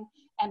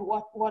 And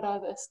what are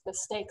the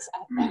stakes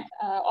at that,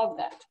 of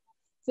that?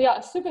 So yeah,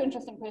 super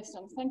interesting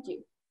questions. Thank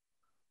you.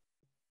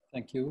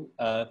 Thank you.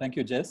 Thank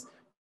you, Jess.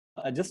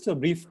 Just a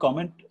brief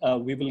comment.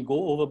 We will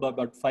go over by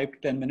about 5 to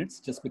 10 minutes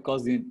just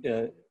because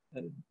the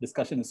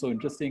discussion is so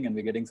interesting and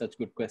we're getting such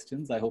good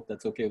questions. I hope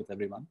that's okay with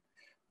everyone.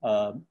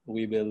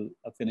 We will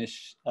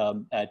finish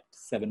at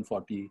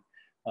 7:40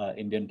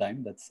 Indian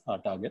time. That's our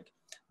target.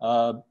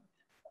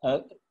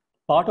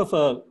 Part of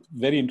a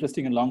very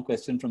interesting and long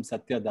question from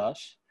Satya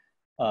Dash,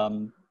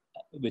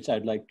 which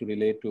I'd like to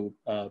relay to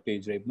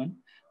Paige Raibmon.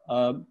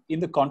 In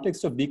the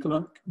context of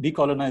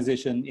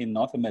decolonization in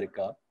North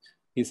America,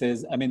 he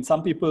says, I mean,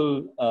 some people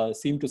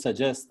seem to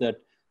suggest that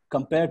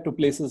compared to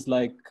places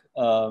like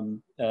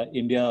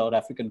India or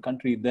African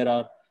country, there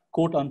are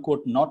quote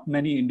unquote, not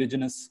many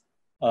indigenous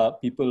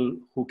people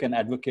who can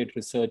advocate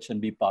research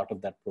and be part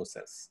of that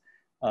process.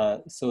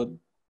 So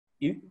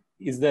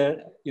is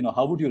there, you know,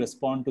 how would you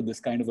respond to this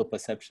kind of a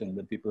perception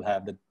that people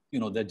have that, you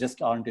know, there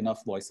just aren't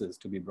enough voices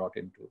to be brought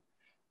into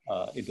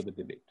the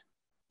debate?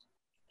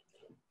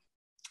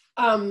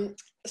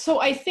 So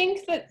I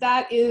think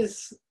that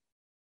is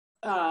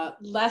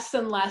less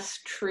and less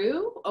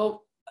true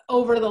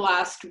over the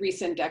last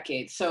recent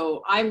decades.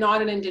 So I'm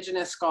not an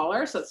Indigenous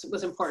scholar, so it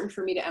was important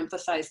for me to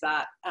emphasize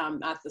that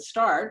at the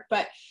start,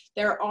 but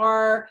there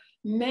are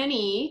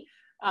many,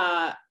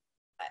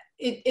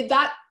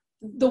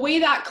 the way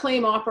that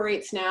claim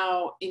operates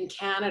now in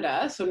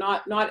Canada, so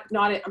I'm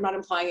not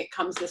implying it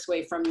comes this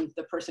way from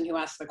the person who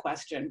asked the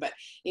question, but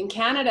in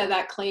Canada,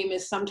 that claim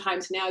is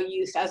sometimes now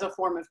used as a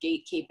form of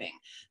gatekeeping.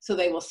 So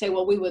they will say,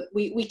 well,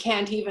 we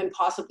can't even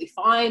possibly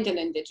find an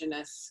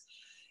Indigenous,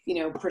 you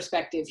know,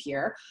 perspective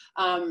here.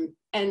 And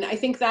I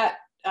think that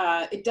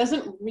it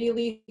doesn't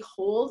really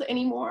hold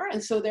anymore.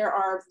 And so there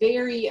are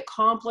very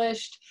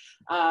accomplished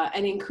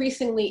and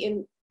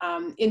increasingly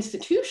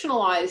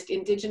institutionalized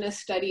Indigenous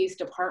studies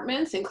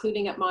departments,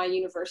 including at my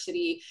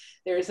university.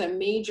 There's a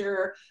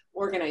major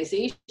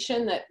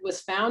organization that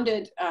was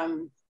founded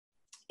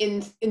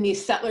in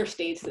these settler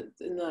states,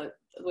 in the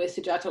way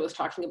Sujata was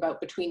talking about,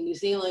 between New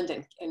Zealand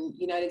and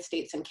United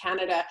States and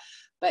Canada,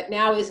 but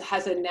now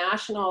has an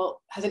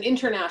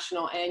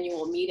international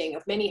annual meeting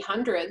of many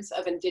hundreds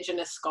of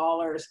Indigenous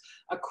scholars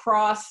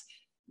across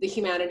the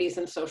humanities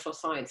and social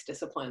science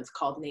disciplines,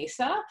 called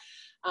NASA.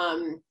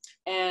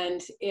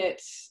 And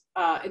it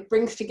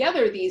brings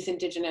together these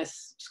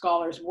Indigenous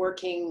scholars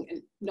working,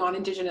 and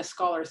non-Indigenous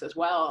scholars as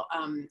well,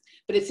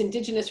 but it's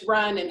Indigenous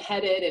run and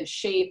headed and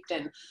shaped,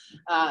 and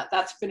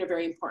that's been a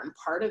very important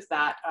part of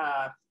that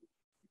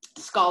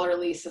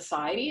scholarly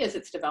society as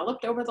it's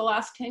developed over the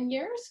last 10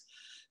 years.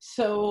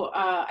 So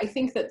I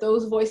think that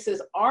those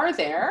voices are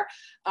there,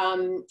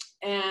 and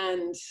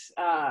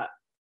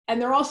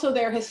they're also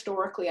there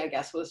historically, I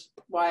guess, was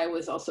why I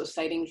was also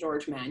citing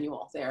George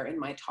Manuel there in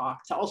my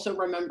talk, to also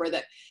remember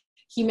that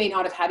he may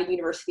not have had a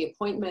university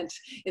appointment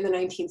in the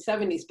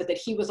 1970s, but that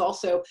he was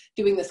also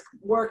doing this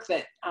work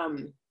that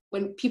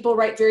when people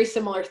write very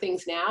similar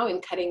things now in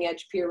cutting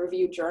edge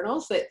peer-reviewed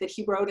journals that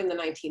he wrote in the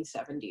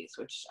 1970s,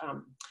 which,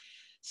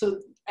 so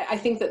I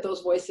think that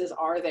those voices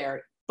are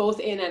there, both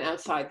in and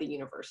outside the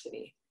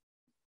university.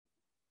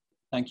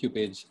 Thank you,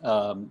 Paige.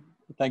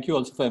 Thank you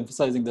also for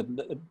emphasizing that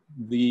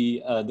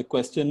the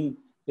question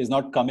is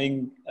not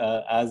coming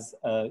as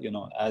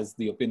as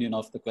the opinion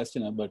of the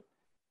questioner, but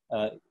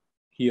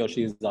he or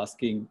she is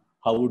asking,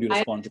 how would you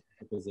respond to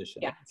the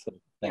position? Yeah, so,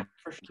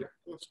 for sure.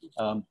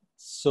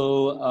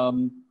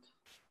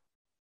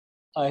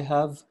 I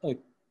have a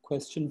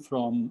question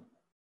from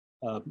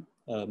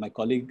my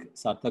colleague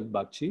Sarthak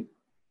Bagchi,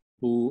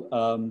 who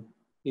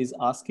is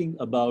asking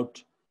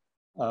about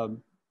the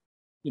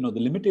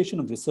limitation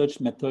of research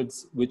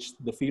methods which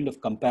the field of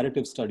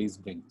comparative studies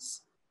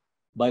brings.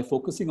 By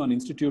focusing on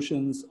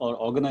institutions or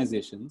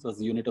organizations as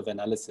the unit of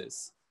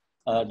analysis,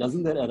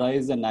 doesn't there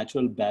arise a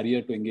natural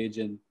barrier to engage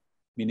in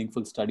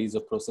meaningful studies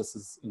of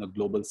processes in a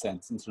global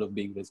sense instead of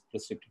being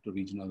restricted to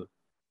regional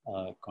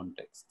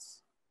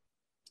contexts?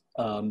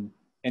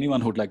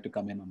 Anyone who'd like to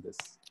come in on this?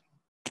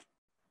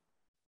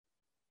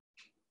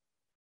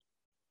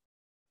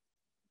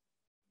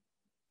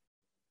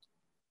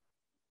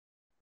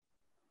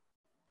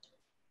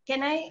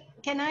 Can I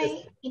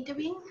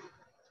intervene?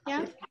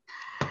 Yeah.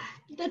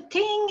 The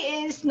thing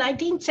is,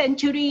 19th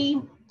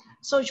century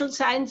social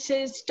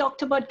sciences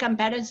talked about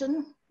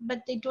comparison,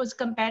 but it was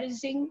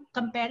comparating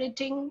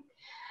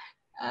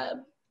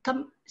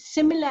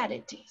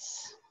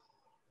similarities,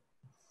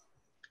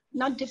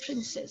 not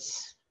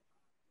differences.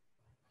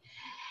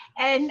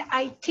 And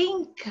I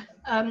think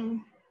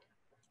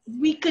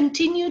we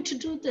continue to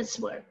do this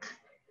work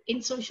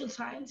in social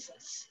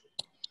sciences.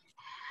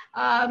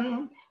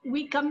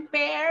 We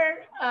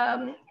compare,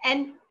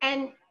 and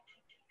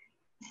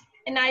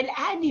I'll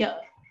add here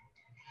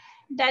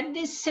that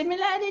these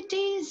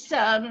similarities,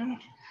 the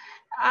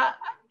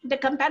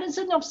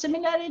comparison of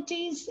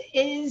similarities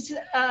is,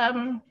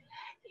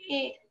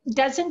 it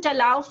doesn't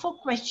allow for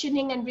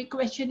questioning and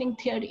re-questioning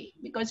theory,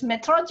 because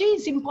methodology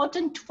is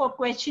important for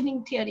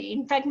questioning theory.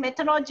 In fact,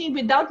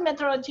 without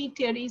methodology,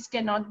 theories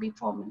cannot be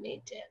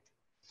formulated.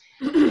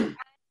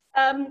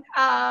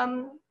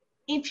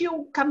 If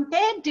you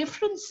compare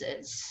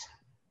differences,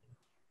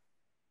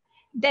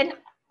 then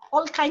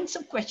all kinds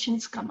of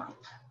questions come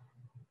up,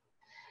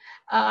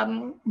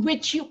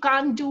 which you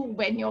can't do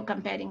when you're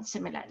comparing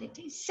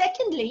similarities.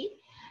 Secondly,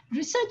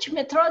 research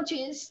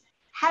methodologies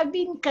have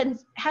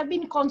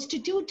been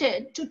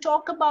constituted to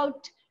talk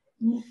about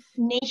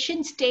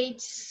nation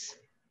states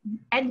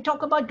and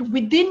talk about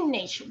within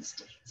nation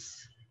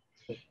states.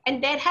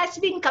 And there has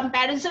been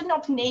comparison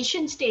of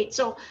nation states.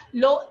 So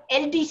low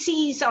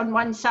LDCs on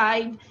one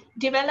side,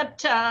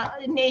 developed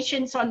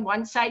nations on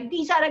one side.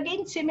 These are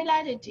again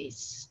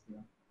similarities.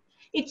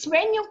 It's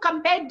when you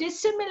compare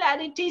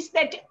dissimilarities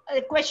that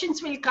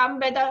questions will come,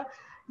 whether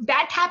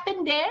that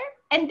happened there,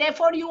 and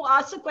therefore you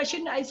ask the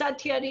question, is our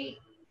theory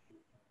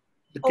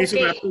the case of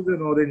apples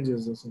and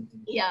oranges or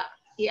something? Yeah,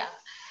 yeah.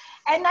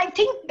 And I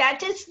think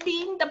that has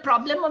been the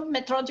problem of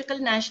methodological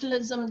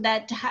nationalism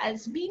that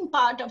has been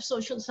part of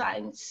social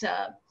science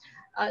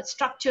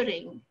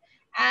structuring.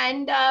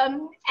 And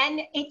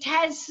it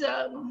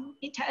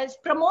has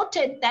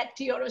promoted that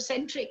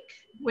Eurocentric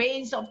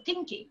ways of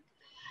thinking.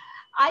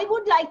 I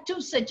would like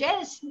to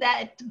suggest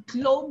that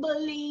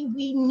globally,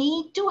 we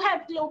need to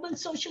have global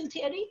social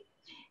theory.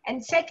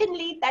 And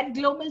secondly, that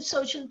global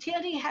social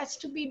theory has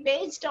to be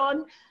based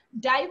on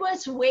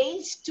diverse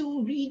ways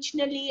to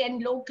regionally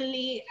and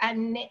locally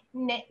and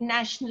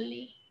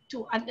nationally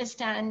to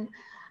understand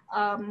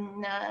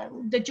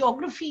the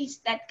geographies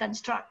that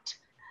construct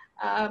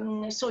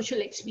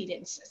social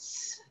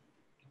experiences.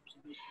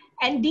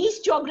 And these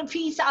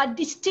geographies are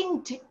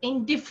distinct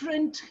in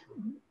different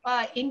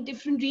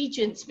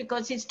regions,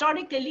 because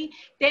historically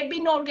they've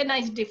been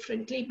organized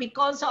differently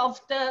because of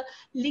the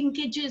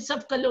linkages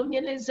of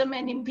colonialism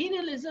and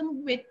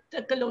imperialism with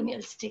the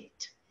colonial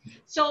state.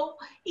 So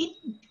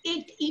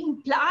it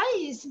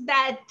implies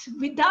that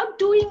without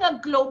doing a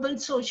global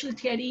social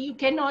theory, you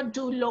cannot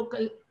do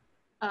local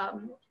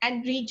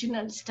and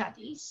regional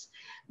studies.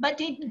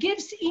 But it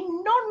gives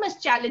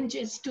enormous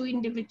challenges to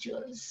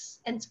individuals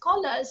and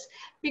scholars,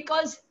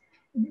 because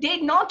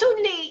they not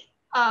only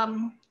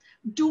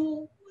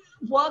do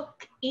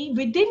work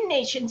within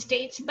nation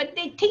states, but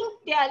they think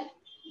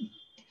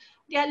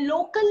their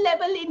local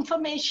level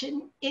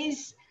information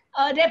is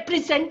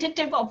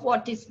representative of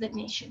what is the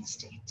nation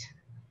state.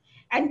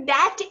 And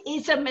that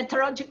is a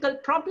methodological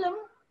problem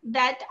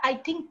that I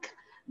think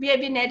we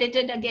have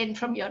inherited again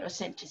from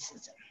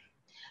Eurocentrism.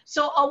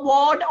 So a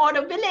ward or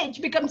a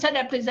village becomes a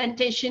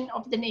representation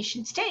of the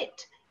nation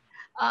state,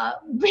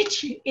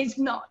 which it is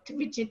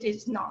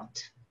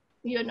not,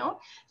 you know.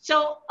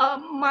 So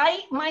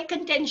my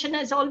contention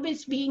has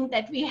always been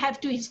that we have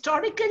to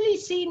historically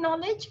see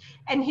knowledge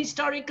and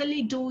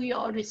historically do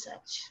your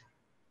research.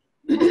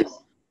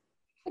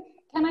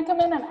 Can I come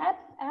in and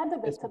add a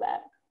bit to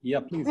that? Yeah,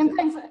 please. And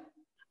thanks.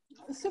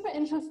 super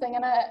interesting.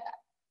 And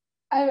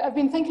I've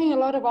been thinking a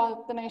lot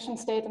about the nation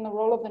state and the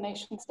role of the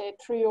nation state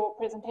through your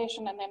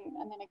presentation and then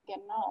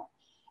again now.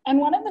 And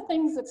one of the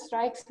things that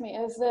strikes me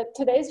is that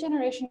today's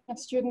generation of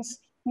students,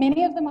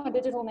 many of them are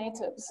digital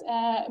natives,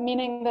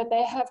 meaning that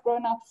they have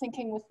grown up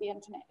thinking with the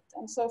internet.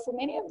 And so for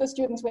many of the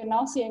students we're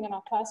now seeing in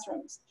our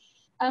classrooms,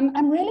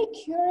 I'm really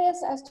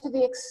curious as to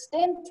the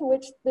extent to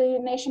which the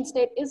nation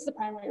state is the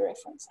primary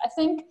reference. I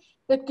think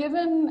that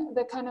given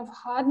the kind of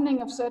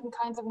hardening of certain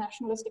kinds of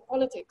nationalistic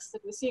politics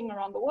that we're seeing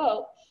around the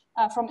world,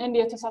 from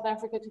India to South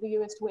Africa to the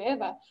US to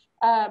wherever,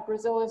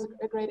 Brazil is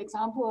a great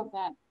example of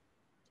that.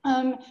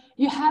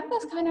 You have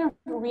this kind of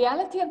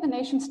reality of the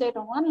nation state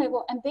on one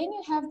level, and then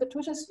you have the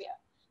Twitter sphere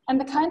and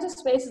the kinds of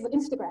spaces of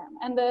Instagram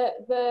and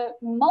the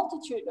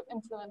multitude of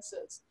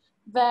influences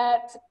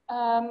that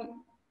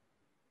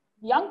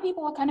young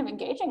people are kind of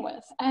engaging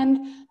with.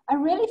 And I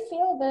really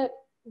feel that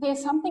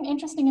there's something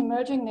interesting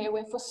emerging there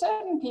where for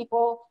certain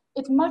people,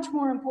 it's much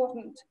more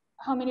important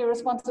how many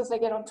responses they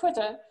get on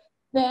Twitter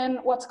than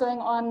what's going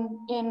on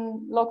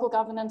in local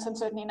governance and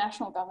certainly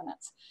national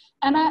governance.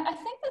 And I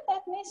think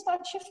that may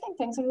start shifting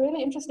things in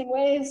really interesting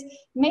ways,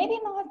 maybe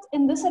not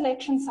in this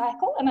election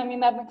cycle, and I mean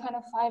that kind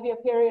of 5-year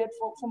period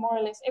for more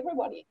or less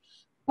everybody,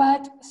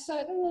 but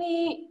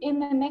certainly in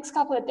the next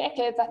couple of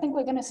decades, I think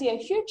we're gonna see a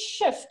huge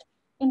shift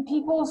in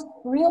people's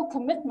real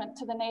commitment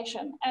to the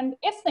nation. And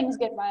if things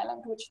get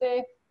violent, which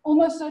they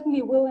almost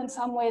certainly will in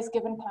some ways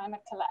given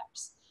climate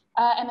collapse,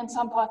 and in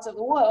some parts of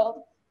the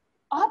world,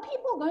 are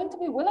people going to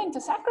be willing to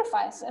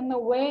sacrifice in the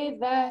way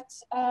that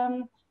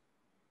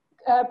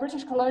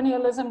British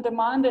colonialism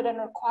demanded and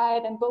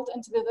required and built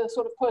into the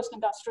sort of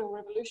post-industrial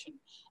revolution?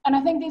 And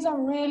I think these are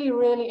really,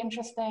 really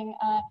interesting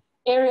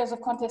areas of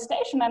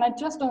contestation, and I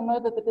just don't know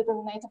that the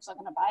digital natives are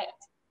gonna buy it.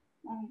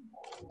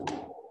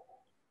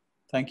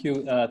 Thank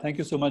you. Thank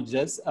you so much,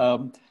 Jess.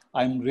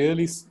 I'm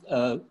really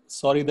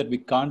sorry that we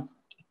can't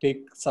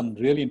take some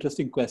really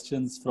interesting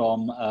questions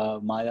from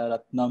Maya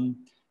Ratnam,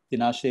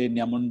 Tinashe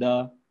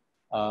Nyamunda,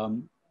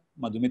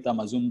 Madhumita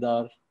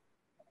Mazumdar,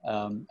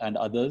 and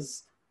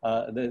others.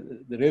 They're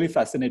really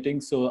fascinating.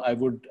 So I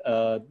would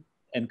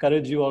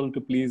encourage you all to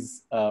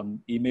please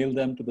email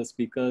them to the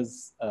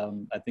speakers.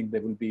 I think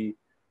there will be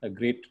a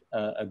great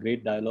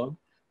dialogue.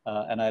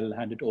 And I'll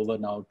hand it over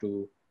now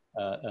to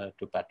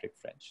Patrick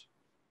French.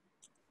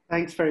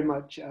 Thanks very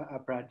much,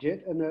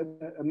 Aparajith, and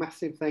a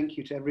massive thank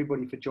you to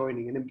everybody for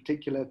joining, and in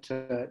particular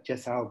to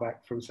Jess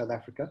Auerbach from South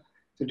Africa,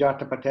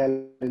 Sujata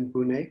Patel in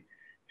Pune,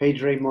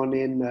 Paige Raibmon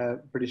in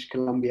British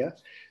Columbia.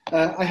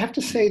 I have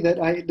to say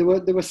that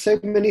there were so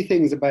many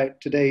things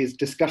about today's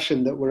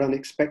discussion that were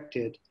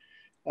unexpected.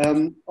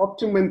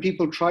 Often when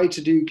people try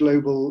to do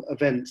global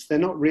events, they're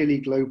not really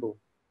global.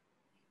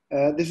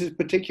 This is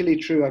particularly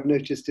true, I've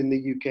noticed, in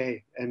the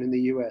UK and in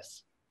the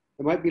US.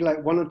 There might be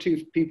like 1 or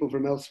 2 people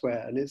from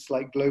elsewhere, and it's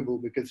like global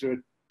because there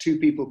are 2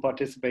 people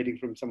participating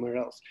from somewhere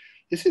else.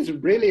 This is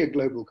really a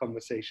global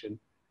conversation.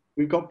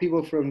 We've got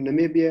people from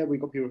Namibia,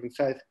 we've got people from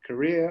South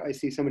Korea. I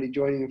see somebody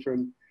joining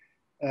from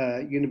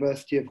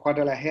University of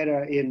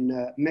Guadalajara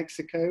in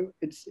Mexico.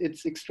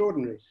 It's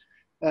extraordinary.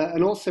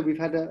 And also we've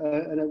had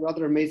a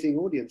rather amazing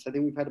audience. I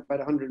think we've had about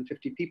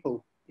 150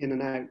 people in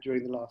and out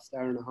during the last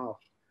hour and a half.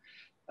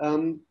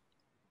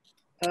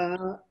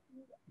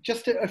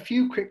 Just a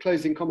few quick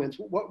closing comments.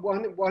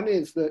 One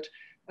is that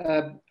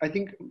I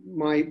think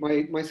my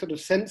sort of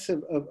sense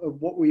of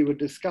what we were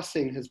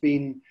discussing has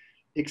been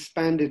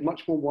expanded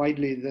much more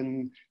widely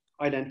than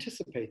I'd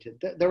anticipated.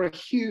 There are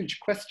huge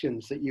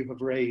questions that you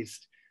have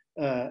raised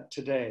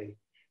today.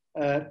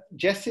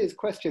 Jess's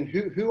question,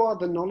 who are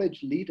the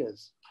knowledge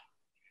leaders?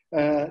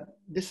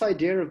 This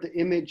idea of the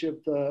image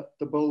of the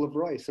bowl of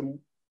rice and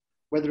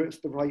whether it's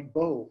the right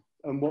bowl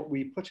and what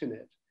we put in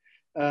it.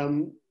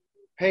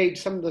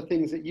 Paige, some of the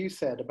things that you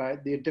said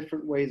about the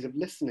different ways of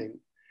listening,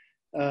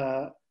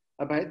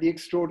 about the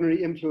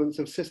extraordinary influence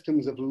of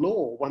systems of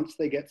law once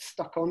they get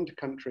stuck onto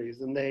countries,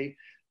 and the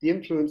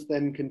influence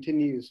then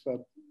continues for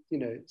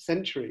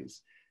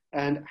centuries.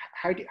 And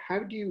how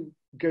do you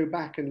go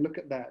back and look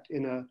at that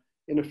in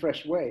a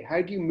fresh way?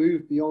 How do you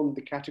move beyond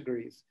the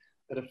categories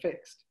that are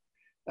fixed?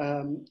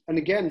 And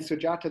again,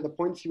 Sujata, the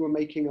points you were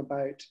making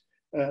about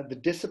the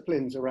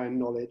disciplines around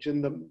knowledge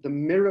and the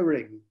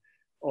mirroring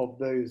of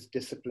those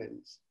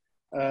disciplines.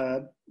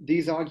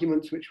 These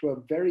arguments which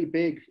were very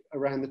big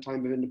around the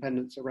time of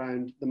independence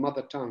around the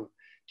mother tongue.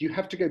 Do you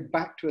have to go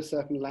back to a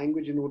certain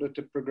language in order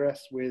to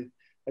progress with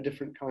a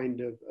different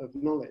kind of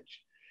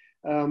knowledge?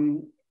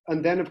 And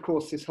then of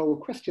course, this whole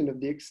question of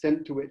the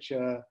extent to which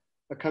a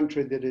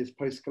country that is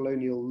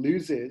post-colonial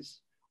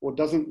loses or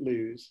doesn't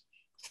lose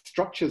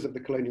structures of the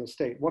colonial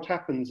state. What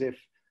happens if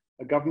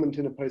a government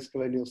in a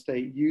post-colonial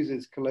state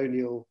uses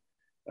colonial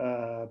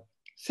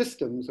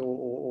systems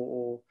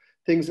or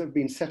things that have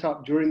been set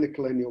up during the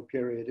colonial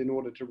period in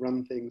order to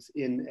run things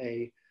in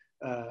a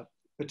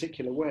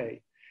particular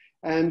way?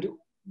 And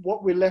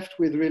what we're left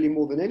with really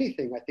more than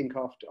anything, I think,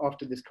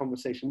 after this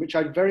conversation, which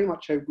I very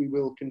much hope we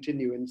will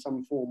continue in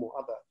some form or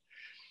other,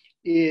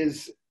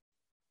 is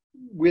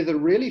with a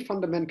really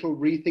fundamental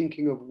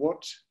rethinking of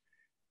what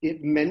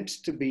it meant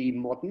to be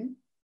modern,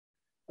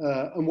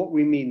 and what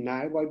we mean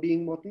now by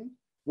being modern,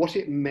 what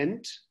it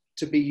meant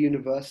to be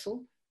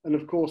universal. And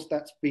of course,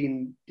 that's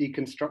been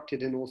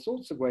deconstructed in all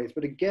sorts of ways.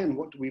 But again,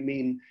 what do we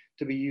mean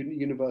to be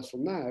universal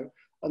now?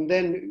 And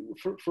then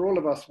for all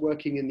of us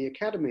working in the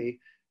academy,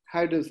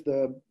 how does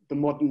the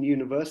modern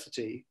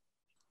university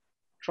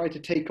try to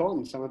take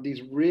on some of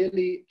these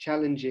really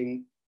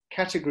challenging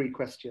category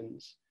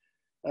questions,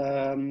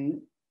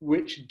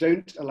 which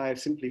don't allow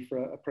simply for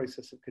a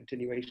process of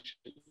continuation?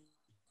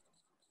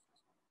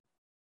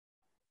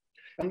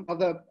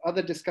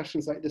 Other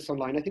discussions like this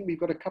online, I think we've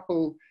got a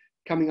couple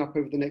coming up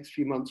over the next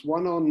few months.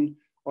 One on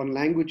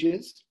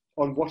languages,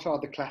 on what are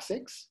the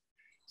classics.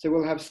 So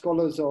we'll have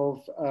scholars of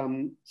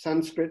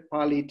Sanskrit,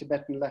 Pali,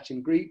 Tibetan,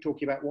 Latin, Greek,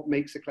 talking about what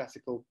makes a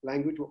classical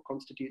language, what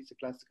constitutes a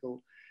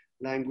classical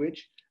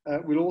language.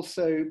 We'll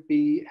also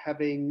be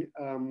having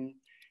an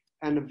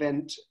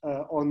event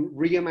on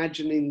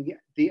reimagining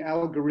the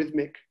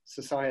algorithmic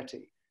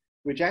society,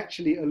 which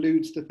actually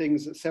alludes to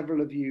things that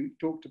several of you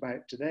talked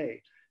about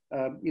today.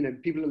 You know,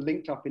 people are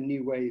linked up in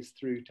new ways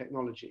through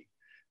technology.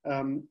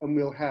 And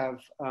we'll have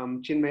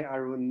Chinmay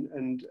Arun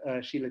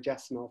and Sheila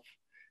Jasanoff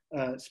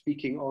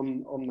speaking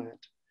on that.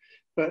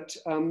 But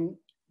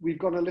we've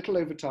gone a little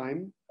over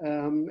time.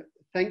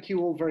 Thank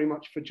you all very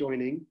much for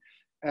joining,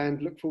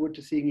 and look forward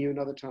to seeing you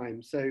another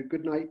time. So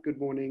good night, good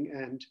morning,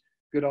 and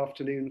good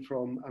afternoon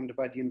from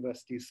Ahmedabad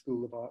University's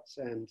School of Arts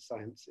and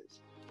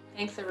Sciences.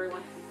 Thanks,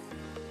 everyone.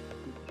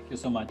 Thank you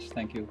so much.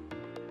 Thank you.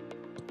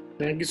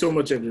 Thank you so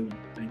much, everyone.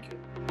 Thank you.